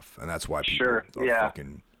that stuff. And that's why people are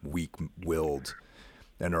fucking weak-willed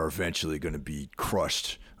and are eventually going to be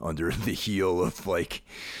crushed under the heel of like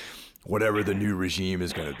whatever the new regime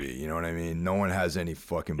is going to be. You know what I mean? No one has any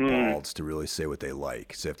fucking balls to really say what they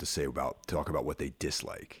like. So they have to talk about what they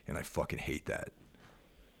dislike, and I fucking hate that.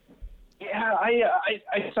 Yeah,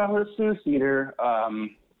 I saw this in the theater,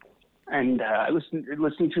 and I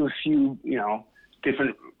listened to a few,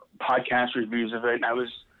 different podcast reviews of it, and I was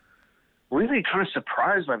really kind of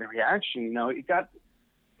surprised by the reaction. It got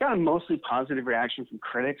a mostly positive reaction from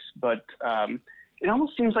critics, but it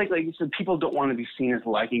almost seems like you said, people don't want to be seen as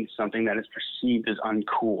liking something that is perceived as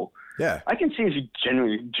uncool. Yeah, I can see if you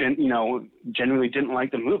genuinely didn't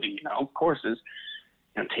like the movie. Of course,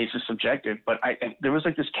 taste is subjective, but there was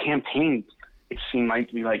this campaign. It seemed like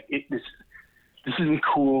to be like this isn't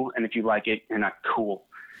cool, and if you like it, you're not cool.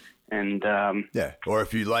 And yeah, or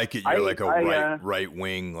if you like it, you're right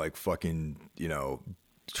wing, fucking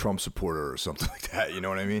Trump supporter or something like that. You know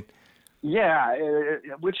what I mean? Yeah,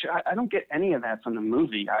 which I don't get any of that from the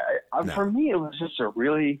movie. No. For me, it was just a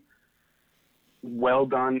really well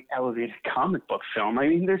done, elevated comic book film. I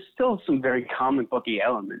mean, there's still some very comic booky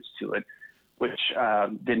elements to it, which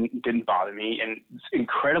didn't bother me, and it's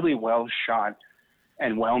incredibly well shot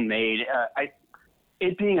and well made.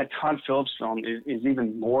 It being a Todd Phillips film is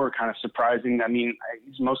even more kind of surprising. I mean,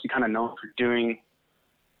 he's mostly kind of known for doing,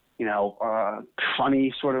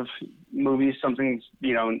 funny sort of movies, something,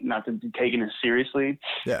 not to be taken as seriously.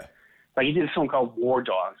 Yeah. Like he did a film called War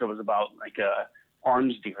Dogs that was about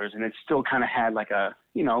arms dealers, and it still kind of had a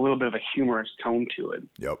little bit of a humorous tone to it.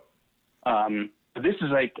 Yep. But this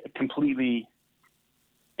is completely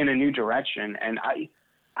in a new direction, and I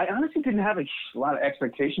honestly didn't have a lot of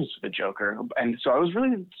expectations for the Joker, and so I was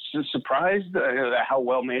really surprised at how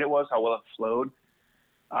well made it was, how well it flowed.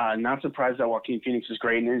 Not surprised that Joaquin Phoenix is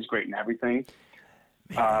great and is great in everything.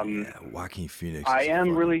 Joaquin Phoenix is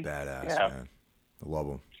really badass, man. I love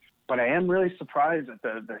him. But I am really surprised at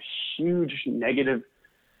the huge negative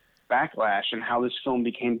backlash and how this film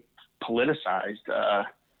became politicized.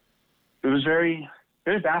 It was very,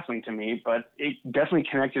 very baffling to me, but it definitely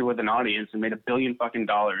connected with an audience and made $1 billion fucking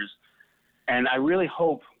dollars. And I really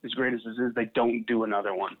hope, as great as this is, they don't do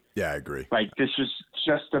another one. Yeah, I agree. This was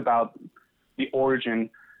just about the origin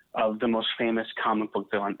of the most famous comic book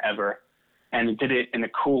villain ever. And it did it in a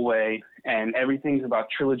cool way. And everything's about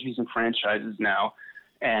trilogies and franchises now.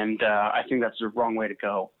 And I think that's the wrong way to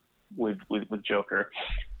go with Joker.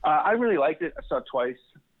 I really liked it. I saw it twice,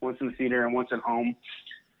 once in the theater and once at home.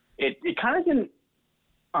 It kind of didn't.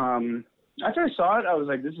 After I saw it, I was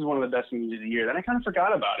like, "This is one of the best movies of the year." Then I kind of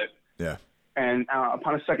forgot about it. Yeah. And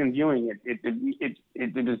upon a second viewing, it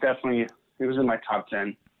was definitely in my top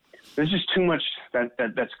 10. There's just too much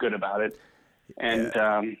that's good about it, and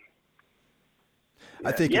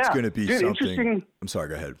I think it's going to be something. I'm sorry.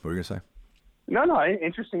 Go ahead. What were you going to say? No.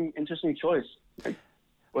 Interesting choice. I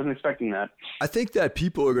wasn't expecting that. I think that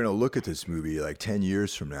people are going to look at this movie 10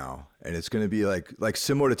 years from now, and it's going to be like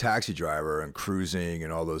similar to Taxi Driver and Cruising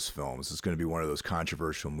and all those films. It's going to be one of those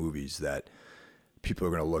controversial movies that people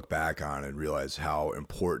are going to look back on and realize how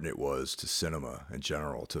important it was to cinema in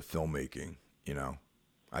general, to filmmaking,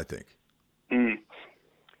 I think.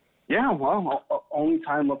 Yeah, well, only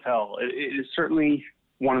time will tell. It is certainly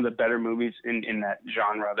one of the better movies in that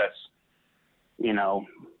genre that's,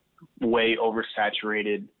 way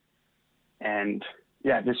oversaturated. And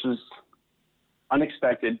yeah, this was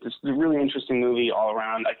unexpected. This is a really interesting movie all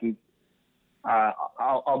around.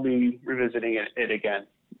 I'll be revisiting it again,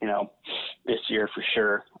 this year for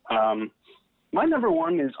sure. My number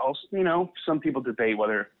one is also, some people debate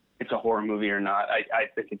whether it's a horror movie or not. I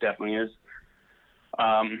think it definitely is.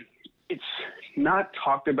 It's not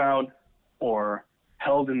talked about or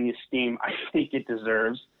held in the esteem I think it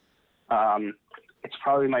deserves. It's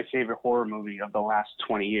probably my favorite horror movie of the last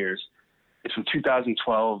 20 years. It's from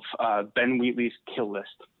 2012, Ben Wheatley's Kill List.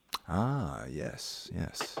 Ah, yes.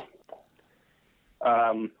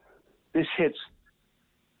 This hits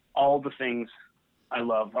all the things I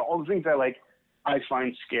love, all the things I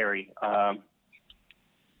find scary.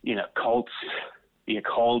 Cults, the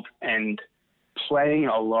occult, and playing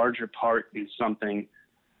a larger part in something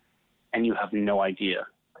and you have no idea.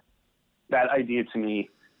 That idea to me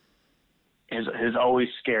has always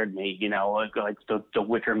scared me, like the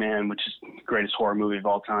Wicker Man, which is the greatest horror movie of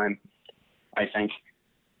all time, I think.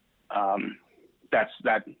 That's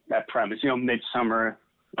that premise, Midsummer,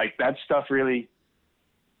 that stuff really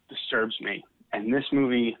disturbs me. And this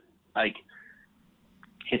movie,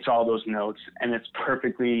 hits all those notes, and it's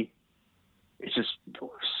perfectly it's just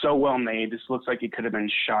so well made. This looks like it could have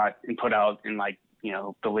been shot and put out in like, you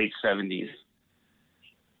know, the late 70s.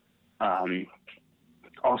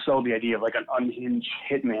 Also the idea of like an unhinged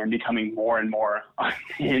hitman becoming more and more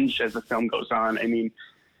unhinged as the film goes on. I mean,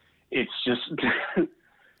 it's just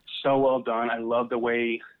so well done. I love the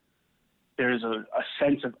way there's a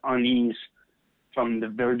sense of unease from the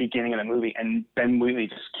very beginning of the movie, and Ben Wheatley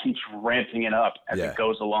just keeps ramping it up as it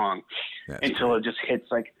goes along until it just hits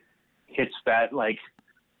that like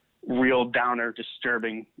real downer,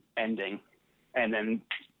 disturbing ending, and then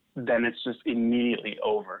it's just immediately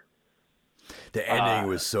over. The ending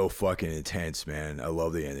was so fucking intense, man. I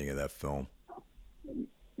love the ending of that film.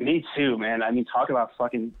 Me too, man. I mean, talk about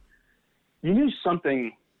fucking. You knew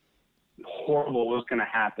something horrible was going to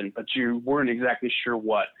happen, but you weren't exactly sure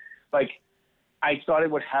what. Like, I thought it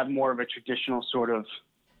would have more of a traditional sort of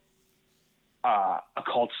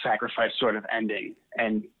occult sacrifice sort of ending,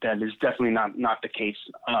 and that is definitely not the case.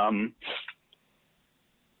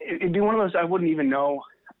 It'd be one of those I wouldn't even know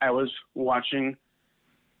I was watching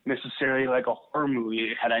necessarily like a horror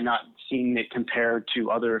movie had I not seen it compared to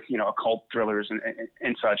other, you know, occult thrillers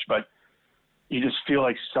and such. But you just feel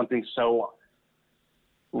like something's so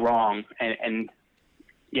wrong, and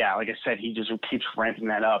yeah, like I said, he just keeps ramping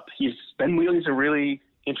that up. Ben Wheatley's a really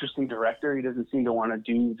interesting director. He doesn't seem to want to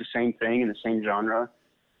do the same thing in the same genre.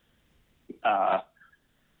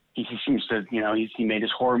 He seems to, you know, he made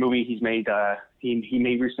his horror movie. He's made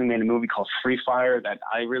he recently made a movie called Free Fire that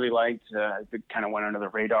I really liked. It kind of went under the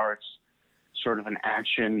radar. It's sort of an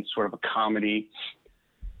action, sort of a comedy.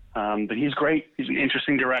 But he's great. He's an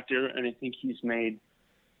interesting director, and I think he's made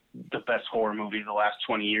the best horror movie of the last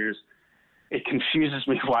 20 years. It confuses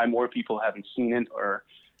me why more people haven't seen it, or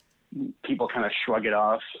people kind of shrug it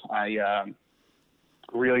off. I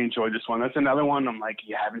really enjoyed this one. That's another one. I'm like,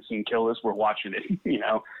 you haven't seen Kill List? We're watching it. You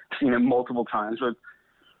know, I've seen it multiple times with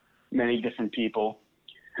many different people.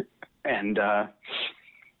 And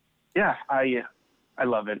yeah, I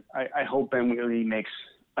love it. I hope Ben Wheatley makes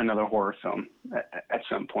another horror film at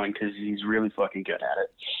some point, because he's really fucking good at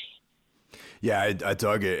it. Yeah, I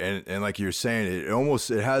dug it, and like you're saying, it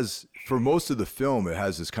has, for most of the film, it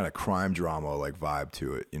has this kind of crime drama like vibe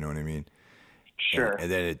to it. You know what I mean? Sure. And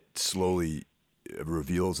then it slowly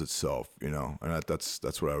reveals itself. You know, and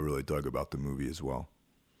that's what I really dug about the movie as well.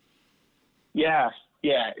 Yeah,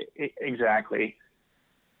 exactly.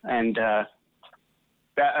 And that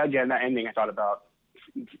ending I thought about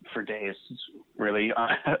for days. It's really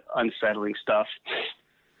unsettling stuff.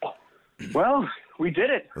 Well, we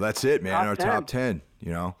did it. Well, that's it, man. Top 10.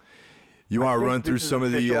 You know, you want to run through some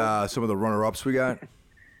of the runner-ups we got?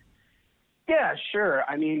 Yeah, sure.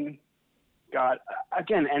 I mean, God,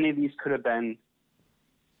 again, any of these could have been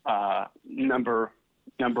number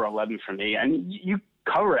 11 for me. And you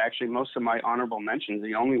cover actually most of my honorable mentions.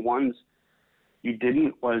 The only ones you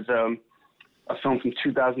didn't was a film from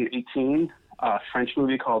 2018, a French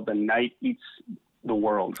movie called The Night Eats the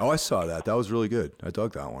World. Oh, I saw that. That was really good. I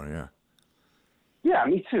dug that one. Yeah. Yeah,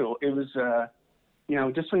 me too. It was, you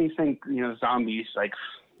know, just when you think, you know, zombies, like,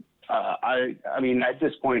 I mean, at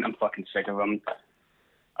this point, I'm fucking sick of them.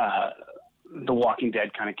 The Walking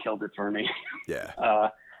Dead kind of killed it for me.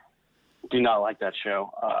 Yeah. Do not like that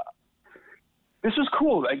show. This was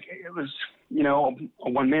cool. Like, it was, you know, a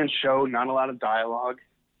one-man show, not a lot of dialogue.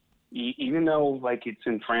 Even though, like, it's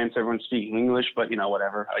in France, everyone's speaking English, but, you know,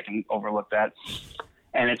 whatever. I can overlook that.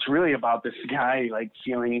 And it's really about this guy, like,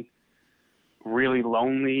 feeling really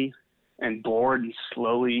lonely and bored and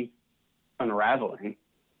slowly unraveling.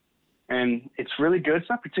 And it's really good. It's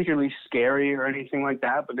not particularly scary or anything like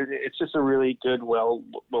that, but it's just a really good, well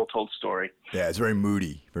told story. Yeah, it's very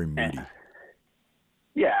moody. Very moody.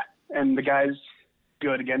 Yeah, and the guy's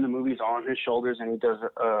good. Again, the movie's on his shoulders, and he does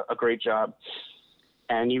a great job.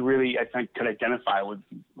 And you really, I think, could identify with,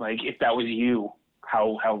 like, if that was you,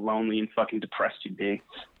 how lonely and fucking depressed you'd be.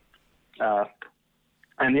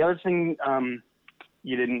 And the other thing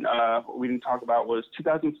we didn't talk about was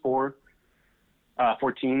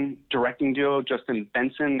 2014 directing duo Justin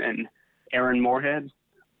Benson and Aaron Moorhead,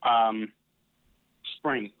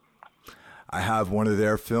 Spring. I have one of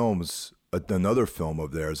their films, another film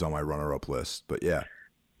of theirs on my runner-up list, but yeah.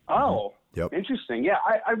 Oh, Yep. Interesting. Yeah,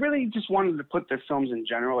 I really just wanted to put their films in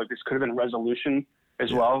general. Like, this could have been Resolution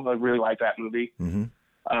as well. I really like that movie. Mm-hmm.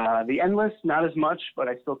 The Endless, not as much, but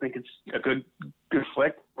I still think it's a good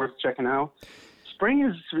flick, worth checking out. Spring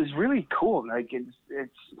is really cool. Like, it's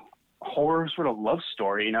horror sort of love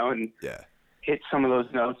story, you know, and hits some of those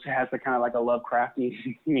notes. It has the kind of like a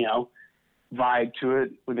Lovecrafty, you know, vibe to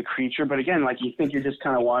it with the creature. But again, like, you think you're just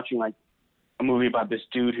kind of watching like a movie about this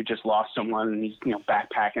dude who just lost someone and he's, you know,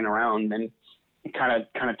 backpacking around, and kind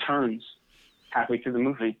of turns halfway through the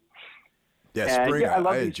movie. Yeah, And, Springer. yeah, I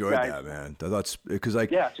love I these enjoyed guys. that, man. That's because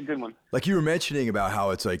like Yeah, it's a good one. like you were mentioning about how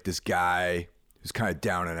it's like this guy who's kind of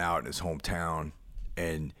down and out in his hometown,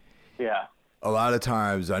 and Yeah. a lot of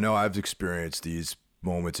times I know I've experienced these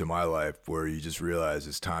moments in my life where you just realize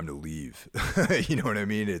it's time to leave. You know what I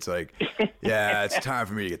mean? It's like, yeah, it's time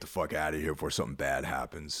for me to get the fuck out of here before something bad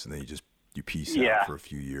happens, and then you peace out for a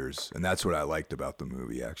few years, and that's what I liked about the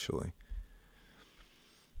movie, actually.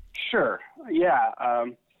 Sure. Yeah.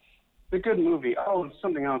 The good movie. Oh, and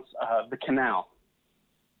something else. The Canal.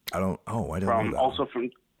 I didn't know that. Also from.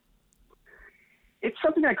 It's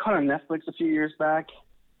something I caught on Netflix a few years back.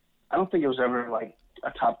 I don't think it was ever like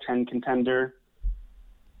a top 10 contender.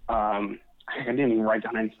 I didn't even write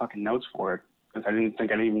down any fucking notes for it because I didn't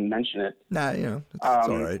think I'd even mention it. Nah, you know, it's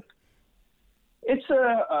all right. It's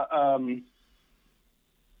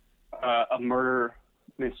a murder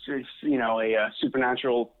mystery, you know, a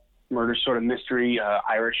supernatural murder sort of mystery,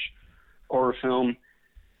 Irish horror film.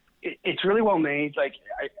 It's really well made. Like,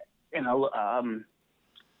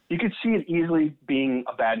 you could see it easily being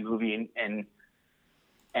a bad movie,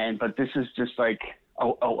 but this is just like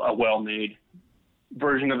a well-made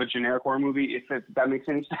version of a generic horror movie, if that makes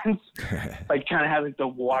any sense. Like, kind of has like the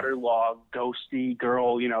waterlogged, ghosty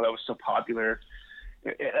girl, you know, that was so popular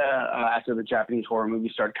after the Japanese horror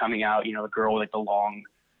movies started coming out. You know, the girl with like the long,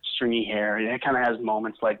 stringy hair. And it kind of has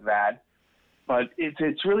moments like that, but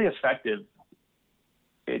it's really effective.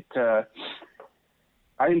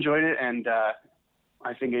 I enjoyed it, and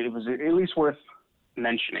I think it was at least worth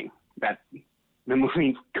mentioning that the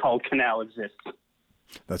movie called Canal exists.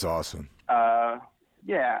 That's awesome.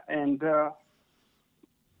 Yeah, and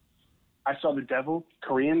I saw The Devil,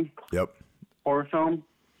 Korean horror film.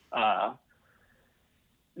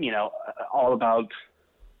 You know, all about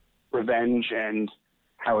revenge and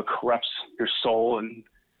how it corrupts your soul and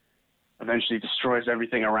eventually destroys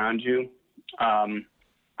everything around you.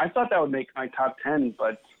 I thought that would make my top 10,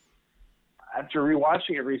 but after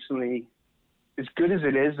rewatching it recently, as good as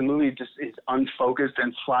it is, the movie just is unfocused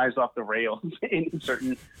and flies off the rails in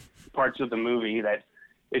certain parts of the movie that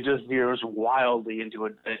it just veers wildly into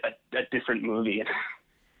a different movie.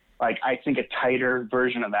 Like, I think a tighter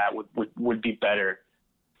version of that would be better.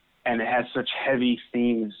 And it has such heavy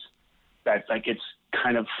themes that, like, it's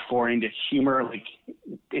kind of foreign to humor. Like,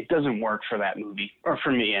 it doesn't work for that movie, or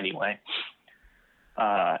for me anyway.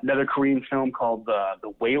 Another Korean film called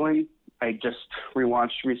The Wailing, I just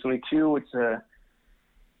rewatched recently too. It's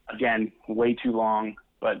again, way too long,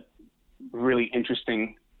 but really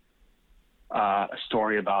interesting. A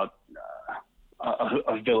story about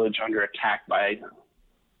a village under attack by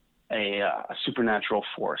a supernatural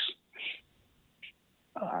force.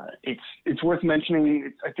 It's worth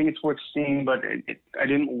mentioning. I think it's worth seeing, but I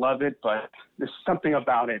didn't love it. But there's something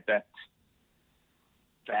about it that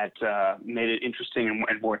made it interesting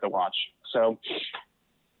and worth a watch. So,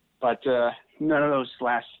 but none of those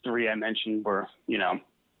last three I mentioned were, you know,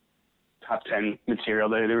 top 10 material.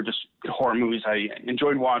 They were just horror movies I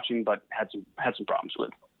enjoyed watching, but had some problems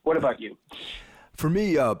with. What about you? For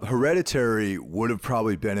me, Hereditary would have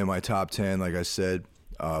probably been in my top 10, like I said,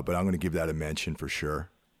 but I'm going to give that a mention for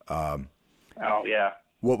sure. Oh, yeah.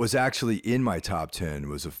 What was actually in my top 10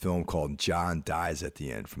 was a film called John Dies at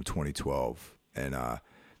the End from 2012. And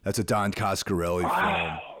that's a Don Coscarelli film.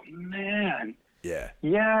 Oh, man. Yeah.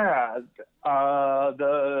 Yeah.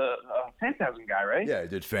 The Phantasm guy, right? Yeah, he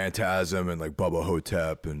did Phantasm and like Bubba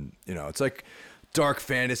Hotep. And, you know, it's like dark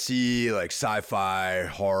fantasy, like sci-fi,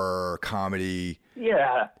 horror, comedy.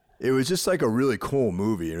 Yeah. It was just like a really cool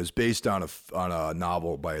movie. It was based on a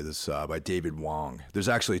novel by David Wong. There's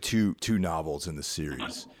actually two novels in the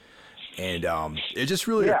series, and it's just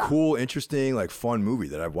really a cool, interesting, like fun movie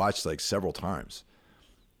that I've watched like several times.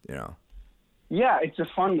 You know. Yeah, it's a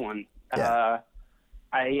fun one. Yeah.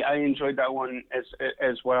 I enjoyed that one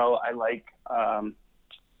as well. I like God,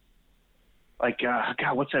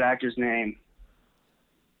 what's that actor's name?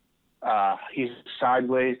 He's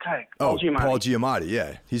Sideways. God, Paul Giamatti. Paul Giamatti.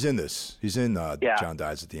 Yeah, he's in this. He's in John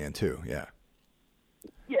Dies at the End too. Yeah.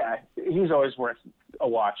 Yeah, he's always worth a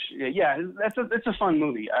watch. Yeah, that's a fun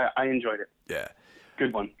movie. I enjoyed it. Yeah.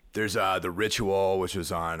 Good one. There's The Ritual, which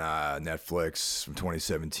was on Netflix from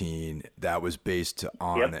 2017. That was based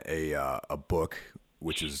on a book,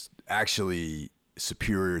 which is actually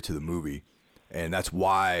superior to the movie, and that's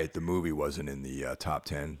why the movie wasn't in the top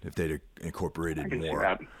 10. If they'd incorporated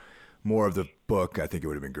more of the book, I think it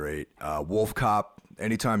would have been great. Wolf Cop.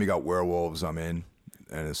 Anytime you got werewolves, I'm in,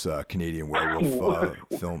 and it's a Canadian werewolf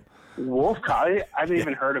film. Wolf Cop. I haven't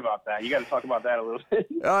even heard about that. You got to talk about that a little bit.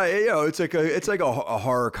 You know, it's like a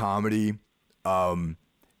horror comedy.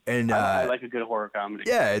 And I like a good horror comedy.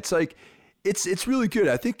 yeah, it's like it's really good.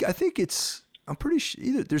 I think it's I'm pretty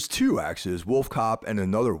sure there's two actually. There's Wolf Cop and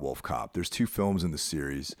another Wolf Cop. There's two films in the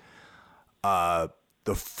series.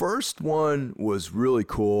 The first one was really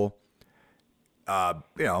cool.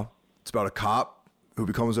 It's about a cop who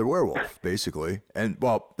becomes a werewolf, basically. And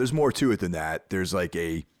well, there's more to it than that. There's like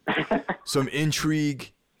some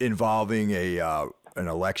intrigue involving an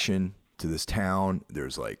election to this town.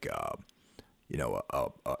 There's like a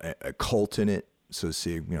cult in it. So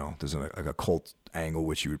see, there's a cult angle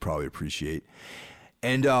which you would probably appreciate.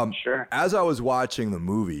 And Sure. As I was watching the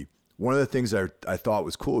movie, one of the things I thought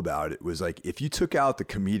was cool about it was like if you took out the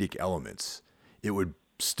comedic elements, it would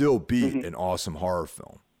still be an awesome horror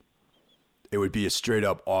film. It would be a straight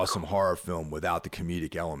up awesome horror film without the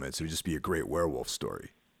comedic elements. It would just be a great werewolf story,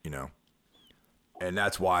 And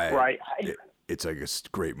that's why it's like a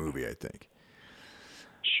great movie, I think.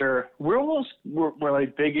 Sure. Werewolves were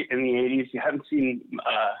like big in the 80s. You haven't seen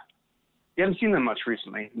them much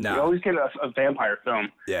recently. No. You always get a vampire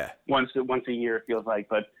film. Yeah. Once a year, it feels like,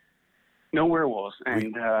 but no werewolves.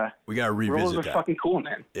 And we gotta revisit werewolves are that. fucking cool,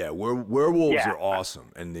 man. Yeah, werewolves are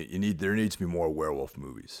awesome, and there needs to be more werewolf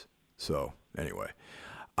movies. So anyway,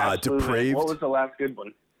 Depraved. What was the last good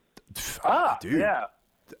one? Dude. Yeah.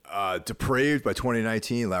 Depraved by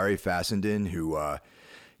 2019. Larry Fassenden, who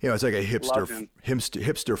it's like a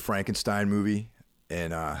hipster Frankenstein movie,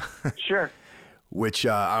 and Sure. which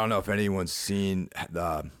I don't know if anyone's seen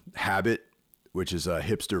Habit, which is a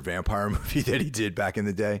hipster vampire movie that he did back in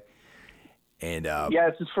the day. And yeah,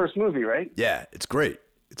 it's his first movie, right? Yeah, it's great.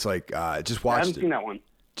 It's like just watched it. I haven't seen that one.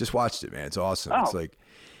 Just watched it, man. It's awesome. Oh. It's like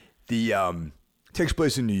the takes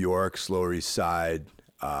place in New York, Lower East Side.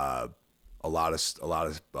 A lot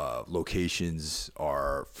of locations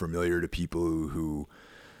are familiar to people who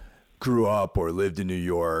grew up or lived in New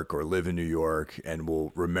York or live in New York and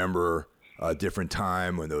will remember a different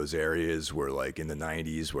time when those areas were like in the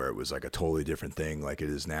 90s where it was like a totally different thing like it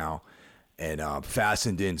is now. And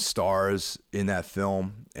Fassenden stars in that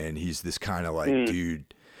film, and he's this kind of like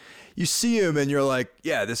dude. You see him, and you're like,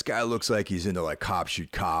 yeah, this guy looks like he's into like Cop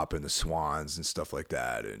Shoot Cop and the Swans and stuff like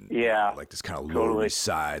that, and like this kind of Lower East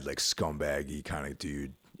Side like scumbaggy kind of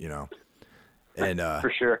dude, And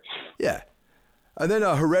for sure, yeah. And then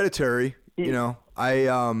Hereditary,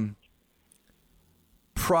 I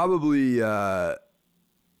probably. I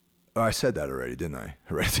said that already, didn't I?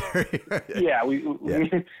 Hereditary. Yeah, we've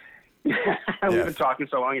been talking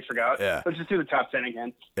so long, you forgot. Yeah. Let's just do the top 10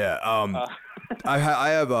 again. Yeah. I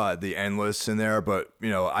have the Endless in there, but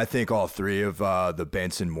I think all three of the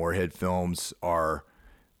Benson Moorhead films are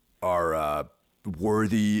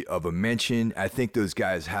worthy of a mention. I think those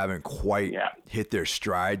guys haven't quite hit their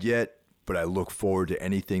stride yet, but I look forward to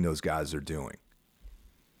anything those guys are doing.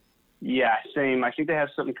 Yeah, same. I think they have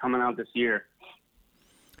something coming out this year.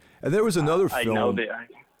 And there was another film. I know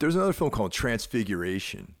there's another film called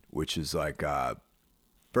Transfiguration, which is like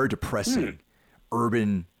very depressing,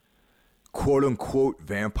 urban, quote unquote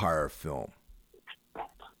vampire film.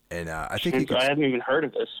 And I think I haven't even heard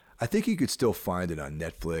of this. I think you could still find it on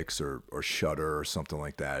Netflix or Shudder or something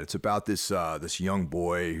like that. It's about this young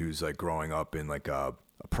boy who's like growing up in like a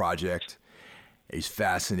project. He's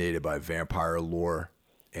fascinated by vampire lore,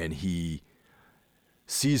 and he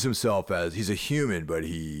sees himself as he's a human, but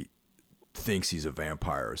he thinks he's a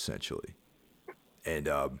vampire essentially. And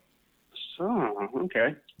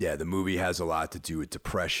okay. Yeah, the movie has a lot to do with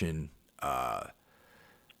depression,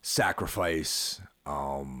 sacrifice,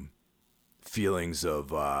 feelings of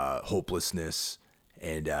hopelessness,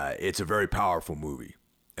 and it's a very powerful movie,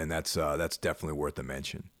 and that's definitely worth a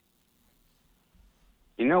mention.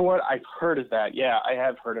 You know what? I've heard of that. Yeah, I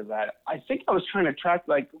have heard of that. I think I was trying to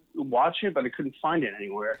watch it, but I couldn't find it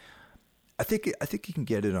anywhere. I think you can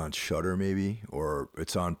get it on Shudder maybe, or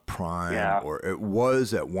it's on Prime, or it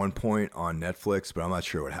was at one point on Netflix, but I'm not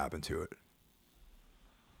sure what happened to it.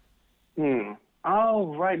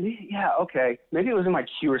 Oh, right. Yeah, okay. Maybe it was in my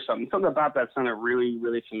queue or something. Something about that sounded really,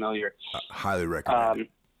 really familiar. Highly recommend it.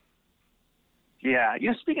 Yeah.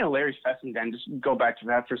 Speaking of Larry Fessenden, just go back to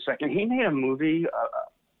that for a second. He made a movie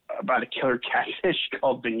about a killer catfish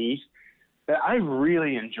called Beneath that I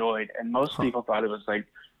really enjoyed, and most people thought it was like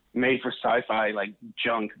made for sci-fi like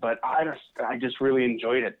junk, but I just really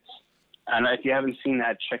enjoyed it. And if you haven't seen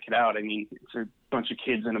that, check it out. I mean, it's a bunch of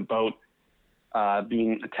kids in a boat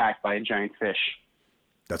being attacked by a giant fish.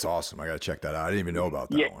 That's awesome. I got to check that out. I didn't even know about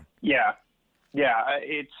that one. Yeah.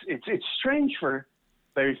 It's strange for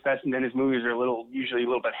Larry Fessenden. His movies are usually a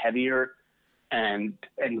little bit heavier and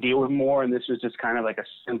deal with more. And this was just kind of like a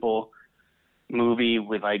simple, movie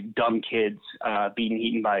with like dumb kids being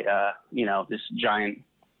eaten by this giant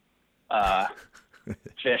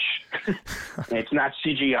fish. It's not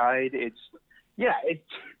CGI'd. It's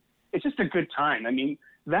just a good time. I mean,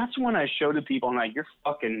 that's when I show to people, I'm like, you're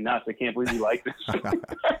fucking nuts. I can't believe you like this.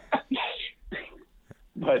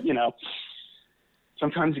 But,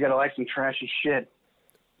 sometimes you got to like some trashy shit.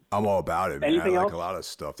 I'm all about it, man. Anything I like else? a lot of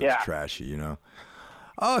stuff that's trashy,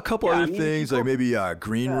 A couple other things, like maybe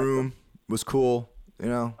Green Room was cool,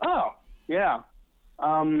 Oh, yeah.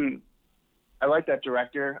 I like that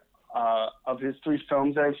director. Of his 3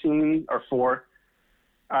 films that I've seen, or 4,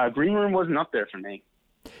 Green Room wasn't up there for me.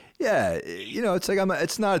 Yeah, it's like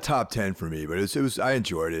it's not a top 10 for me, but it was. I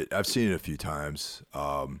enjoyed it. I've seen it a few times.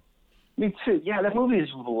 Me too. Yeah, that movie is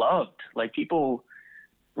loved. Like, people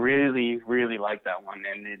really, really like that one,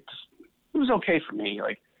 and it was okay for me.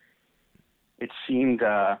 Like, it seemed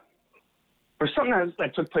for something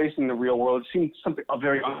that took place in the real world, it seemed something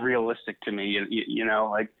very unrealistic to me.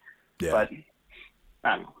 Yeah. But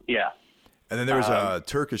I don't know. Yeah. And then there was a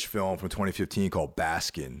Turkish film from 2015 called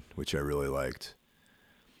Baskin, which I really liked.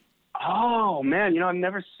 Oh man, I've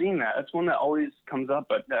never seen that. That's one that always comes up,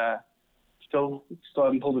 but still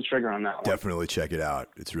haven't pulled the trigger on that one. Definitely check it out.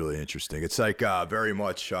 It's really interesting. It's like very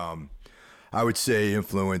much, I would say,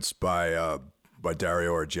 influenced by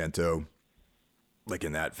Dario Argento, like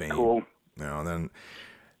in that vein. Cool. And then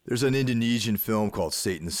there's an Indonesian film called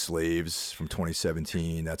Satan's Slaves from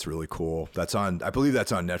 2017. That's really cool. I believe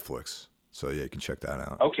that's on Netflix. So yeah, you can check that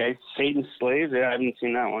out. Okay, Satan's Slaves. Yeah, I haven't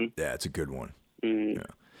seen that one. Yeah, it's a good one. Mm. Yeah.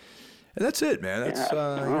 And that's it, man. That's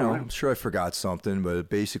I'm sure I forgot something, but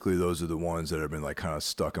basically those are the ones that have been like kind of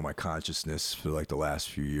stuck in my consciousness for like the last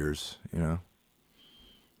few years.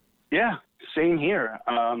 Yeah, same here.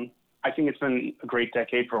 I think it's been a great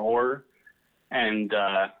decade for horror, and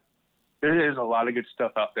there is a lot of good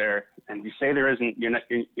stuff out there. And if you say there isn't,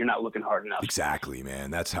 you're not looking hard enough. Exactly,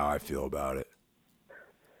 man. That's how I feel about it.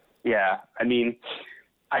 Yeah, I mean,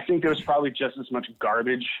 I think there was probably just as much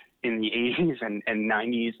garbage in the 80s and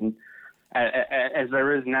 90s and as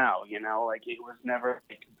there is now, like it was never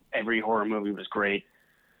like, every horror movie was great,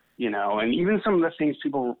 and even some of the things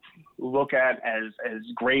people look at as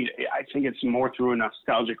great, I think it's more through a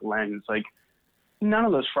nostalgic lens. Like none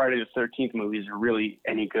of those Friday the 13th movies are really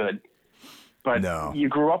any good, but you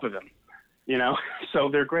grew up with them, so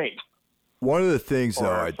they're great. One of the things, though,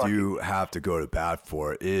 I do have to go to bat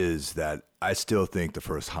for is that I still think the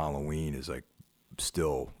first Halloween is like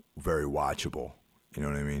still very watchable. You know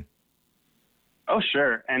what I mean? Oh,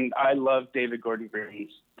 sure. And I love David Gordon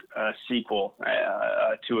Green's sequel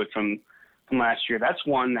to it from last year. That's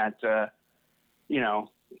one that,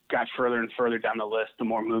 got further and further down the list the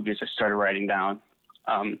more movies I started writing down.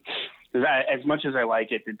 As much as I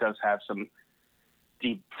like it, it does have some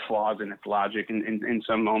deep flaws in its logic in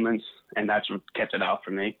some moments, and that's what kept it out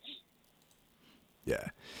for me. Yeah.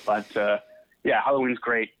 But, Halloween's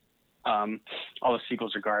great. All the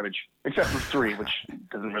sequels are garbage, except for 3, which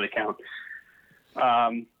doesn't really count.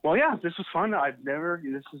 Well, yeah, this was fun.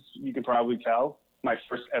 You can probably tell, my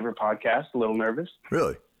first ever podcast. A little nervous.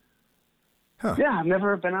 Really? Huh. Yeah, I've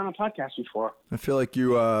never been on a podcast before. I feel like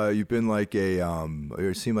you've been like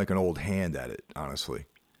you seem like an old hand at it, honestly.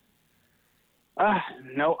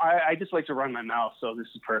 No, I just like to run my mouth, so this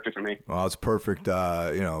is perfect for me. Well, it's perfect,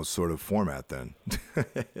 sort of format then.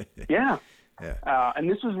 Yeah. Yeah. And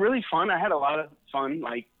this was really fun. I had a lot of fun,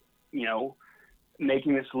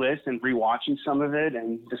 making this list and rewatching some of it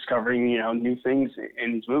and discovering, new things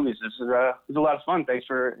in these movies. This is a lot of fun. Thanks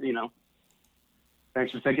for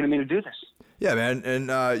thinking of me to do this. Yeah, man.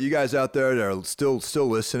 And you guys out there that are still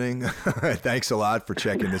listening, thanks a lot for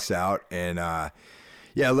checking this out. And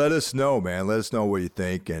let us know, man. Let us know what you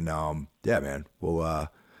think. And man, we'll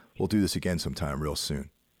do this again sometime real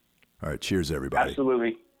soon. All right. Cheers, everybody.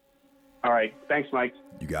 Absolutely. All right. Thanks, Mike.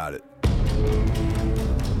 You got it.